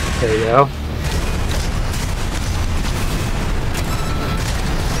 There you go.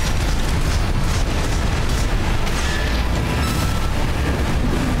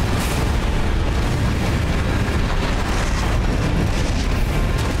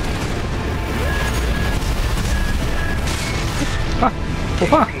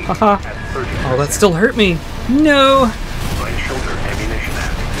 Oh, that still hurt me. No. Right shoulder ammunition at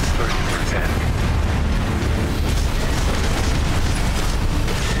 30%.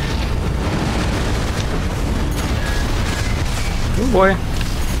 Oh boy.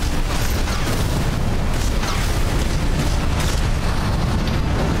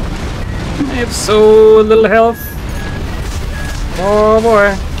 I have so little health. Oh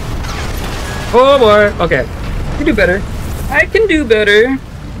boy. Oh boy. Okay. I can do better. I can do better.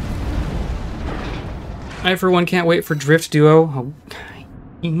 I, for one, can't wait for Drift Duo. Oh,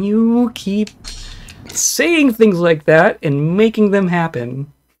 you keep saying things like that and making them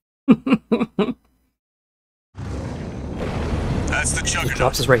happen. That's the It juggernaut.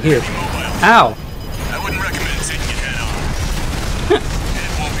 drops us right here. Mobile. Ow! I wouldn't recommend taking it head on. It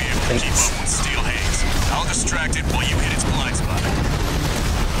won't be able to keep Thanks. up with steel haze. I'll distract it while you hit its blind spot.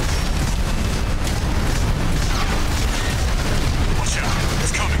 Watch out.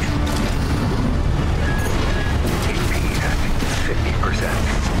 It's coming. HP at 50%.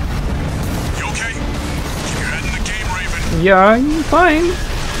 You okay? Keep your head in the game, Raven. Yeah, I'm fine.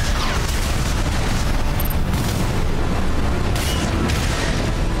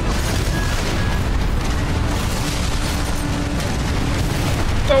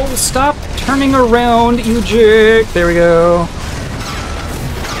 Oh, stop turning around, you jerk. There we go.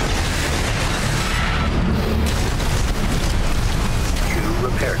 2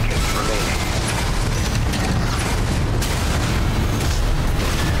 repair kits remaining.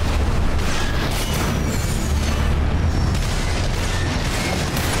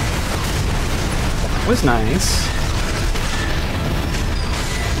 That was nice.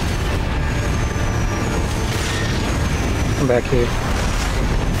 Come back here.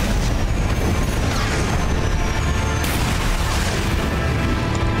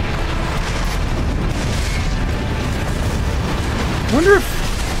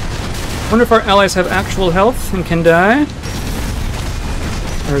 Wonder if our allies have actual health and can die.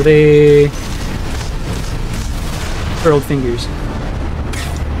 Or are they curled fingers?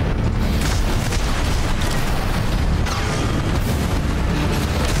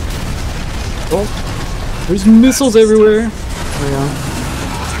 Oh, there's missiles everywhere. There we go.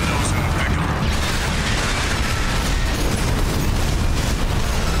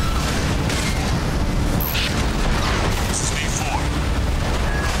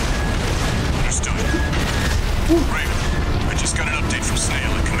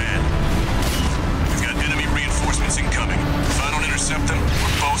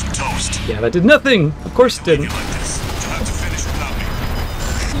 Yeah, that did nothing. Of course it didn't. Like this. You'll have to finish without me.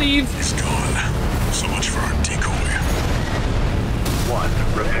 Leave. He's gone. So much for our decoy. 1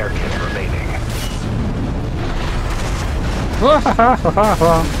 repair kit remaining.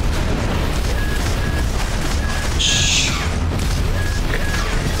 Shh.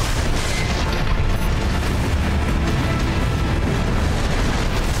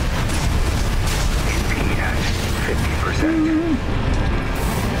 HP at 50%.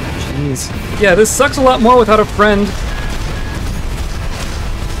 Jeez. Yeah, this sucks a lot more without a friend.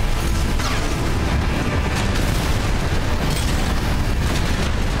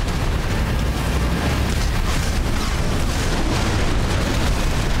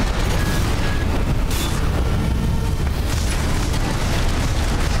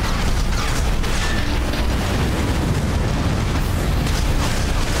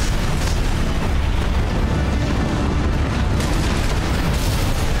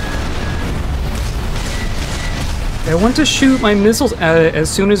 I want to shoot my missiles at it as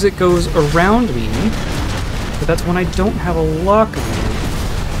soon as it goes around me, but that's when I don't have a lock on it.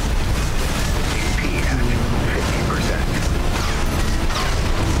 HP at 50%.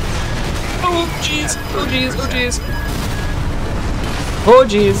 Oh jeez, oh jeez, oh jeez. Oh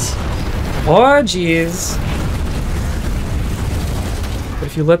jeez. Oh jeez. But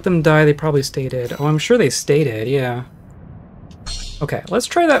if you let them die, they probably stay dead. Oh, I'm sure they stay dead, yeah. Okay, let's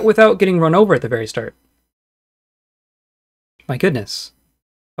try that without getting run over at the very start. My goodness.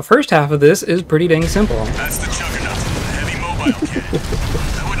 The first half of this is pretty dang simple. That's the juggernaut, the heavy mobile kit.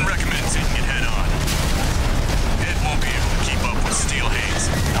 I wouldn't recommend taking it head on. It won't be able to keep up with steel haze.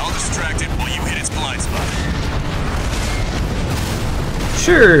 I'll distract it while you hit its blind spot.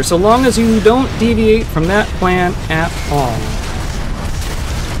 Sure, so long as you don't deviate from that plan at all.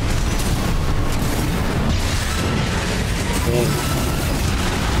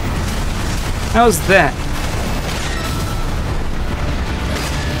 How's that?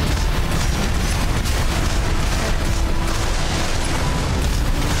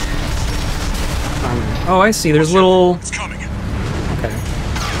 Oh, I see. There's little... It's coming. Okay.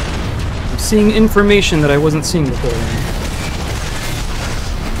 I'm seeing information that I wasn't seeing before.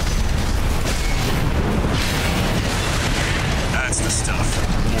 That's the stuff.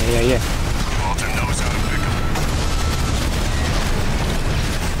 Yeah. Walter knows how to pick 'em.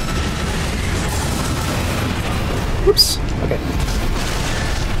 Whoops. Okay.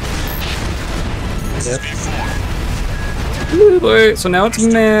 This is V4. Ooh, boy. So now it's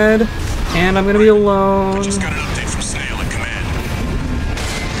mad, and I'm gonna be alone. Just got an update from Snail at command.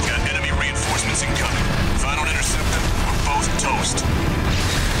 We've got enemy reinforcements incoming. If I don't intercept them, we're both toast. To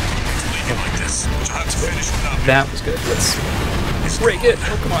leave you like this, but you'll have to finish without me. That was good. Let's break it.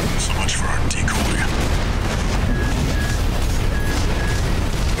 Oh, come on. So much for our decoy.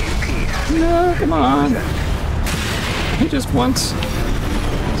 No, come on. He just wants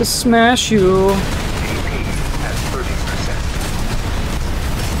to smash you.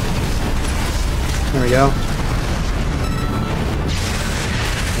 There we go.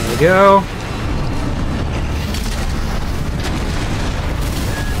 There we go.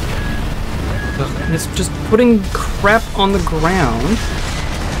 Ugh, and it's just putting crap on the ground.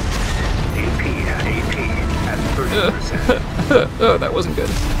 AP at 30%. Oh, that wasn't good.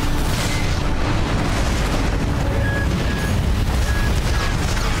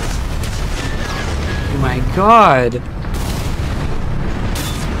 Oh my god.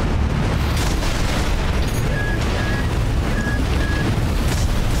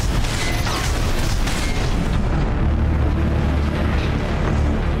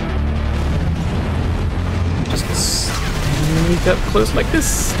 Sneak up close like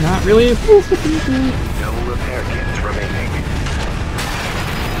this. Not really. No repair kits remaining.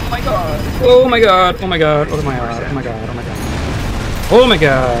 Oh my god. Oh my god. Oh my god. Oh my god. Oh my god. Oh my god. Oh my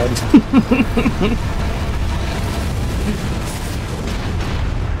god.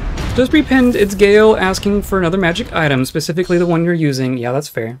 Just repinned. It's Gale asking for another magic item, specifically the one you're using. Yeah, that's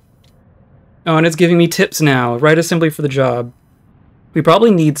fair. Oh, and it's giving me tips now. Write assembly for the job. We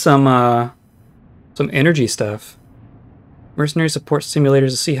probably need some energy stuff. Mercenary support simulators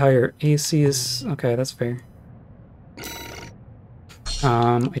to see how your AC is... Okay, that's fair.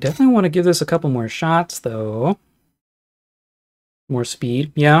 I definitely want to give this a couple more shots, though. More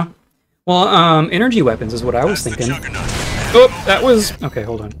speed, yeah. Well, energy weapons is what I was thinking. Oh, that was... Okay,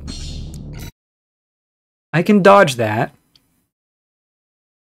 hold on. I can dodge that.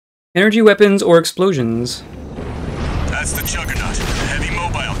 Energy weapons or explosions. That's the Juggernaut, a heavy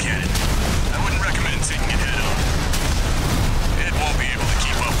mobile cannon. I wouldn't recommend taking it head on. It won't be able to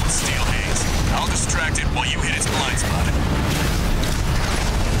keep up with Steel Haze. I'll distract it while you hit its blind spot.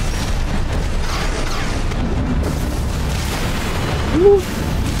 Ooh.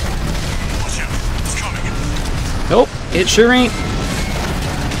 Watch out, it's coming. Nope, it sure ain't.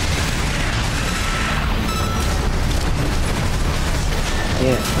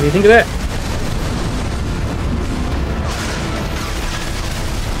 Yeah, what do you think of that?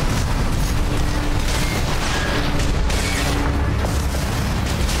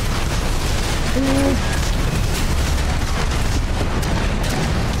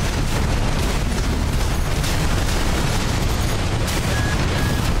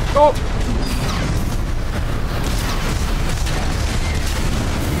 Oh!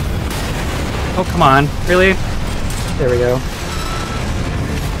 Oh, come on. Really? There we go.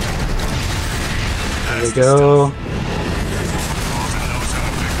 There we go.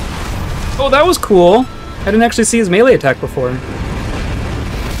 Oh, that was cool. I didn't actually see his melee attack before.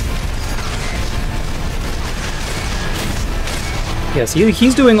 Yes,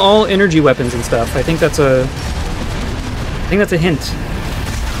 he's doing all energy weapons and stuff. I think that's a hint.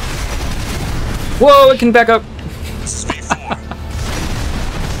 Whoa, it can back up. This is V4.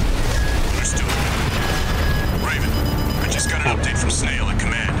 Understood. Raven, I just got an update from Snail at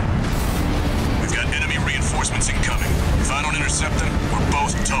command. We've got enemy reinforcements incoming. If I don't intercept them, we're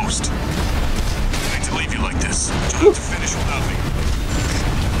both toast. I hate to leave you like this, but you'll have to finish without me.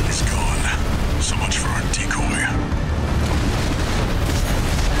 He's gone. So much for our decoy.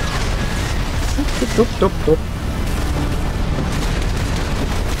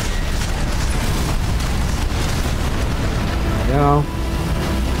 Go.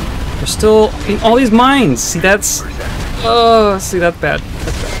 There's still in all these mines. See, that's see, that's bad.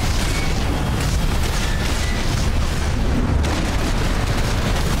 That's bad.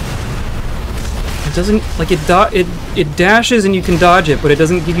 It doesn't like it dashes and you can dodge it, but it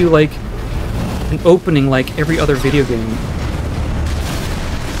doesn't give you like an opening like every other video game.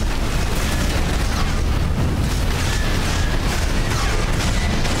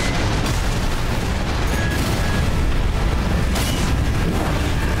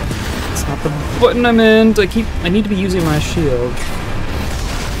 button I'm in. I need to be using my shield.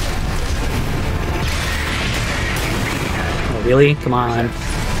 Oh, really? Come on.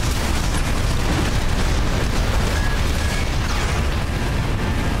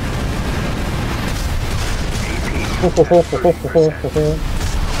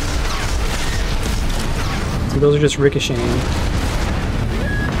 See, those are just ricocheting.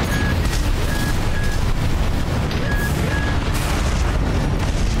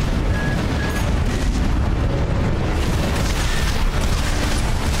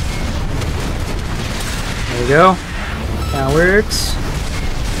 There we go. That works.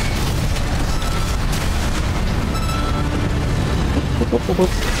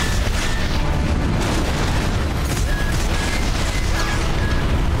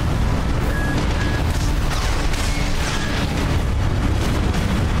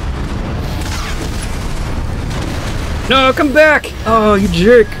 No, come back! Oh, you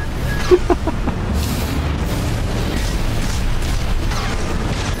jerk!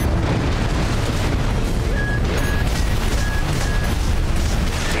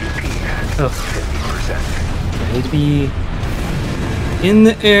 I need to be in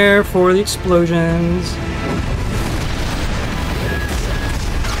the air for the explosions.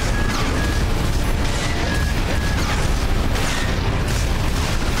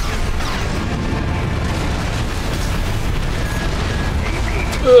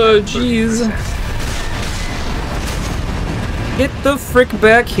 Oh, jeez. Get the frick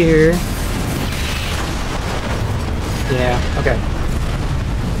back here. Yeah, okay.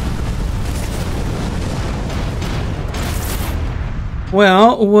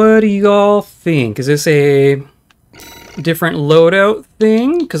 Well, what do you all think? Is this a different loadout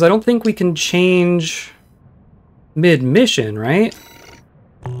thing? Because I don't think we can change mid-mission, right?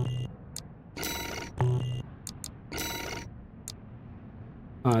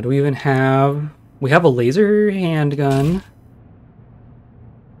 Do we even have... We have a laser handgun.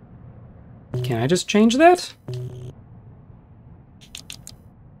 Can I just change that?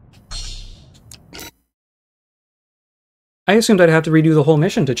 I assumed I'd have to redo the whole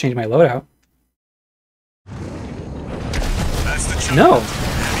mission to change my loadout. No!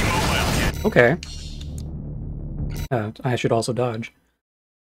 Okay. I should also dodge.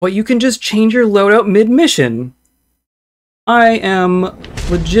 But you can just change your loadout mid-mission! I am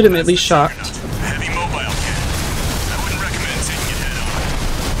legitimately shocked. Heavy mobile kit. I wouldn't recommend taking it head on.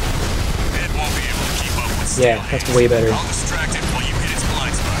 It won't be able to keep up with steel Yeah, that's way better. I'll distract it while you hit its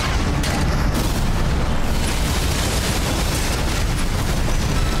blind spot.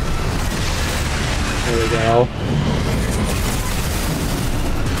 There we go.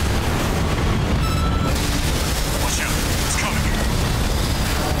 Watch out. It's coming.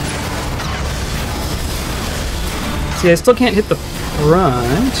 See, I still can't hit the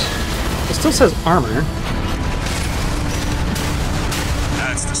front. It still says armor.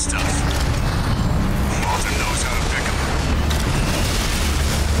 That's the stuff. Walter knows how to pick 'em.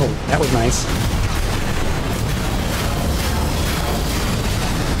 Oh, that was nice.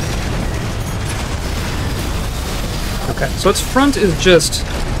 Okay, so its front is just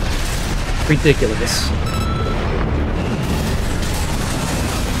ridiculous.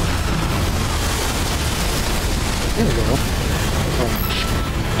 There we go. Oh.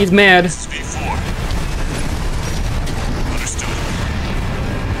 He's mad. This is V4. Understood.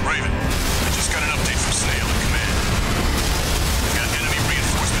 Raven, I just got an update from Snail in command. We've got enemy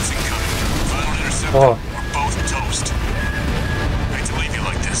reinforcements incoming. Final intercept. Oh. We're both toast. Hate to leave you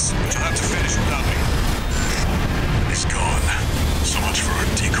like this, but you'll have to finish without me. He's gone. So much for our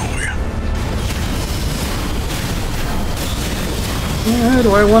decoy.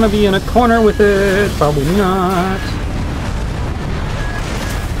 Do I want to be in a corner with it? Probably not.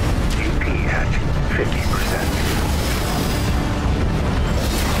 UP at 50%.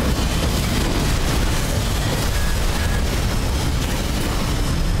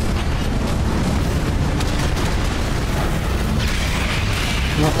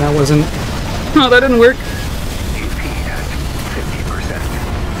 No, that wasn't... No, that didn't work. UP at 50%.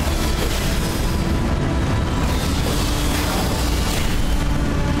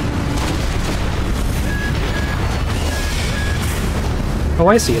 Oh,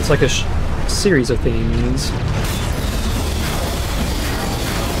 I see. It's like a series of things.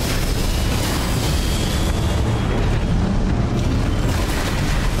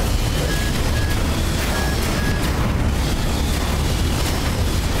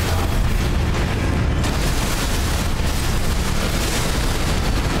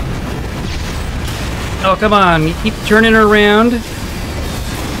 Oh, come on. You keep turning around.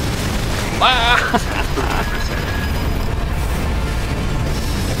 Ah!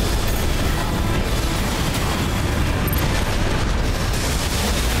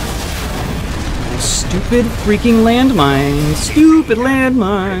 Stupid freaking landmines. Stupid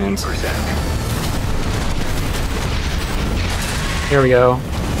landmines. 50%. There we go.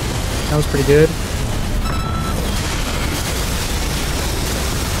 That was pretty good.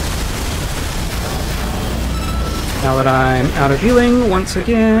 Now that I'm out of healing once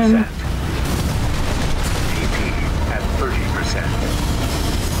again. TP at 30%.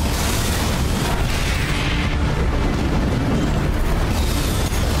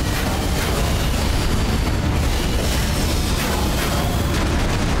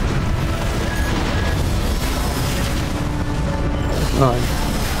 Oh.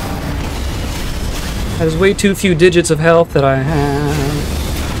 That is way too few digits of health that I have.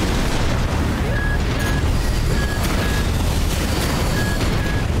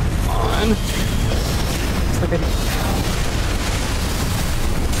 Come on. It's like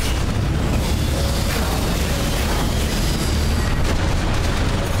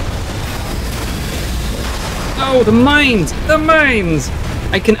Oh, the mines! The mines!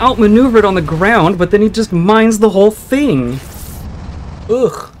 I can outmaneuver it on the ground, but then he just mines the whole thing.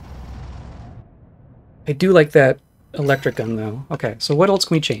 Ugh. I do like that electric gun, though. Okay, so what else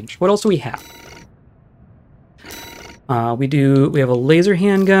can we change? What else do we have? We have a laser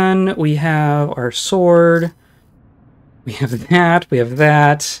handgun, we have our sword, we have that,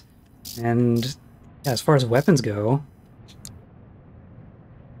 and yeah, as far as weapons go,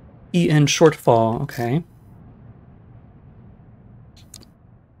 EN shortfall, okay.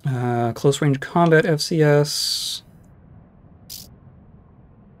 Close range combat FCS.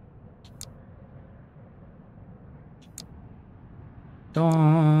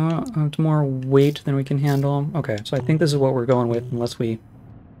 It's more weight than we can handle. Okay, so I think this is what we're going with, unless we...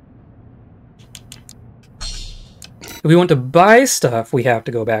 If we want to buy stuff, we have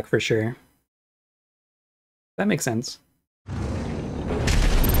to go back for sure. That makes sense.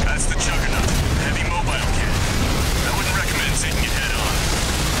 That's the Juggernaut. Heavy mobile kit. I wouldn't recommend taking it head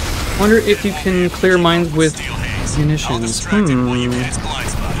on. Wonder if you can clear mines with Steel haze. I'll munitions. distract it while you hit its blind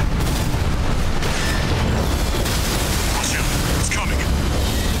spot. Watch out. It's coming.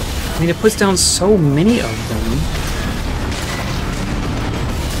 I mean, it puts down so many of them.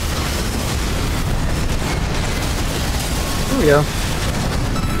 There we go.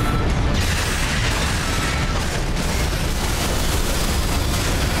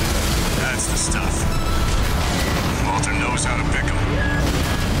 That's the stuff. Walter knows how to pick 'em.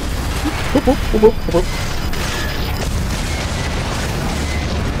 Whoop, whoop, whoop, whoop, whoop.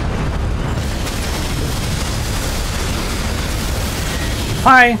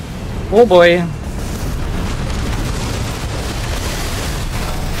 Hi! Oh boy.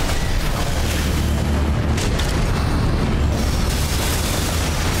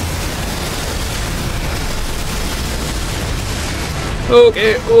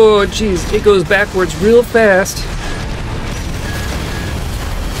 Okay, oh jeez, it goes backwards real fast.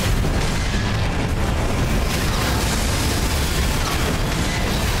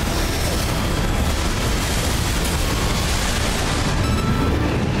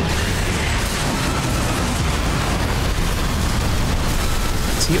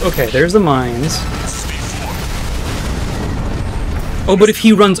 See, okay, there's the mines. Oh, but if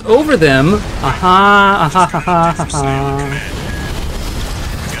he runs over them, aha, aha, aha, aha.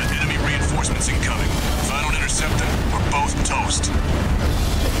 Got enemy reinforcements incoming. If I don't intercept them, we're both toast.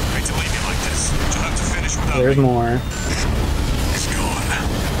 Hate to leave you like this. You'll have to finish without There's me. more. It's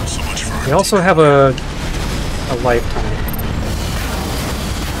gone. So much for They also have a lifetime.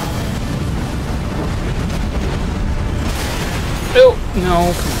 Oh, no,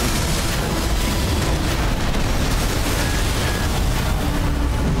 come on.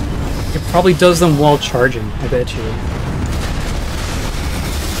 It probably does them while charging, I bet you.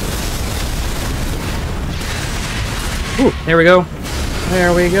 Ooh, there we go.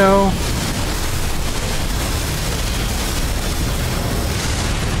 There we go.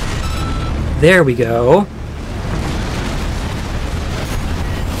 There we go.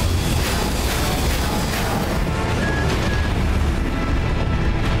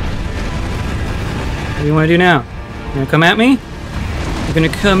 What do you want to do now? You gonna come at me? You gonna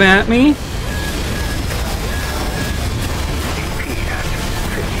come at me? TP at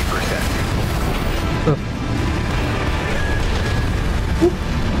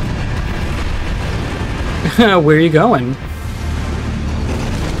 50%. Where are you going?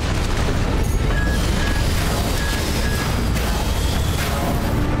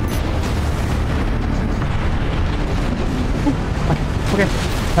 Okay,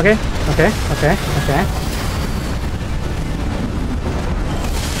 okay, okay, okay, okay.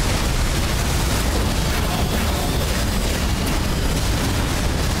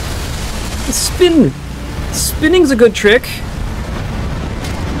 Spin! Spinning's a good trick.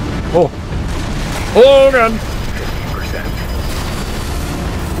 Oh. Oh, God. 50%.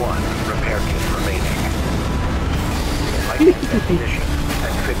 One repair kit remaining. Lightning definition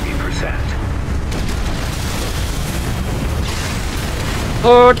at 50%.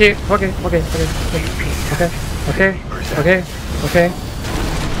 Okay. Okay. Okay. Okay. Okay. Okay. Okay. Okay.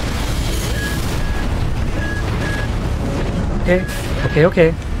 Okay. Okay. Okay.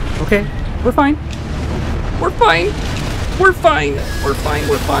 Okay. We're fine. We're fine. We're fine. We're fine.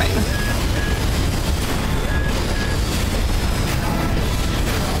 We're fine.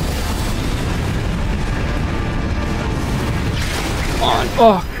 Come on.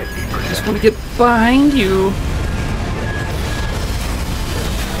 Oh, I just want to get behind you.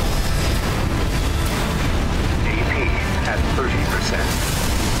 AP at 30%.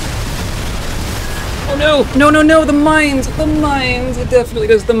 Oh no! No, no, no! The mines! The mines! It definitely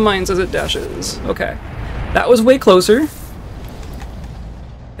does the mines as it dashes. Okay. That was way closer.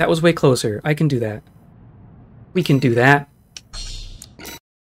 That was way closer. I can do that. We can do that.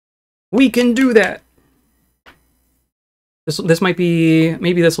 We can do that! This might be...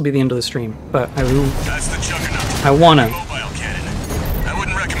 Maybe this will be the end of the stream, but That's the juggernaut. I wanna. Mobile cannon. I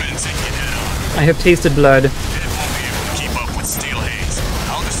wouldn't recommend taking it head on. I have tasted blood. It won't be able to keep up with steel haze.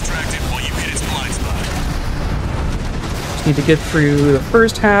 I'll distract it while you hit its blind spot. Just need to get through the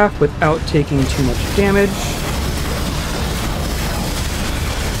first half without taking too much damage.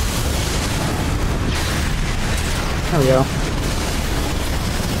 There we go.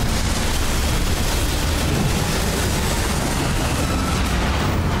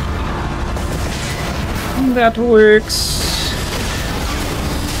 That works.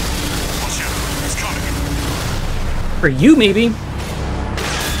 Watch out. It's coming. For you, maybe.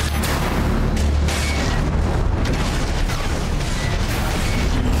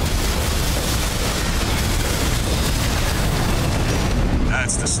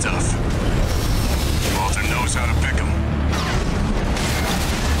 That's the stuff. Walter knows how to pick 'em.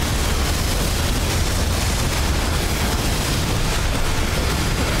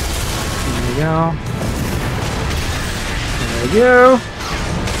 There we go. There we go.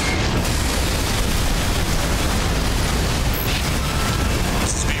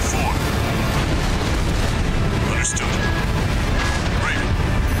 This is V4. Understood. Raven,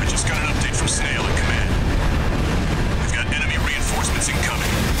 I just got an update from Snail at command. We've got enemy reinforcements incoming.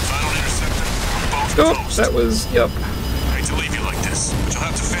 If I don't intercept them, we're both Oh, toast. that was... Yep. I hate to leave you like this, but you'll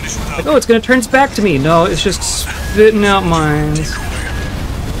have to finish without Like, oh, it's gonna turn back to me. No, it's just spitting out mines.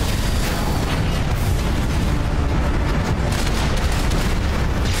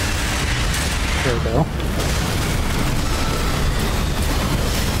 There we go.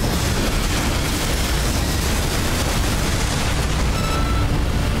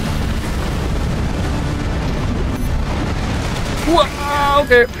 Whoa,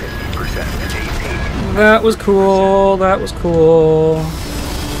 okay. 50% AP. That was cool. That was cool.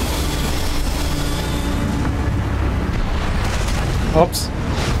 Oops.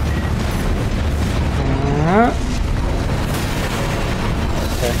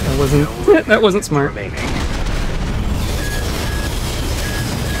 Okay, that wasn't that wasn't smart. Remaining.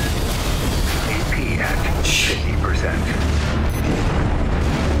 AP at 50%.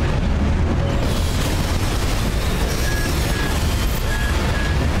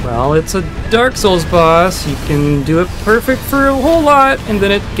 Well, it's a Dark Souls boss. You can do it perfect for a whole lot, and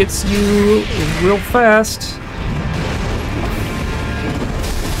then it gets you real fast.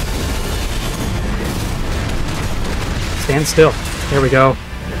 Stand still. There we go.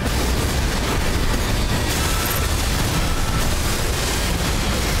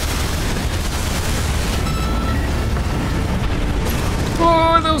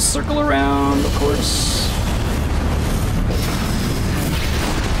 Oh, those circle around, of course.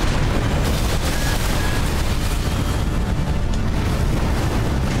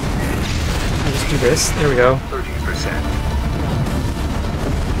 I'll just do this. There we go. 30%.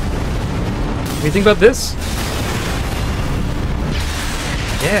 What do you think about this?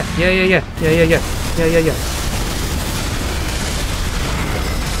 Yeah.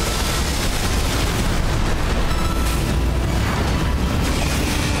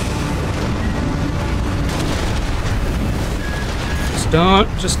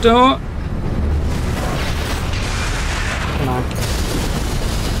 Just don't. Come on.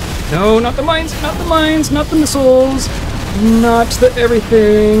 No, not the mines, not the mines, not the missiles, not the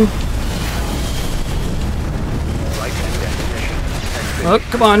everything. Oh,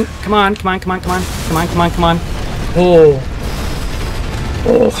 come on. Oh.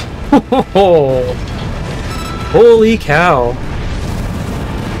 Holy cow.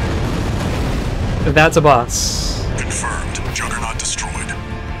 That's a boss. Confirmed. Juggernaut destroyed.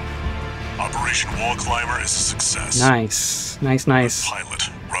 Operation Wall Climber is a success. Nice. Nice, nice. Pilot,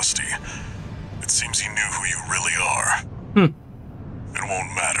 Rusty. It seems he knew who you really are. Hmm. It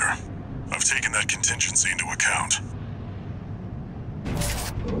won't matter. I've taken that contingency into account.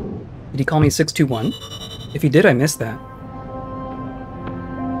 Did he call me 621? If he did, I missed that.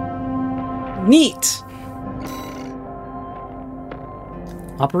 Neat!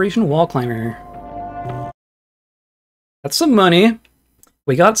 Operation Wall Climber. That's some money.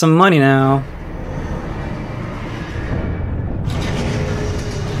 We got some money now.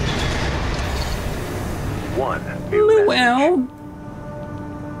 One new message. Well...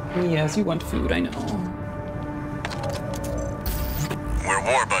 Yes, you want food, I know. We're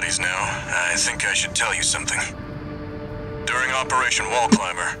war buddies now. I think I should tell you something. During Operation Wall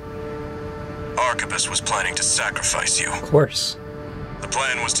Climber, Arquebus was planning to sacrifice you. Of course. The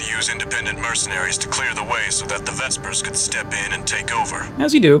plan was to use independent mercenaries to clear the way so that the Vespers could step in and take over.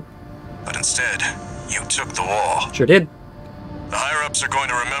 As you do. But instead, you took the wall. Sure did. The higher-ups are going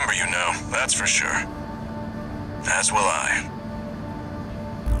to remember you now, that's for sure. As will I.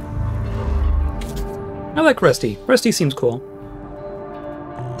 I like Rusty. Rusty seems cool.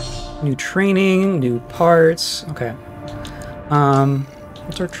 New training, new parts. Okay.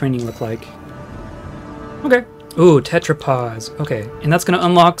 What's our training look like? Okay. Ooh, tetrapods. Okay. And that's gonna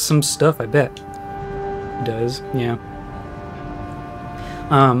unlock some stuff, I bet. It does, yeah.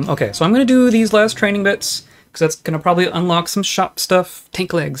 Okay, so I'm gonna do these last training bits, because that's gonna probably unlock some shop stuff.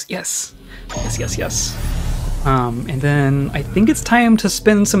 Tank legs, yes. Yes, yes, yes. And then I think it's time to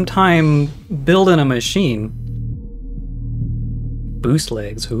spend some time building a machine. Boost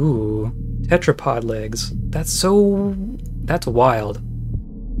legs, ooh. Tetrapod legs. That's wild.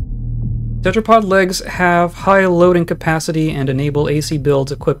 Tetrapod legs have high loading capacity and enable AC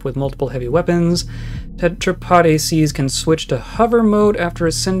builds equipped with multiple heavy weapons. Tetrapod ACs can switch to hover mode after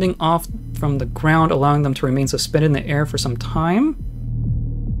ascending off from the ground, allowing them to remain suspended in the air for some time.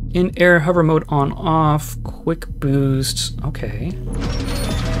 In air hover mode on off, quick boosts, okay.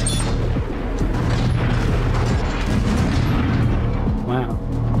 Wow.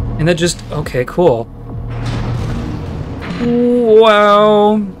 And that just, okay, cool.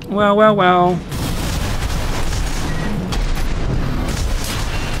 Wow. Wow, wow, wow.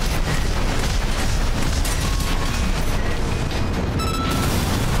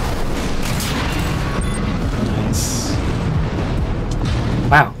 Nice.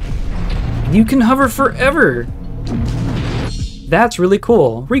 Wow. You can hover forever! That's really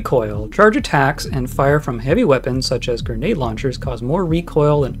cool. Recoil. Charge attacks and fire from heavy weapons such as grenade launchers cause more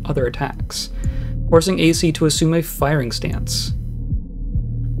recoil than other attacks, forcing AC to assume a firing stance.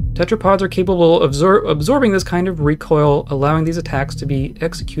 Tetrapods are capable of absorbing this kind of recoil, allowing these attacks to be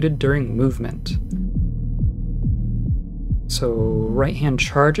executed during movement. So, right-hand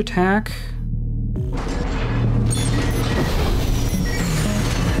charge attack.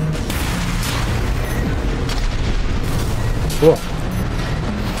 Cool.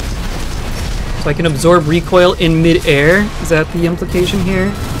 So I can absorb recoil in mid-air? Is that the implication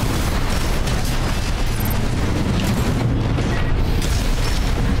here?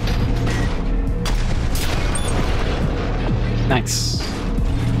 Nice.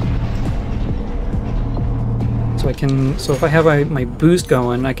 So if I have my boost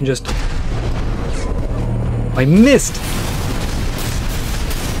going, I can just... I missed!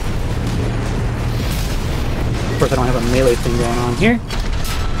 Of course, I don't have a melee thing going on here.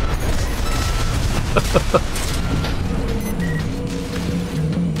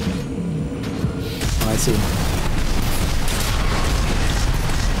 Oh, I see.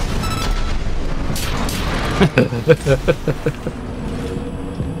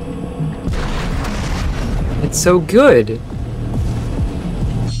 It's so good!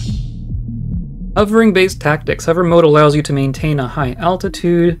 Hovering-based tactics. Hover mode allows you to maintain a high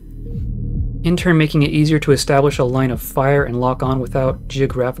altitude, in turn making it easier to establish a line of fire and lock on without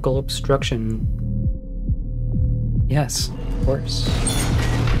geographical obstruction. Yes, of course.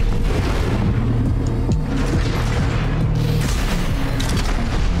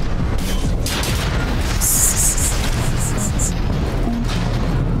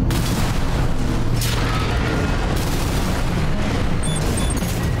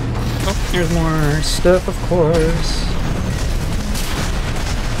 Oh, there's more stuff, of course.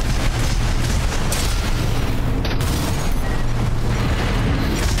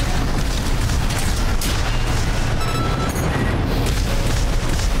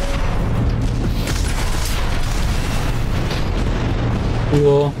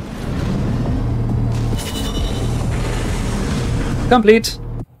 Cool. Complete.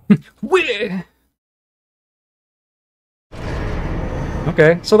 Whee!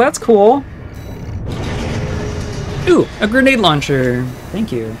 Okay, so that's cool. Ooh, a grenade launcher.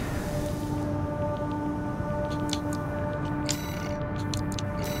 Thank you.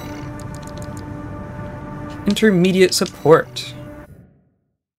 Intermediate support.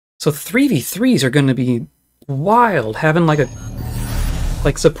 So 3v3s are going to be wild, having like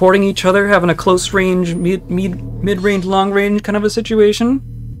supporting each other, having a close range, mid-range, long range kind of a situation.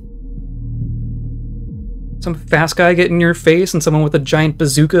 Some fast guy get in your face and someone with a giant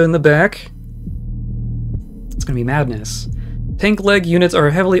bazooka in the back. It's gonna be madness. Tank leg units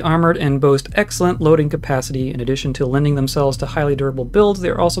are heavily armored and boast excellent loading capacity. In addition to lending themselves to highly durable builds, they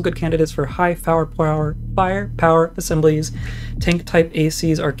are also good candidates for high firepower assemblies. Tank-type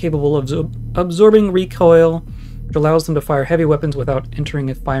ACs are capable of absorbing recoil, which allows them to fire heavy weapons without entering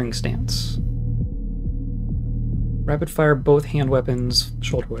a firing stance. Rapid fire both hand weapons,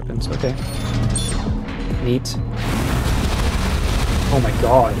 shoulder weapons, okay. Neat. Oh my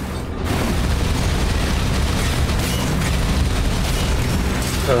god.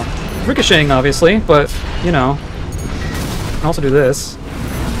 So, ricocheting obviously, but, you know, I can also do this.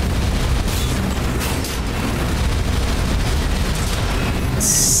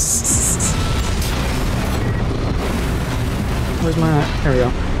 Where's my... there we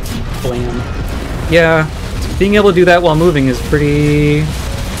go. Blam. Yeah, being able to do that while moving is pretty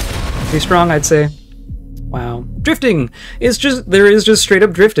strong, I'd say. Wow. Drifting! There is just straight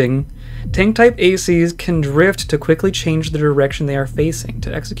up drifting. Tank-type ACs can drift to quickly change the direction they are facing.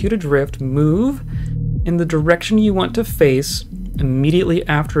 To execute a drift, move in the direction you want to face immediately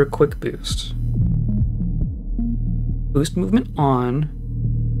after a quick boost. Boost movement on.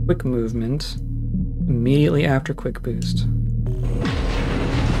 Quick movement immediately after quick boost.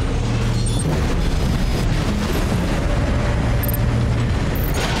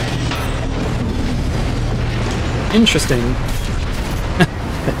 Interesting.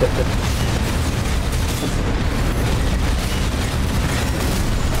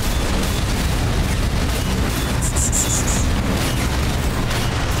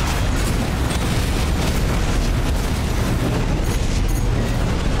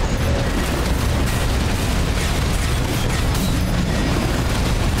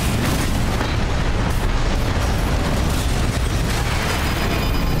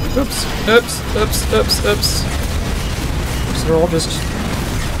 Oops, oops, oops, oops, oops. So they're all just...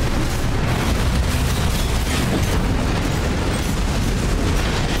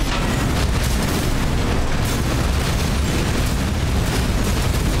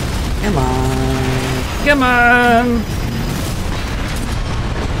 Come on! Come on!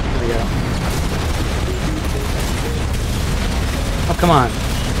 There we go. Oh, come on.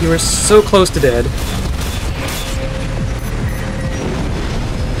 You were so close to dead.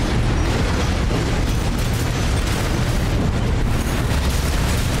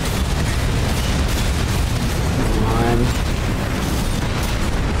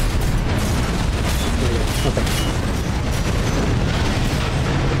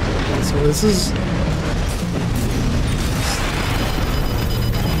 This is...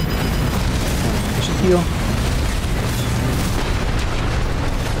 I should heal.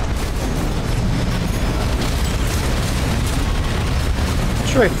 I'm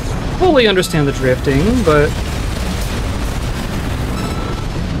sure I fully understand the drifting, but...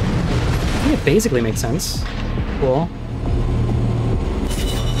 I think it basically makes sense. Cool.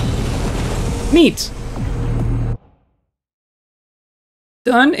 Neat!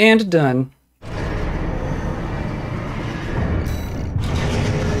 Done and done.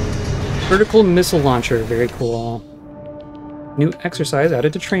 Vertical missile launcher, very cool. New exercise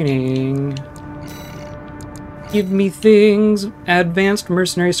added to training. Give me things. Advanced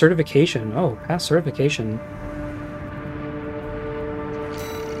mercenary certification. Oh, past certification.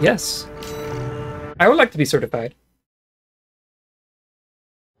 Yes. I would like to be certified.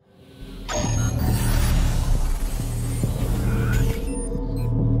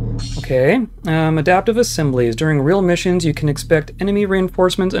 Okay, adaptive assemblies. During real missions, you can expect enemy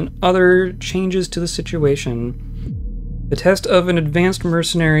reinforcements and other changes to the situation. The test of an advanced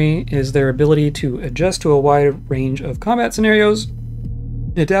mercenary is their ability to adjust to a wide range of combat scenarios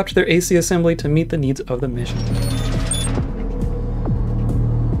and adapt their AC assembly to meet the needs of the mission.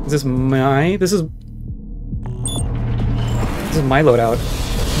 This is my loadout.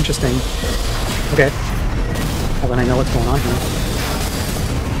 Interesting. Okay. Well, then I know what's going on here.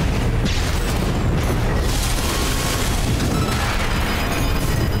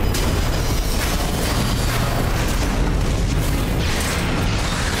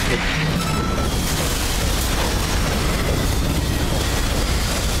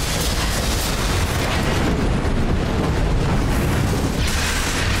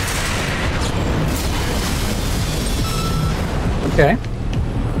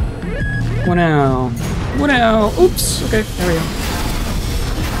 Oops. Okay, there we go.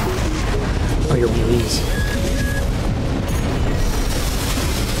 Oh, you're one of these.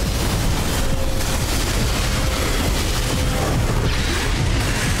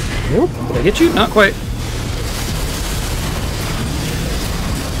 Whoop. Did I get you? Not quite.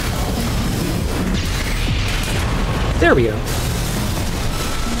 There we go.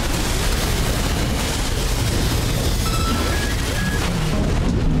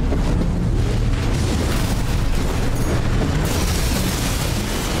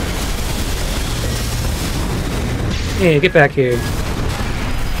 Hey, get back here.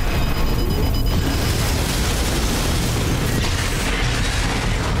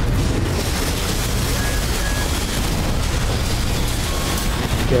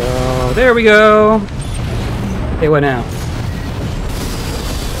 Go. There we go. Hey, what now?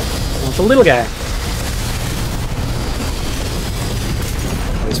 Oh, it's a little guy.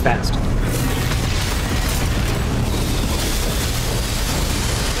 Oh, he's fast.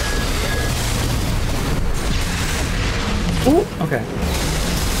 Ooh, okay.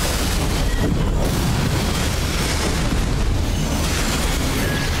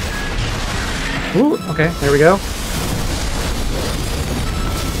 Ooh, okay, there we go.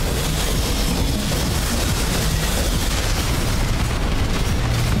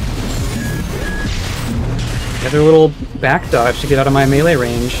 Another little back dodge to get out of my melee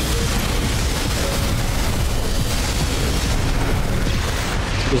range.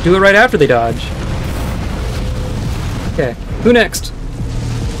 Just do it right after they dodge. Okay, who next?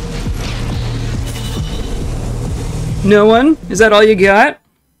 No one? Is that all you got?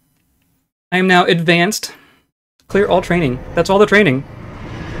 I am now advanced. Clear all training. That's all the training.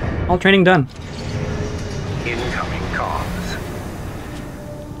 All training done. Incoming comms.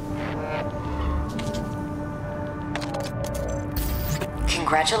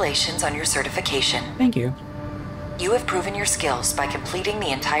 Congratulations on your certification. Thank you. You have proven your skills by completing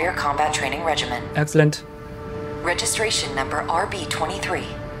the entire combat training regimen. Excellent. Registration number RB23.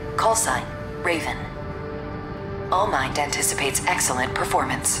 Call sign, Raven. All Mind anticipates excellent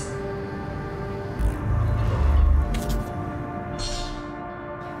performance.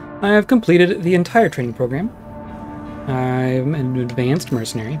 I have completed the entire training program. I'm an advanced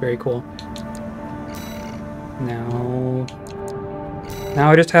mercenary. Very cool. Now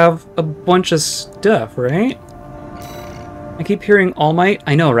I just have a bunch of stuff, right? I keep hearing All Might.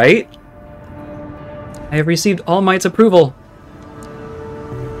 I know, right? I have received All Might's approval.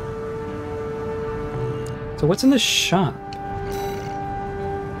 So what's in the shop?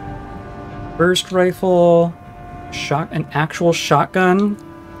 Burst rifle, an actual shotgun,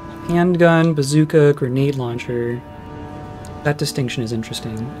 handgun, bazooka, grenade launcher. That distinction is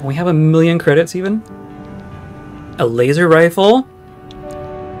interesting. And we have 1,000,000 credits even. A laser rifle,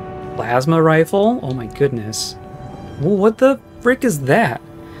 plasma rifle. Oh my goodness. Well, what the frick is that?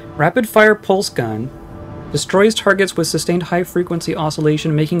 Rapid fire pulse gun. Destroys targets with sustained high-frequency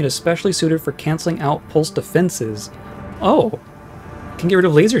oscillation, making it especially suited for canceling out pulse defenses. Oh, can get rid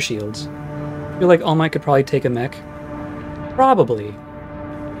of laser shields. I feel like All Might could probably take a mech. Probably.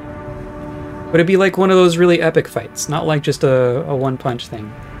 But it'd be like one of those really epic fights, not like just a one-punch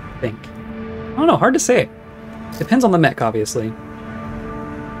thing, I think. I don't know, hard to say. Depends on the mech, obviously.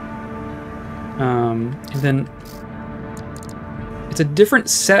 And then it's a different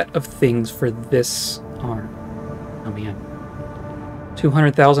set of things for this arm. Oh man.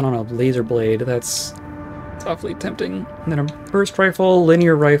 200,000 on a laser blade. That's awfully tempting. And then a burst rifle,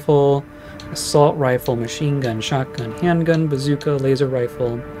 linear rifle, assault rifle, machine gun, shotgun, handgun, bazooka, laser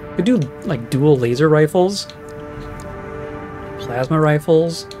rifle. Could do like dual laser rifles. Plasma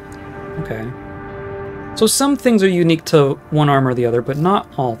rifles. Okay. So some things are unique to one arm or the other, but not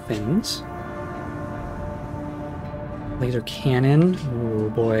all things. Laser cannon. Oh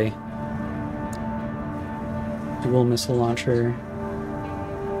boy. Dual missile launcher.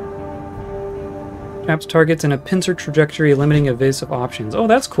 Traps targets in a pincer trajectory, limiting evasive options. Oh,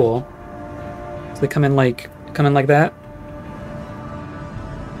 that's cool. So they come in like that.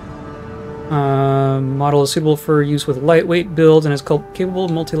 Model is suitable for use with lightweight builds and is capable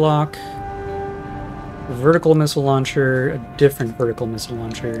of multi-lock. Vertical missile launcher, a different vertical missile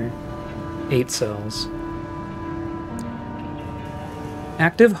launcher. 8 cells.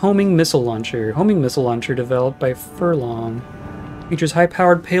 Active homing missile launcher. Homing missile launcher developed by Furlong. Features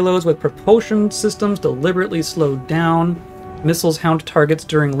high-powered payloads with propulsion systems deliberately slowed down. Missiles hound targets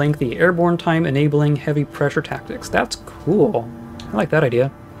during lengthy airborne time, enabling heavy pressure tactics. That's cool. I like that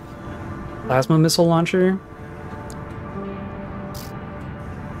idea. Plasma missile launcher.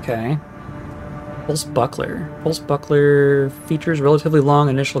 Okay. Pulse buckler. Pulse buckler features relatively long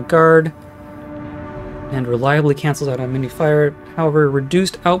initial guard. And reliably cancels out enemy fire. However,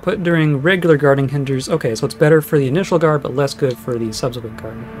 reduced output during regular guarding hinders... Okay, so it's better for the initial guard, but less good for the subsequent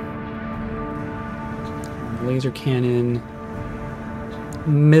guard. Laser cannon.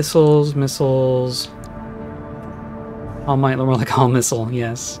 Missiles. All might, more like all missile,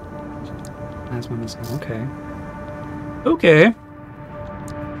 yes. Plasma missile, okay. Okay.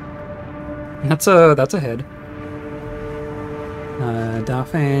 That's a head.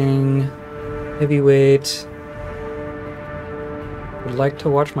 Dafang. Heavyweight. Would like to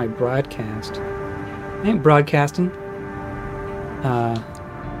watch my broadcast. I ain't broadcasting.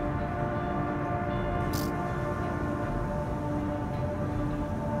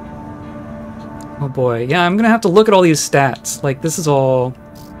 Oh boy. Yeah, I'm gonna have to look at all these stats. Like, this is all...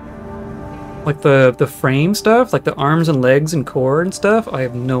 Like, the frame stuff, like the arms and legs and core and stuff, I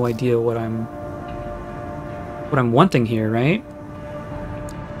have no idea what I'm wanting here, right?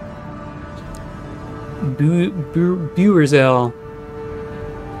 Buerzel.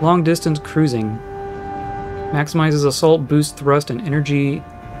 Long distance cruising. Maximizes assault, boost thrust, and energy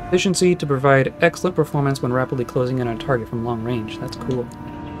efficiency to provide excellent performance when rapidly closing in on a target from long range. That's cool.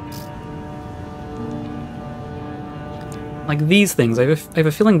 Like these things, I have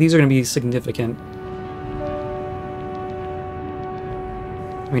a feeling these are going to be significant.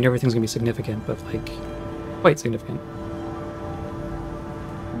 I mean, everything's going to be significant, but like, quite significant.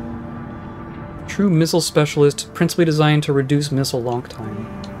 True missile specialist, principally designed to reduce missile lock time.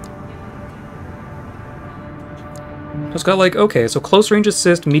 So it's got like, okay, so close range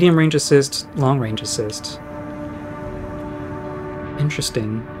assist, medium range assist, long range assist.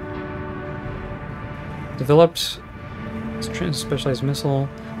 Interesting. Developed specialized missile.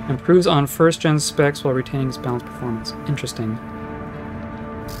 Improves on first-gen specs while retaining its balanced performance. Interesting.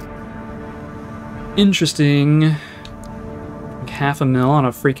 Interesting. Like $500,000 on a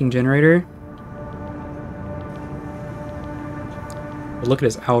freaking generator. But look at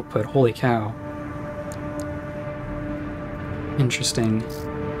his output. Holy cow. Interesting.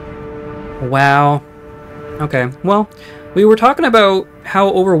 Wow. Okay, well, we were talking about how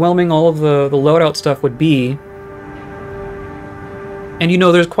overwhelming all of the loadout stuff would be. And you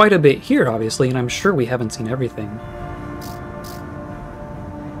know, there's quite a bit here, obviously, and I'm sure we haven't seen everything.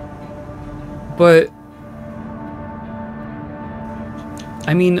 But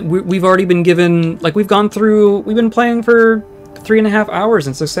I mean, we've already been given, like, we've been playing for 3.5 hours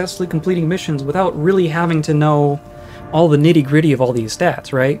and successfully completing missions without really having to know all the nitty-gritty of all these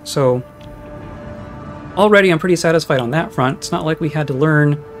stats, right? So already I'm pretty satisfied on that front. It's not like we had to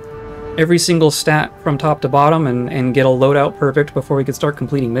learn every single stat from top to bottom and get a loadout perfect before we could start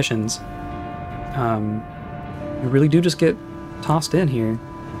completing missions. You really do just get tossed in here.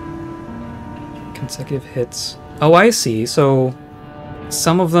 Consecutive hits. Oh, I see. So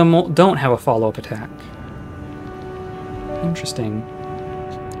some of them don't have a follow-up attack. Interesting.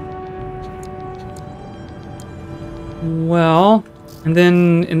 Well, and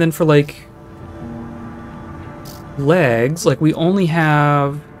then for like legs, like we only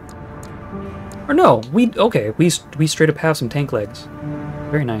have, or no, we straight up have some tank legs.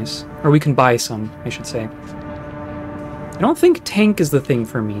 Very nice. Or we can buy some, I should say. I don't think tank is the thing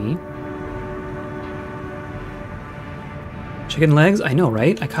for me. Chicken legs? I know,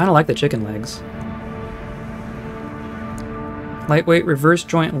 right? I kind of like the chicken legs. Lightweight reverse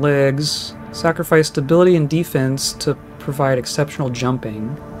joint legs. Sacrifice stability and defense to provide exceptional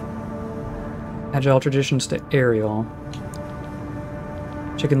jumping. Agile traditions to aerial.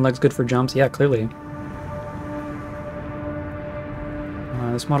 Chicken legs good for jumps? Yeah, clearly.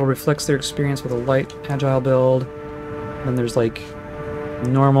 This model reflects their experience with a light, agile build. Then there's like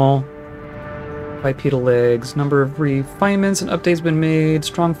normal, bipedal legs. Number of refinements and updates been made.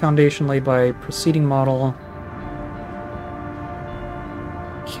 Strong foundation laid by preceding model.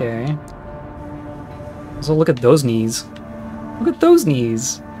 Okay. So look at those knees. Look at those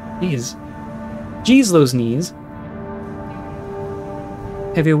knees. Jeez. Jeez, those knees.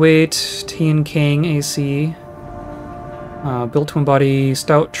 Heavyweight, Tian Kang AC. Built to embody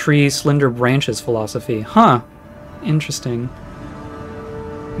stout tree, slender branches philosophy. Huh. Interesting.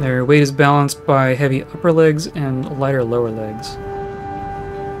 Their weight is balanced by heavy upper legs and lighter lower legs.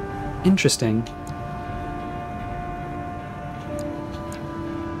 Interesting.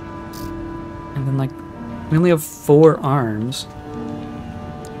 And then, like, we only have 4 arms.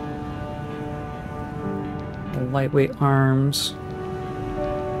 Lightweight arms.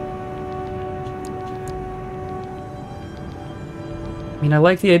 I mean, I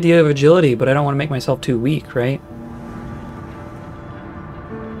like the idea of agility, but I don't want to make myself too weak, right?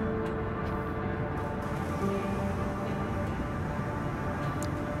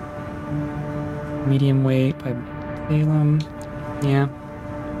 Medium weight by Salem. Yeah.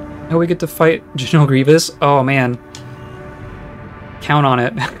 Oh, we get to fight General Grievous? Oh, man. Count on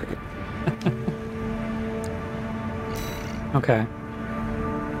it. Okay.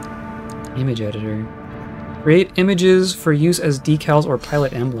 Image editor. Create images for use as decals or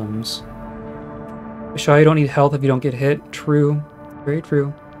pilot emblems. Shaw, you don't need health if you don't get hit. True. Very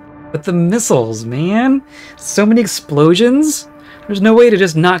true. But the missiles, man! So many explosions? There's no way to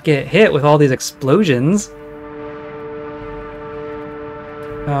just not get hit with all these explosions.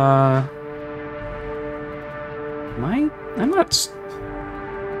 I'm not...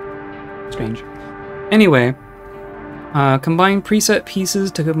 Strange. Anyway. Combine preset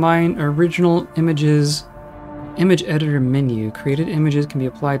pieces to combine original images. Image editor menu. Created images can be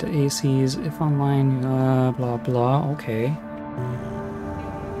applied to ACs if online. Blah blah. Okay.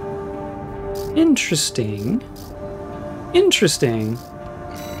 Interesting. Interesting.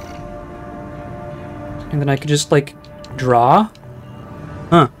 And then I could just like draw.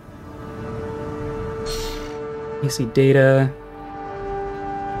 Huh. AC data.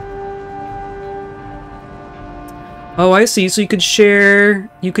 Oh, I see. So you could share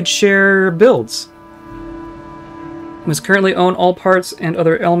builds. You must currently own all parts and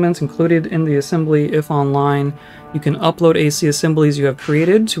other elements included in the assembly if online. You can upload AC assemblies you have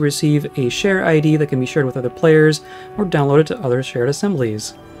created to receive a share ID that can be shared with other players or download it to other shared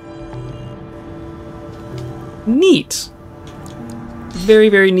assemblies. Neat. Very,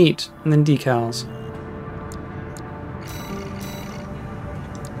 very neat. And then decals.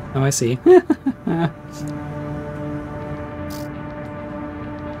 Oh, I see.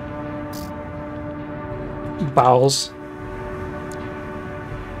 Bowels.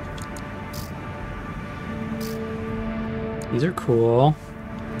 These are cool.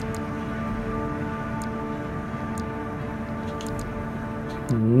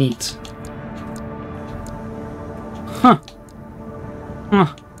 Neat. Huh.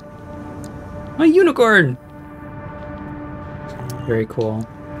 Huh. A unicorn! Very cool.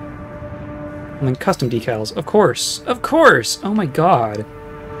 And then custom decals. Of course! Of course! Oh my god.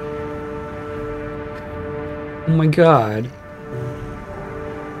 Oh my god.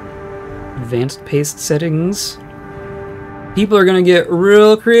 Advanced paste settings. People are gonna get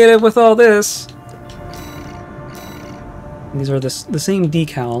real creative with all this. These are the same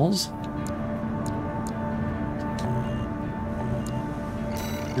decals.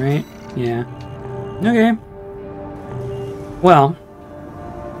 Right? Yeah. Okay. Well.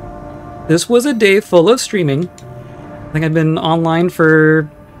 This was a day full of streaming. I think I've been online for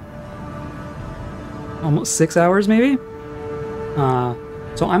almost 6 hours, maybe?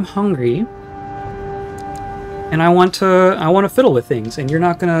 So I'm hungry. And I want to fiddle with things, and you're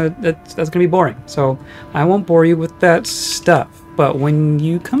not gonna, that's gonna be boring. So I won't bore you with that stuff. But when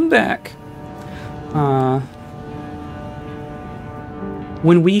you come back,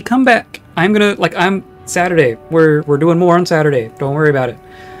 when we come back, I'm Saturday. We're doing more on Saturday. Don't worry about it.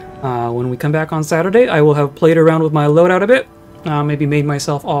 When we come back on Saturday, I will have played around with my loadout a bit, maybe made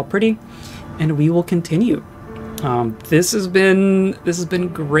myself all pretty, and we will continue. This has been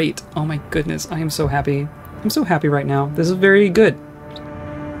great. Oh my goodness, I am so happy. I'm so happy right now. This is very good.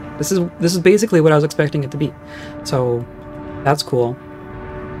 This is basically what I was expecting it to be. So that's cool.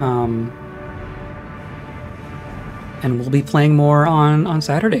 And we'll be playing more on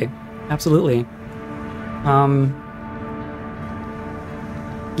Saturday. Absolutely.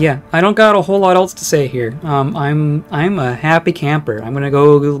 Yeah, I don't got a whole lot else to say here. I'm a happy camper. I'm gonna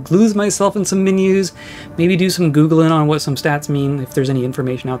go lose myself in some menus, maybe do some Googling on what some stats mean, if there's any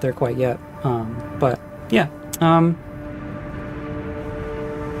information out there quite yet. But yeah,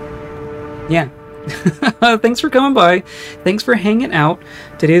 yeah. Thanks for coming by. Thanks for hanging out.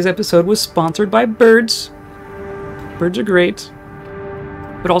 Today's episode was sponsored by birds. Birds are great,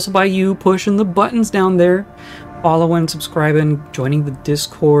 but also by you pushing the buttons down there, following, subscribing, joining the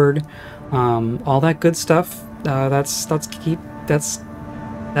Discord, all that good stuff. That's the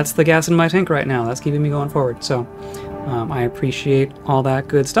gas in my tank right now. That's keeping me going forward. So I appreciate all that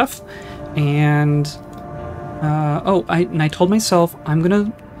good stuff. And I told myself I'm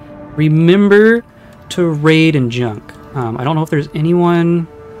gonna remember to raid and junk. I don't know if there's anyone.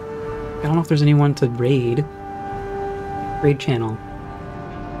 I don't know if there's anyone to raid. Raid channel.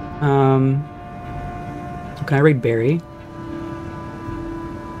 Can I raid Barry?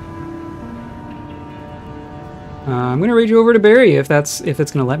 I'm gonna raid you over to Barry if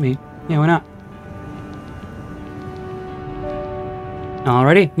it's gonna let me. Yeah, why not?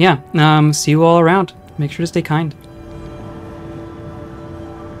 Alrighty, yeah. See you all around. Make sure to stay kind.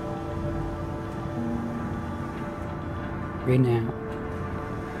 Right now.